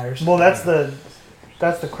top that matters? Well, that's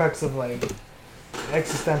the crux of like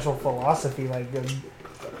existential philosophy. Like,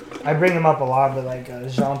 I bring him up a lot, but like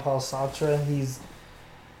Jean-Paul Sartre, he's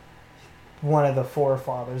one of the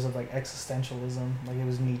forefathers of like existentialism. Like, it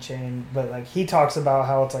was Nietzsche, but like he talks about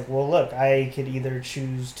how it's like, well, look, I could either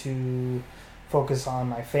choose to focus on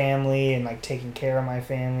my family and like taking care of my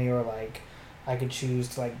family, or like I could choose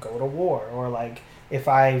to like go to war, or like if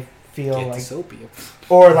I feel Get like dystopian.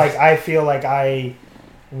 or like I feel like I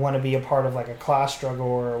want to be a part of like a class struggle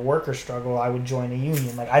or a worker struggle, I would join a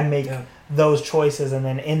union. Like, I make those choices, and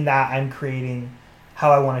then in that I'm creating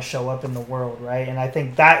how I want to show up in the world, right? And I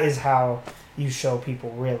think that is how you show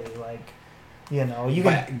people really, like, you know, you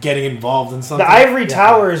can getting involved in something. The ivory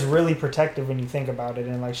tower is really protective when you think about it,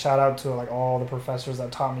 and like shout out to like all the professors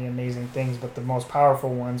that taught me amazing things, but the most powerful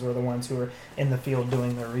ones were the ones who were in the field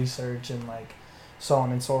doing their research and like so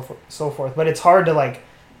on and so forth. But it's hard to like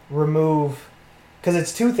remove, because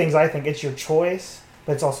it's two things. I think it's your choice,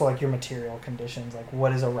 but it's also like your material conditions, like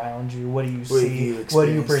what is around you, what do you see, what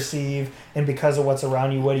do you perceive, and because of what's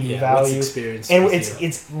around you, what do you value? And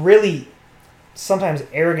it's really sometimes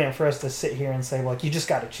arrogant for us to sit here and say, well, like, you just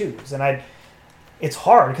got to choose. And it's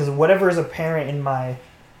hard, because whatever is apparent in my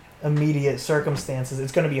immediate circumstances,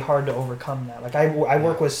 it's going to be hard to overcome that. Like, I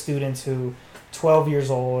work with students who 12 years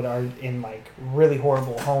old are in like really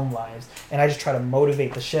horrible home lives, and I just try to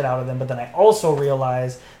motivate the shit out of them, but then I also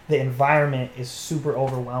realize the environment is super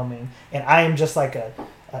overwhelming, and I am just like a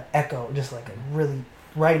echo, just like a really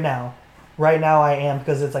right now I am,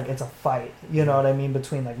 because it's like it's a fight, you know what I mean,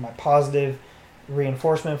 between like my positive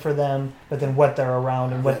reinforcement for them, but then what they're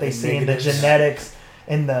around and what they see in the genetics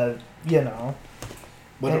and the, you know,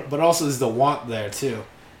 but also is the want there too,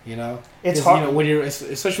 you know. It's hard, you know, when you're,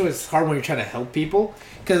 especially when it's hard when you're trying to help people,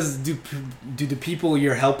 because do the people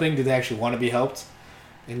you're helping, do they actually want to be helped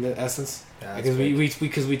in the essence?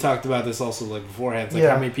 Because we talked about this also like beforehand, like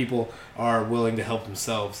how many people are willing to help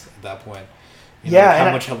themselves at that point, you know, like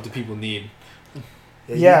how much help do people need?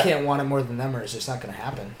 You can't want it more than them, or it's just not going to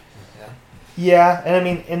happen. Yeah, and I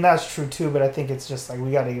mean, and that's true too, but I think it's just like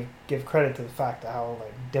we got to give credit to the fact of how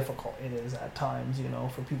like difficult it is at times, you know,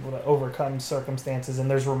 for people to overcome circumstances,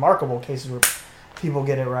 and there's remarkable cases where people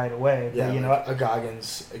get it right away. Yeah, but, you like know, a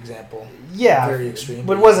Goggins example. Yeah, very extreme.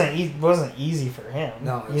 But it wasn't easy for him.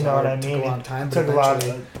 No, you know what I mean. Took a long time. It took a lot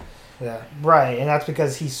of, yeah. Right, and that's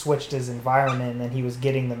because he switched his environment, and he was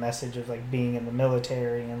getting the message of like being in the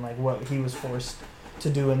military and like what he was forced to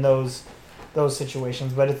do in those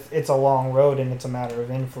situations. But it's a long road, and it's a matter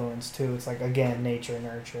of influence too. It's like, again, nature,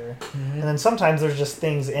 nurture. Mm-hmm. And then sometimes there's just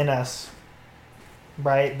things in us,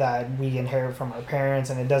 right, that we inherit from our parents,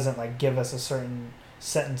 and it doesn't like give us a certain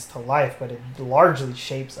sentence to life, but it largely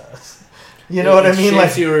shapes us. You know what I mean?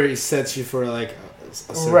 Like, you or sets you for like a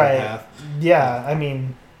certain path. Yeah, I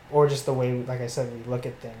mean, or just the way, like I said, we look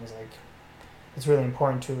at things. Like, it's really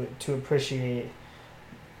important to appreciate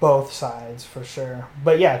both sides for sure.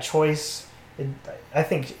 But yeah, choice. I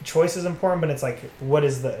think choice is important, but it's like,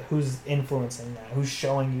 who's influencing that? Who's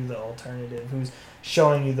showing you the alternative? Who's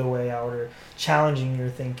showing you the way out, or challenging your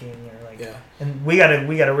thinking, or like? Yeah. And we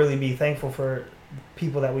gotta really be thankful for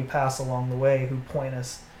people that we pass along the way who point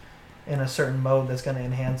us in a certain mode that's going to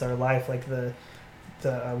enhance our life, like the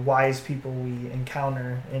wise people we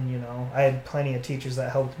encounter. And, you know, I had plenty of teachers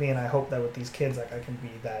that helped me, and I hope that with these kids, like, I can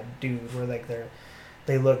be that dude where like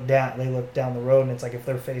they look down the road, and it's like if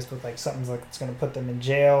they're faced with like something's like it's going to put them in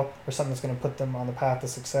jail, or something that's going to put them on the path to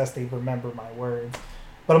success, they remember my words.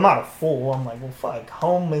 But I'm not a fool. I'm like, well, fuck,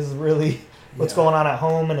 home is really what's going on at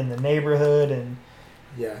home and in the neighborhood, and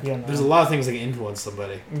yeah, you know, there's a lot of things that can influence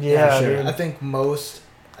somebody. Yeah, sure. I think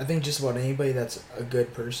I think just about anybody that's a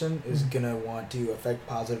good person is gonna want to affect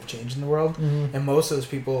positive change in the world, and most of those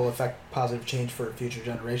people affect positive change for a future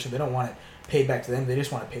generation. They don't want it paid back to them; they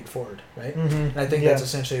just want it paid forward, right? And I think that's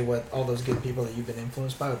essentially what all those good people that you've been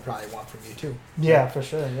influenced by would probably want from you too. Yeah, for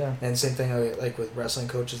sure. Yeah. And same thing like with wrestling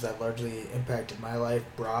coaches that largely impacted my life.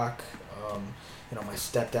 Brock, my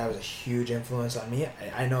stepdad was a huge influence on me.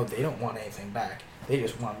 I know they don't want anything back. They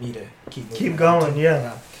just want me to keep going.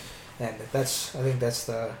 Yeah. And I think those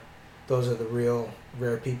are the real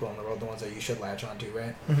rare people in the world, the ones that you should latch onto,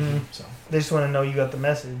 right? So they just want to know you got the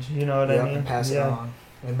message. You know what I mean? And pass it along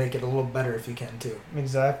and make it a little better if you can too.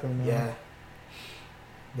 Exactly. Man.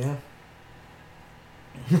 Yeah.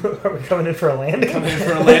 Are we coming in for a landing?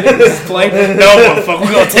 This is playing? No, motherfucker,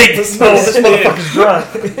 we're gonna take this. No, this motherfucker's drunk.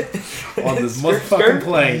 On this motherfucking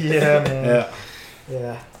plane. Yeah, man.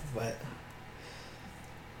 Yeah, but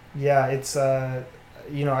yeah, it's I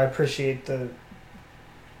appreciate the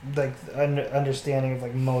understanding of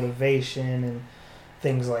like motivation and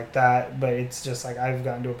things like that, but it's just like I've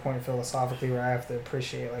gotten to a point philosophically where I have to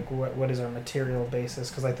appreciate like what is our material basis,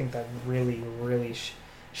 because I think that really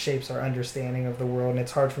shapes our understanding of the world. And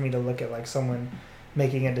it's hard for me to look at like someone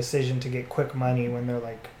making a decision to get quick money when their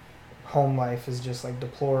like home life is just like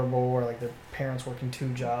deplorable, or like their parents working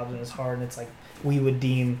 2 jobs and it's hard, and it's like we would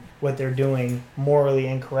deem what they're doing morally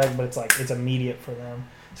incorrect, but it's like it's immediate for them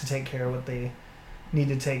to take care of what they need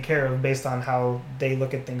to take care of based on how they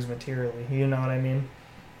look at things materially. You know what I mean?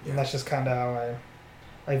 And that's just kind of how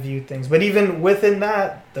I view things. But even within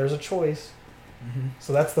that, there's a choice.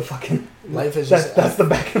 So that's the fucking life is that's the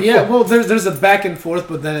back and forth. Well, there's a back and forth,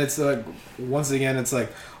 but then it's like once again it's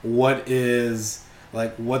like what's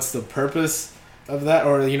the purpose of that,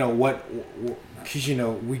 or what, because we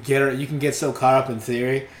you can get so caught up in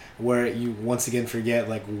theory where you once again forget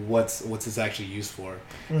like what's this actually used for,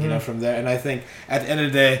 from there. And I think at the end of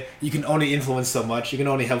the day, you can only influence so much. You can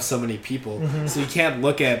only help so many people. So you can't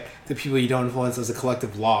look at the people you don't influence as a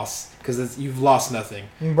collective loss, because you've lost nothing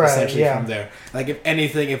essentially from there. Like if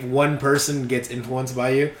anything, if one person gets influenced by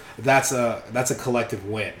you, that's a collective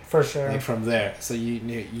win for sure. Like from there, so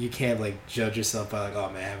you can't like judge yourself by like,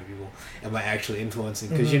 oh man, how many people am I actually influencing?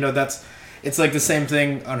 Because it's like the same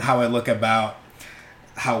thing on how I look about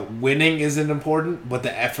how winning isn't important, but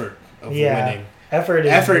the effort of winning. Effort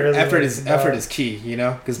is key,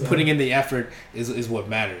 because putting in the effort is what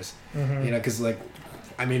matters. Because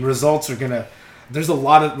results are gonna. There's a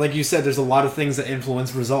lot of, like you said, there's a lot of things that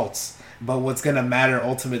influence results, but what's gonna matter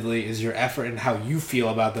ultimately is your effort, and how you feel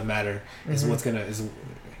about the matter is what's gonna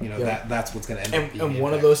that's what's gonna end up being. And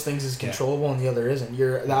one of those things is controllable, and the other isn't.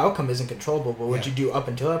 The outcome isn't controllable, but what you do up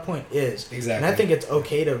until that point is. Exactly. And I think it's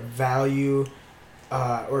okay to value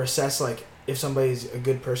or assess like if somebody's a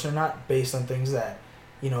good person or not based on things that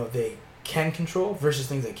they can control versus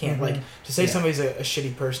things they can't. Like to say somebody's a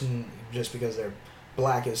shitty person just because they're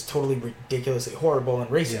black is totally ridiculously horrible and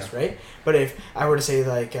racist, right? But if I were to say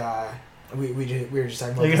like we were just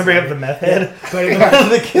talking about, you're gonna bring up the meth head,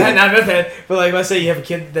 not meth head, but like let's say you have a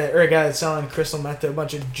kid or a guy that's selling crystal meth to a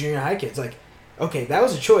bunch of junior high kids, like. Okay, that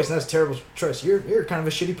was a choice. That's a terrible choice. You're kind of a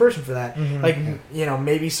shitty person for that. Like,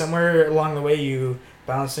 maybe somewhere along the way you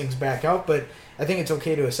balance things back out. But I think it's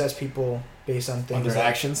okay to assess people based on things. On their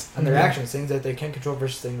actions. On their actions. Things that they can control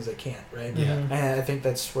versus things they can't, right? Yeah. And I think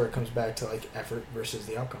that's where it comes back to, like, effort versus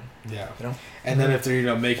the outcome. Yeah. And then if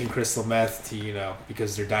they're, making crystal meth to,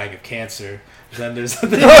 because they're dying of cancer, then there's...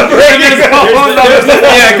 there's the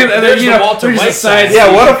Walter White side.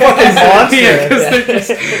 Yeah, what a fucking monster.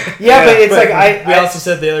 But it's like... We also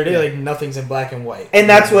said the other day, like, nothing's in black and white. And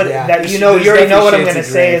that's what... you already know what I'm going to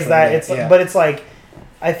say is that it's... But it's like...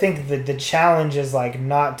 I think that the challenge is like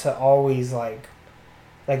not to always like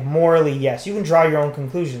morally, yes, you can draw your own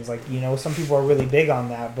conclusions. Like, some people are really big on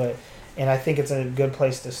that, and I think it's a good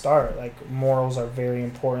place to start. Like, morals are very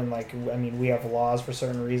important. Like, we have laws for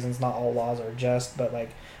certain reasons. Not all laws are just, but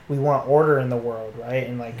like we want order in the world, right?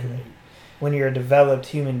 And like when you're a developed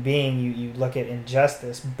human being, you look at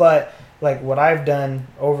injustice. But like what I've done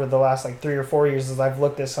over the last like 3 or 4 years is I've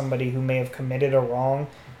looked at somebody who may have committed a wrong.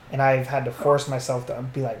 And I've had to force myself to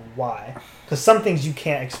be like, why? Because some things you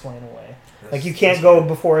can't explain away. Like, you can't go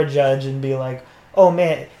before a judge and be like, oh,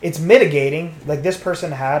 man, it's mitigating. Like, this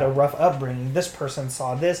person had a rough upbringing. This person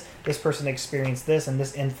saw this. This person experienced this. And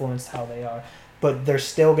this influenced how they are. But there's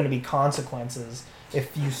still going to be consequences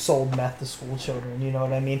if you sold meth to school children. You know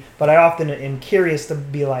what I mean? But I often am curious to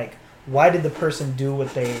be like, why did the person do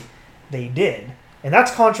what they did? And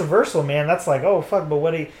that's controversial, man. That's like, oh, fuck, but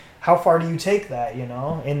how far do you take that,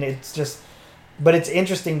 And it's just, but it's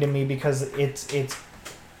interesting to me because it's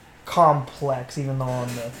complex, even though on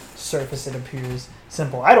the surface it appears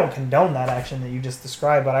simple. I don't condone that action that you just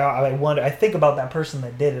described, but I wonder. I think about that person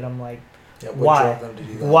that did it. I'm like, why?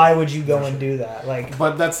 Why would you go and do that? Like,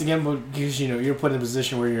 but that's again because you're put in a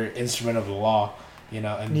position where you're an instrument of the law,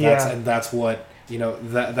 and that's what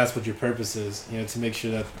that's what your purpose is, to make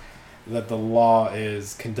sure that the law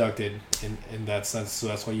is conducted in that sense. So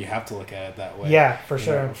that's why you have to look at it that way. Yeah, for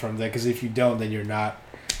sure. From there, because if you don't, then you're not.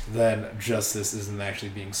 Then justice isn't actually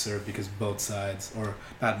being served because both sides, or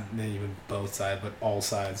not even both sides, but all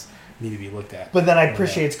sides need to be looked at. But then I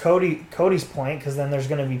appreciate Cody's point, because then there's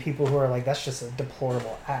going to be people who are like, that's just a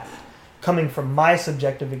deplorable act. Coming from my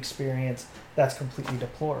subjective experience, that's completely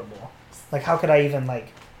deplorable. Like, how could I even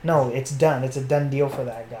no, it's done. It's a done deal for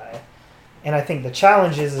that guy. And I think the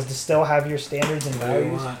challenge is to still have your standards and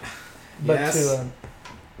values. But yes.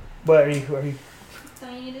 What are you? So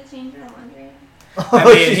you need to change your laundry. I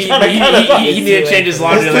mean, he needed to change his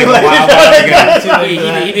laundry a while ago. He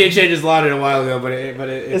needed to change his laundry a while ago, but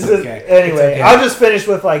it's okay. Anyway, it's okay. I'll just finish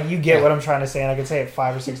with you get what I'm trying to say, and I can say it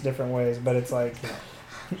 5 or 6 different ways, but it's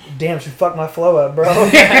damn, she fucked my flow up, bro. But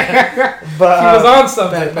he was on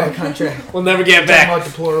something. Bad contract. We'll never get back. About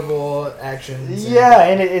deplorable actions. Yeah,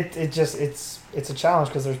 and it just it's a challenge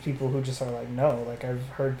because there's people who just are like, no. Like, I've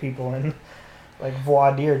heard people in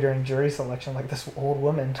voir dire during jury selection, this old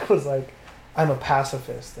woman was like, I'm a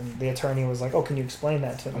pacifist, and the attorney was like, oh, can you explain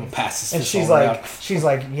that to me? I'm a pacifist. And she's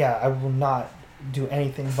like, yeah, I will not do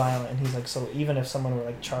anything violent. And he's like, so even if someone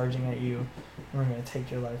were charging at you, we're going to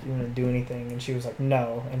take your life, you want to do anything? And she was like,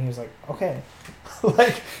 no. And he was like, okay.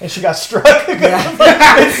 And she got struck.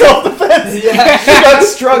 It's self-defense. Yeah. She got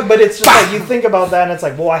struck, but it's just you think about that, and it's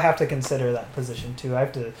well, I have to consider that position too. I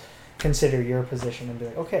have to consider your position and be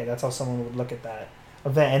like, okay, that's how someone would look at that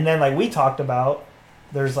event. And then we talked about,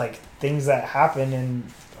 there's things that happen in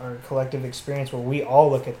our collective experience where we all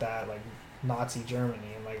look at that, Nazi Germany,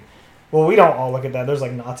 and well, we don't all look at that. There's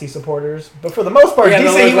Nazi supporters, but for the most part,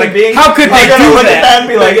 decent human beings. How could they do look that? At that and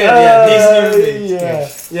be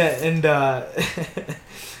yeah, and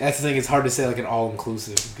that's the thing. It's hard to say an all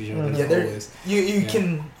inclusive because you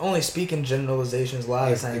can only speak in generalizations a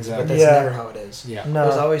lot of times, exactly. but that's never how it is. Yeah, no.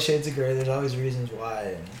 There's always shades of gray. There's always reasons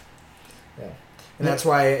why, and that's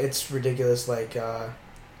why it's ridiculous.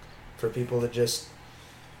 For people to just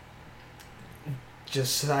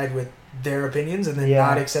side with their opinions and then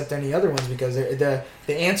not accept any other ones, because the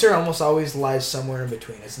answer almost always lies somewhere in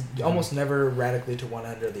between. It's almost never radically to one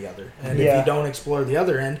end or the other. And if you don't explore the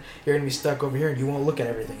other end, you're going to be stuck over here and you won't look at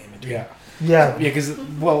everything in between. Yeah, because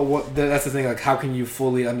that's the thing. How can you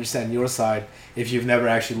fully understand your side if you've never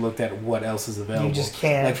actually looked at what else is available? You just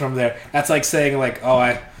can't. From there, that's like saying oh,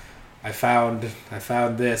 I found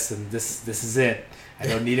this and this is it. I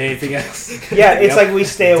don't need anything else. Yeah, it's we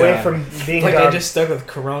stay away from being. I just stuck with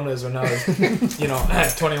Coronas when I was,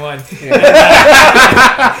 21.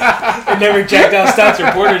 I never checked out stouts or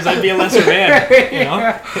porters. I'd be a lesser man.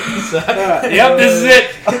 Yep, this is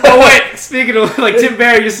it. Oh wait, speaking of Tim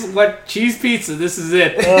Barry, just cheese pizza. This is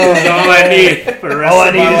it. This is all I need for the rest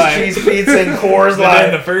of my life. All I need is cheese pizza and Coors Light.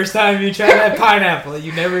 The first time you try that pineapple,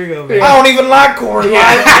 you never go back. I don't even like Coors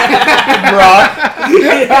Light, bro.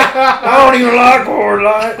 I don't even like Coors Light.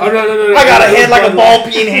 Oh, no. I got a head like a ball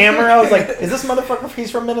peen hammer. I was like, is this motherfucker, he's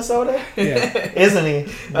from Minnesota? Yeah. Isn't he?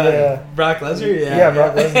 Yeah. Brock Lesnar? Yeah,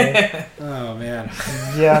 Brock Lesnar. Oh, man.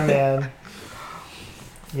 Yeah, man.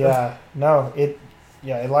 Yeah. No, it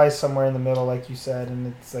lies somewhere in the middle, like you said, and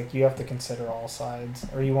it's you have to consider all sides,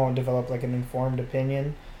 or you won't develop an informed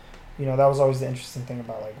opinion. That was always the interesting thing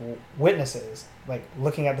about witnesses,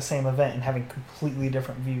 looking at the same event and having completely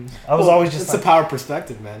different views. I was always just it's a power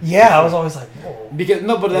perspective, man. Yeah, I was always whoa.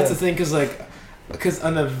 But that's the thing, because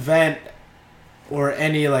an event or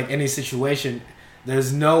any situation,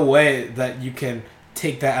 there's no way that you can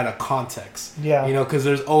take that out of context. Yeah, because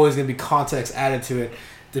there's always gonna be context added to it,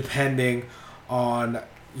 depending on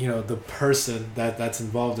the person that's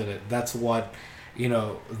involved in it. That's what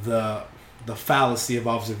the fallacy of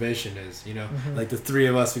observation is, Mm-hmm. the three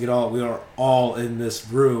of us, we are all in this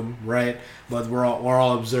room, right? But we're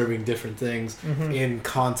all observing different things in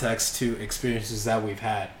context to experiences that we've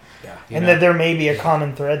had. Yeah. And that there may be a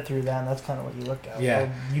common thread through that, and that's kind of what you look at. Yeah.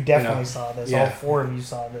 You definitely saw this. Yeah. All 4 of you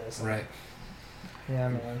saw this. Right. Yeah,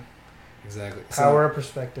 man. Exactly. Power of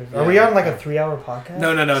perspective. Yeah. Are we on a 3-hour podcast?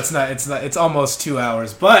 No, it's not. It's almost 2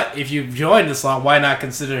 hours. But if you've joined this long, why not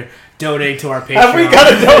consider donating to our Patreon? Have we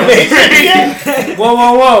got a donation yet?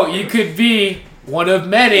 Whoa! You could be one of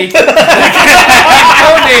many that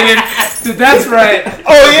donated Dude, that's right.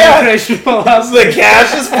 Oh yeah, The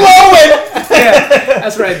cash is flowing. Yeah,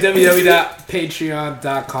 that's right.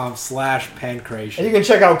 www.patreon.com/pancreation. And you can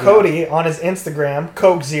check out Cody on his Instagram,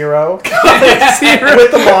 Coke Zero, With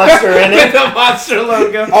with the monster in it. the monster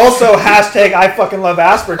logo. Also, hashtag I fucking love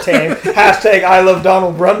aspartame. Hashtag I love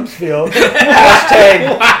Donald Rumsfeld.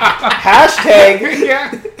 Hashtag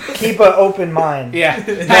Yeah. keep an open mind. Yeah.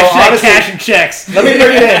 Hashtag honestly- cash and checks. Let me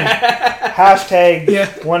bring it in. Hashtag Yeah.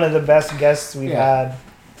 one of the best guests we've Yeah. had.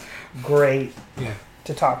 Great Yeah.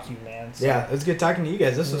 to talk to you, man. So, Yeah, it was good talking to you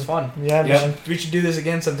guys. This was fun. Yeah, Yeah. man. We should do this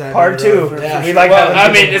again sometime. Part two. Yeah. We like Well, having I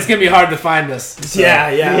people- mean, it's gonna be hard to find us. So. Yeah.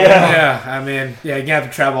 Yeah. Yeah, I mean, yeah, you have to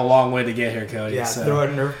travel a long way to get here, Cody. Yeah, so. throw a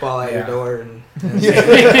Nerf ball at your Yeah. door and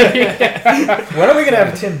When are we gonna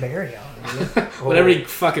have Tim Barry on? Whenever he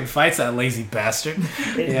fucking fights that lazy bastard.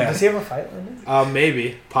 Yeah. Does he have a fight limit?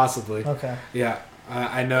 Maybe, possibly. Okay. Yeah,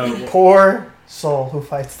 I know. Poor soul who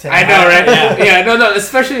fights Tim. I know, right? Yeah, no,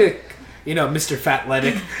 especially, Mr.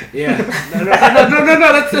 Fatletic. Yeah. No,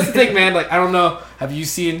 that's the thing, man. Like, I don't know. Have you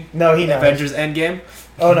seen No, he knows. Avengers Endgame?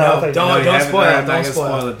 Oh no, No, I thought you don't- No, you haven't? spoil it, I'm not don't gonna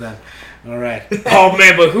spoil spoil it then. All right. Oh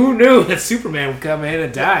man, but who knew that Superman would come in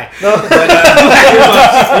and die? No.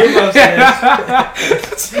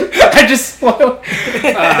 I just spoiled.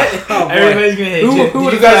 Oh, boy. everybody's gonna hate you. Who Did would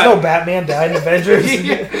you have guys thought? know Batman died in Avengers?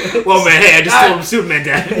 Well, man, hey, I just told him Superman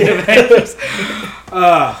died. in Avengers.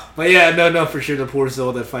 But yeah, no, for sure, the poor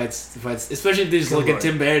soul that fights. Especially if they just look at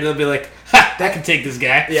Tim Barry, they'll be like, "Ha, that can take this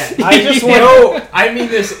guy." Yeah, I just want- no. I mean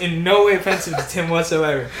this in no way offensive to Tim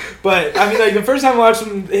whatsoever. But I mean, like the first time I watched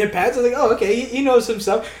him hit pads, I was like, "Oh, okay, he knows some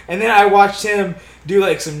stuff." And then I watched him do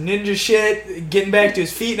like some ninja shit, getting back to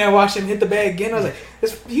his feet, and I watched him hit the bag again. I was like,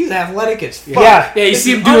 "He's athletic as fuck." Yeah. Yeah, you This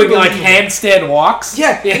see is him doing like unbelievable. handstand walks.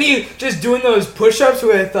 Yeah, and he just doing those push-ups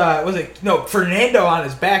with Fernando on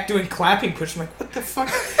his back doing clapping push. I'm like, what the fuck?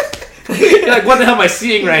 You're like, what the hell am I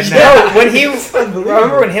seeing right now? No, when he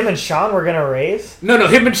remember when him and Sean were gonna race? No,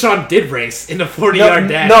 him and Sean did race in a 40-yard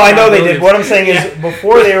dash. No, I know Sean they did. Williams. What I'm saying is,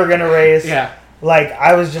 before they were gonna race, Yeah. like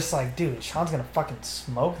I was just like, dude, Sean's gonna fucking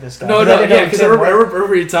smoke this guy. No, I didn't know yeah, because I Tim was.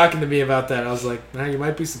 remember you talking to me about that. I was like, man, you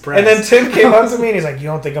might be surprised. And then Tim came up to me and he's like, "You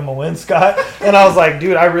don't think I'm gonna win, Scott?" And I was like,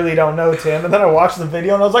 "Dude, I really don't know, Tim." And then I watched the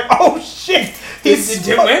video and I was like, "Oh shit, Did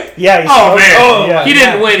Tim win? Yeah, he Oh smoked man, him. Yeah. he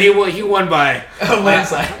didn't win. He won by A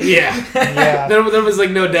landslide. yeah. Yeah. There was like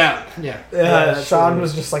no doubt. Yeah, Yeah, Sean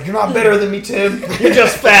was just like, "You're not better than me, Tim. You're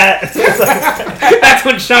just fat." that's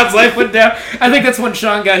when Sean's life went down. I think that's when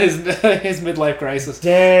Sean got his midlife crisis.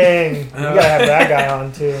 Dang, you gotta have that guy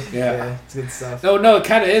on too. Yeah. It's good stuff. No, it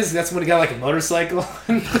kind of is. That's when he got like a motorcycle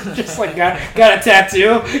and just like got a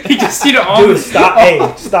tattoo. He just all Dude, stop!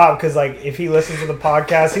 Hey, stop! Because like, if he listens to the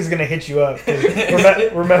podcast, he's gonna hit you up. 'Cause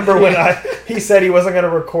remember when he said he wasn't gonna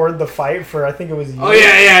record the fight for I think it was you. Oh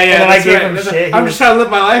yeah. And then I that's gave right. him That's shit. right. I'm just trying to live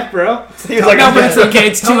my life, bro. He was like, no, but it's okay.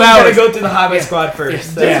 It's 2 Someone's gotta hours. go through the Hobbit Squad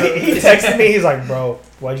first. Yeah. He texted me. He's like, "Bro,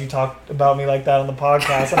 why'd you talk about me like that on the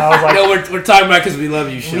podcast?" And I was like, No, we're talking about because we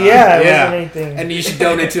love you, Sean. "Yeah, it wasn't anything." And you should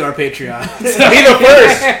donate to our Patreon. Be the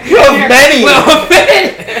first of many. Well,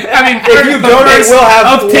 I mean, If you donate, we'll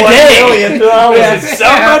have of 1 today. million dollars. Yeah,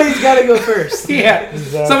 somebody's gotta go first. Yeah,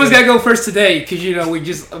 Exactly. someone's got to go first today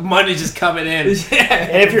because money just coming in. And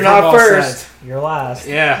if you're From not all first, sides. you're last.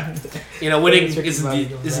 Yeah, winning Chicken isn't money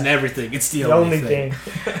goes isn't back. everything. It's the The only thing.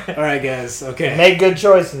 All right, guys. Okay. Make good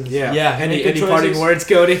choices. Yeah. Yeah, Any make good parting choices. words,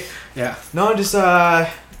 Cody? Yeah. No, just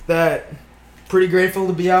that pretty grateful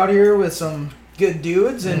to be out here with some good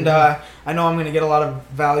dudes, and I know I'm gonna get a lot of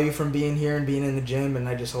value from being here and being in the gym, and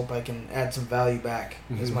I just hope I can add some value back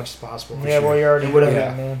as much as possible. Yeah, well, you already And would whatever-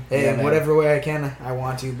 have, man. Hey, Yeah, in man. whatever way I can, I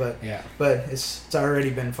want to, but Yeah. it's already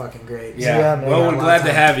been fucking great. Yeah. Yeah, man. Well, Yeah, a we're lot glad of to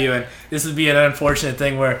time. have you, and this would be an unfortunate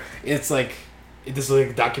thing where it's like. This was like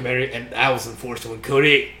a documentary, and that was unfortunate when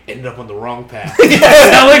Cody ended up on the wrong path.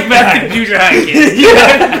 Sound like back to junior high kids.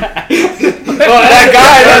 Well, that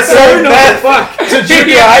guy that sold meth to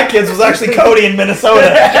junior high kids was actually Cody in Minnesota,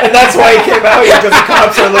 and that's why he came out here because the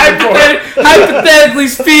cops are looking for him. Hypothetically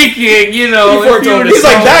speaking, if you were to He's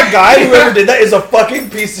like, solve- that guy, whoever did that, is a fucking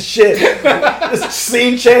piece of shit. This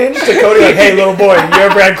scene change to Cody, like, "Hey, little boy, you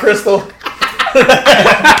ever had crystal?"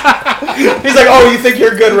 He's like, "Oh, you think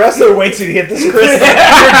you're a good wrestler? Wait till you hit this crystal.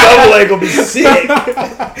 Your double leg will be sick."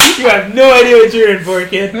 You have no idea what you're in for,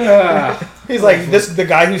 kid. He's like, the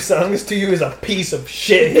guy who's selling this to you is a piece of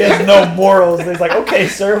shit. He has no morals. And he's like, "Okay,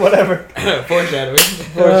 sir, whatever." Foreshadowing.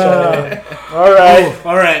 All right.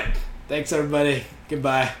 All right. Thanks, everybody.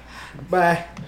 Goodbye. Bye.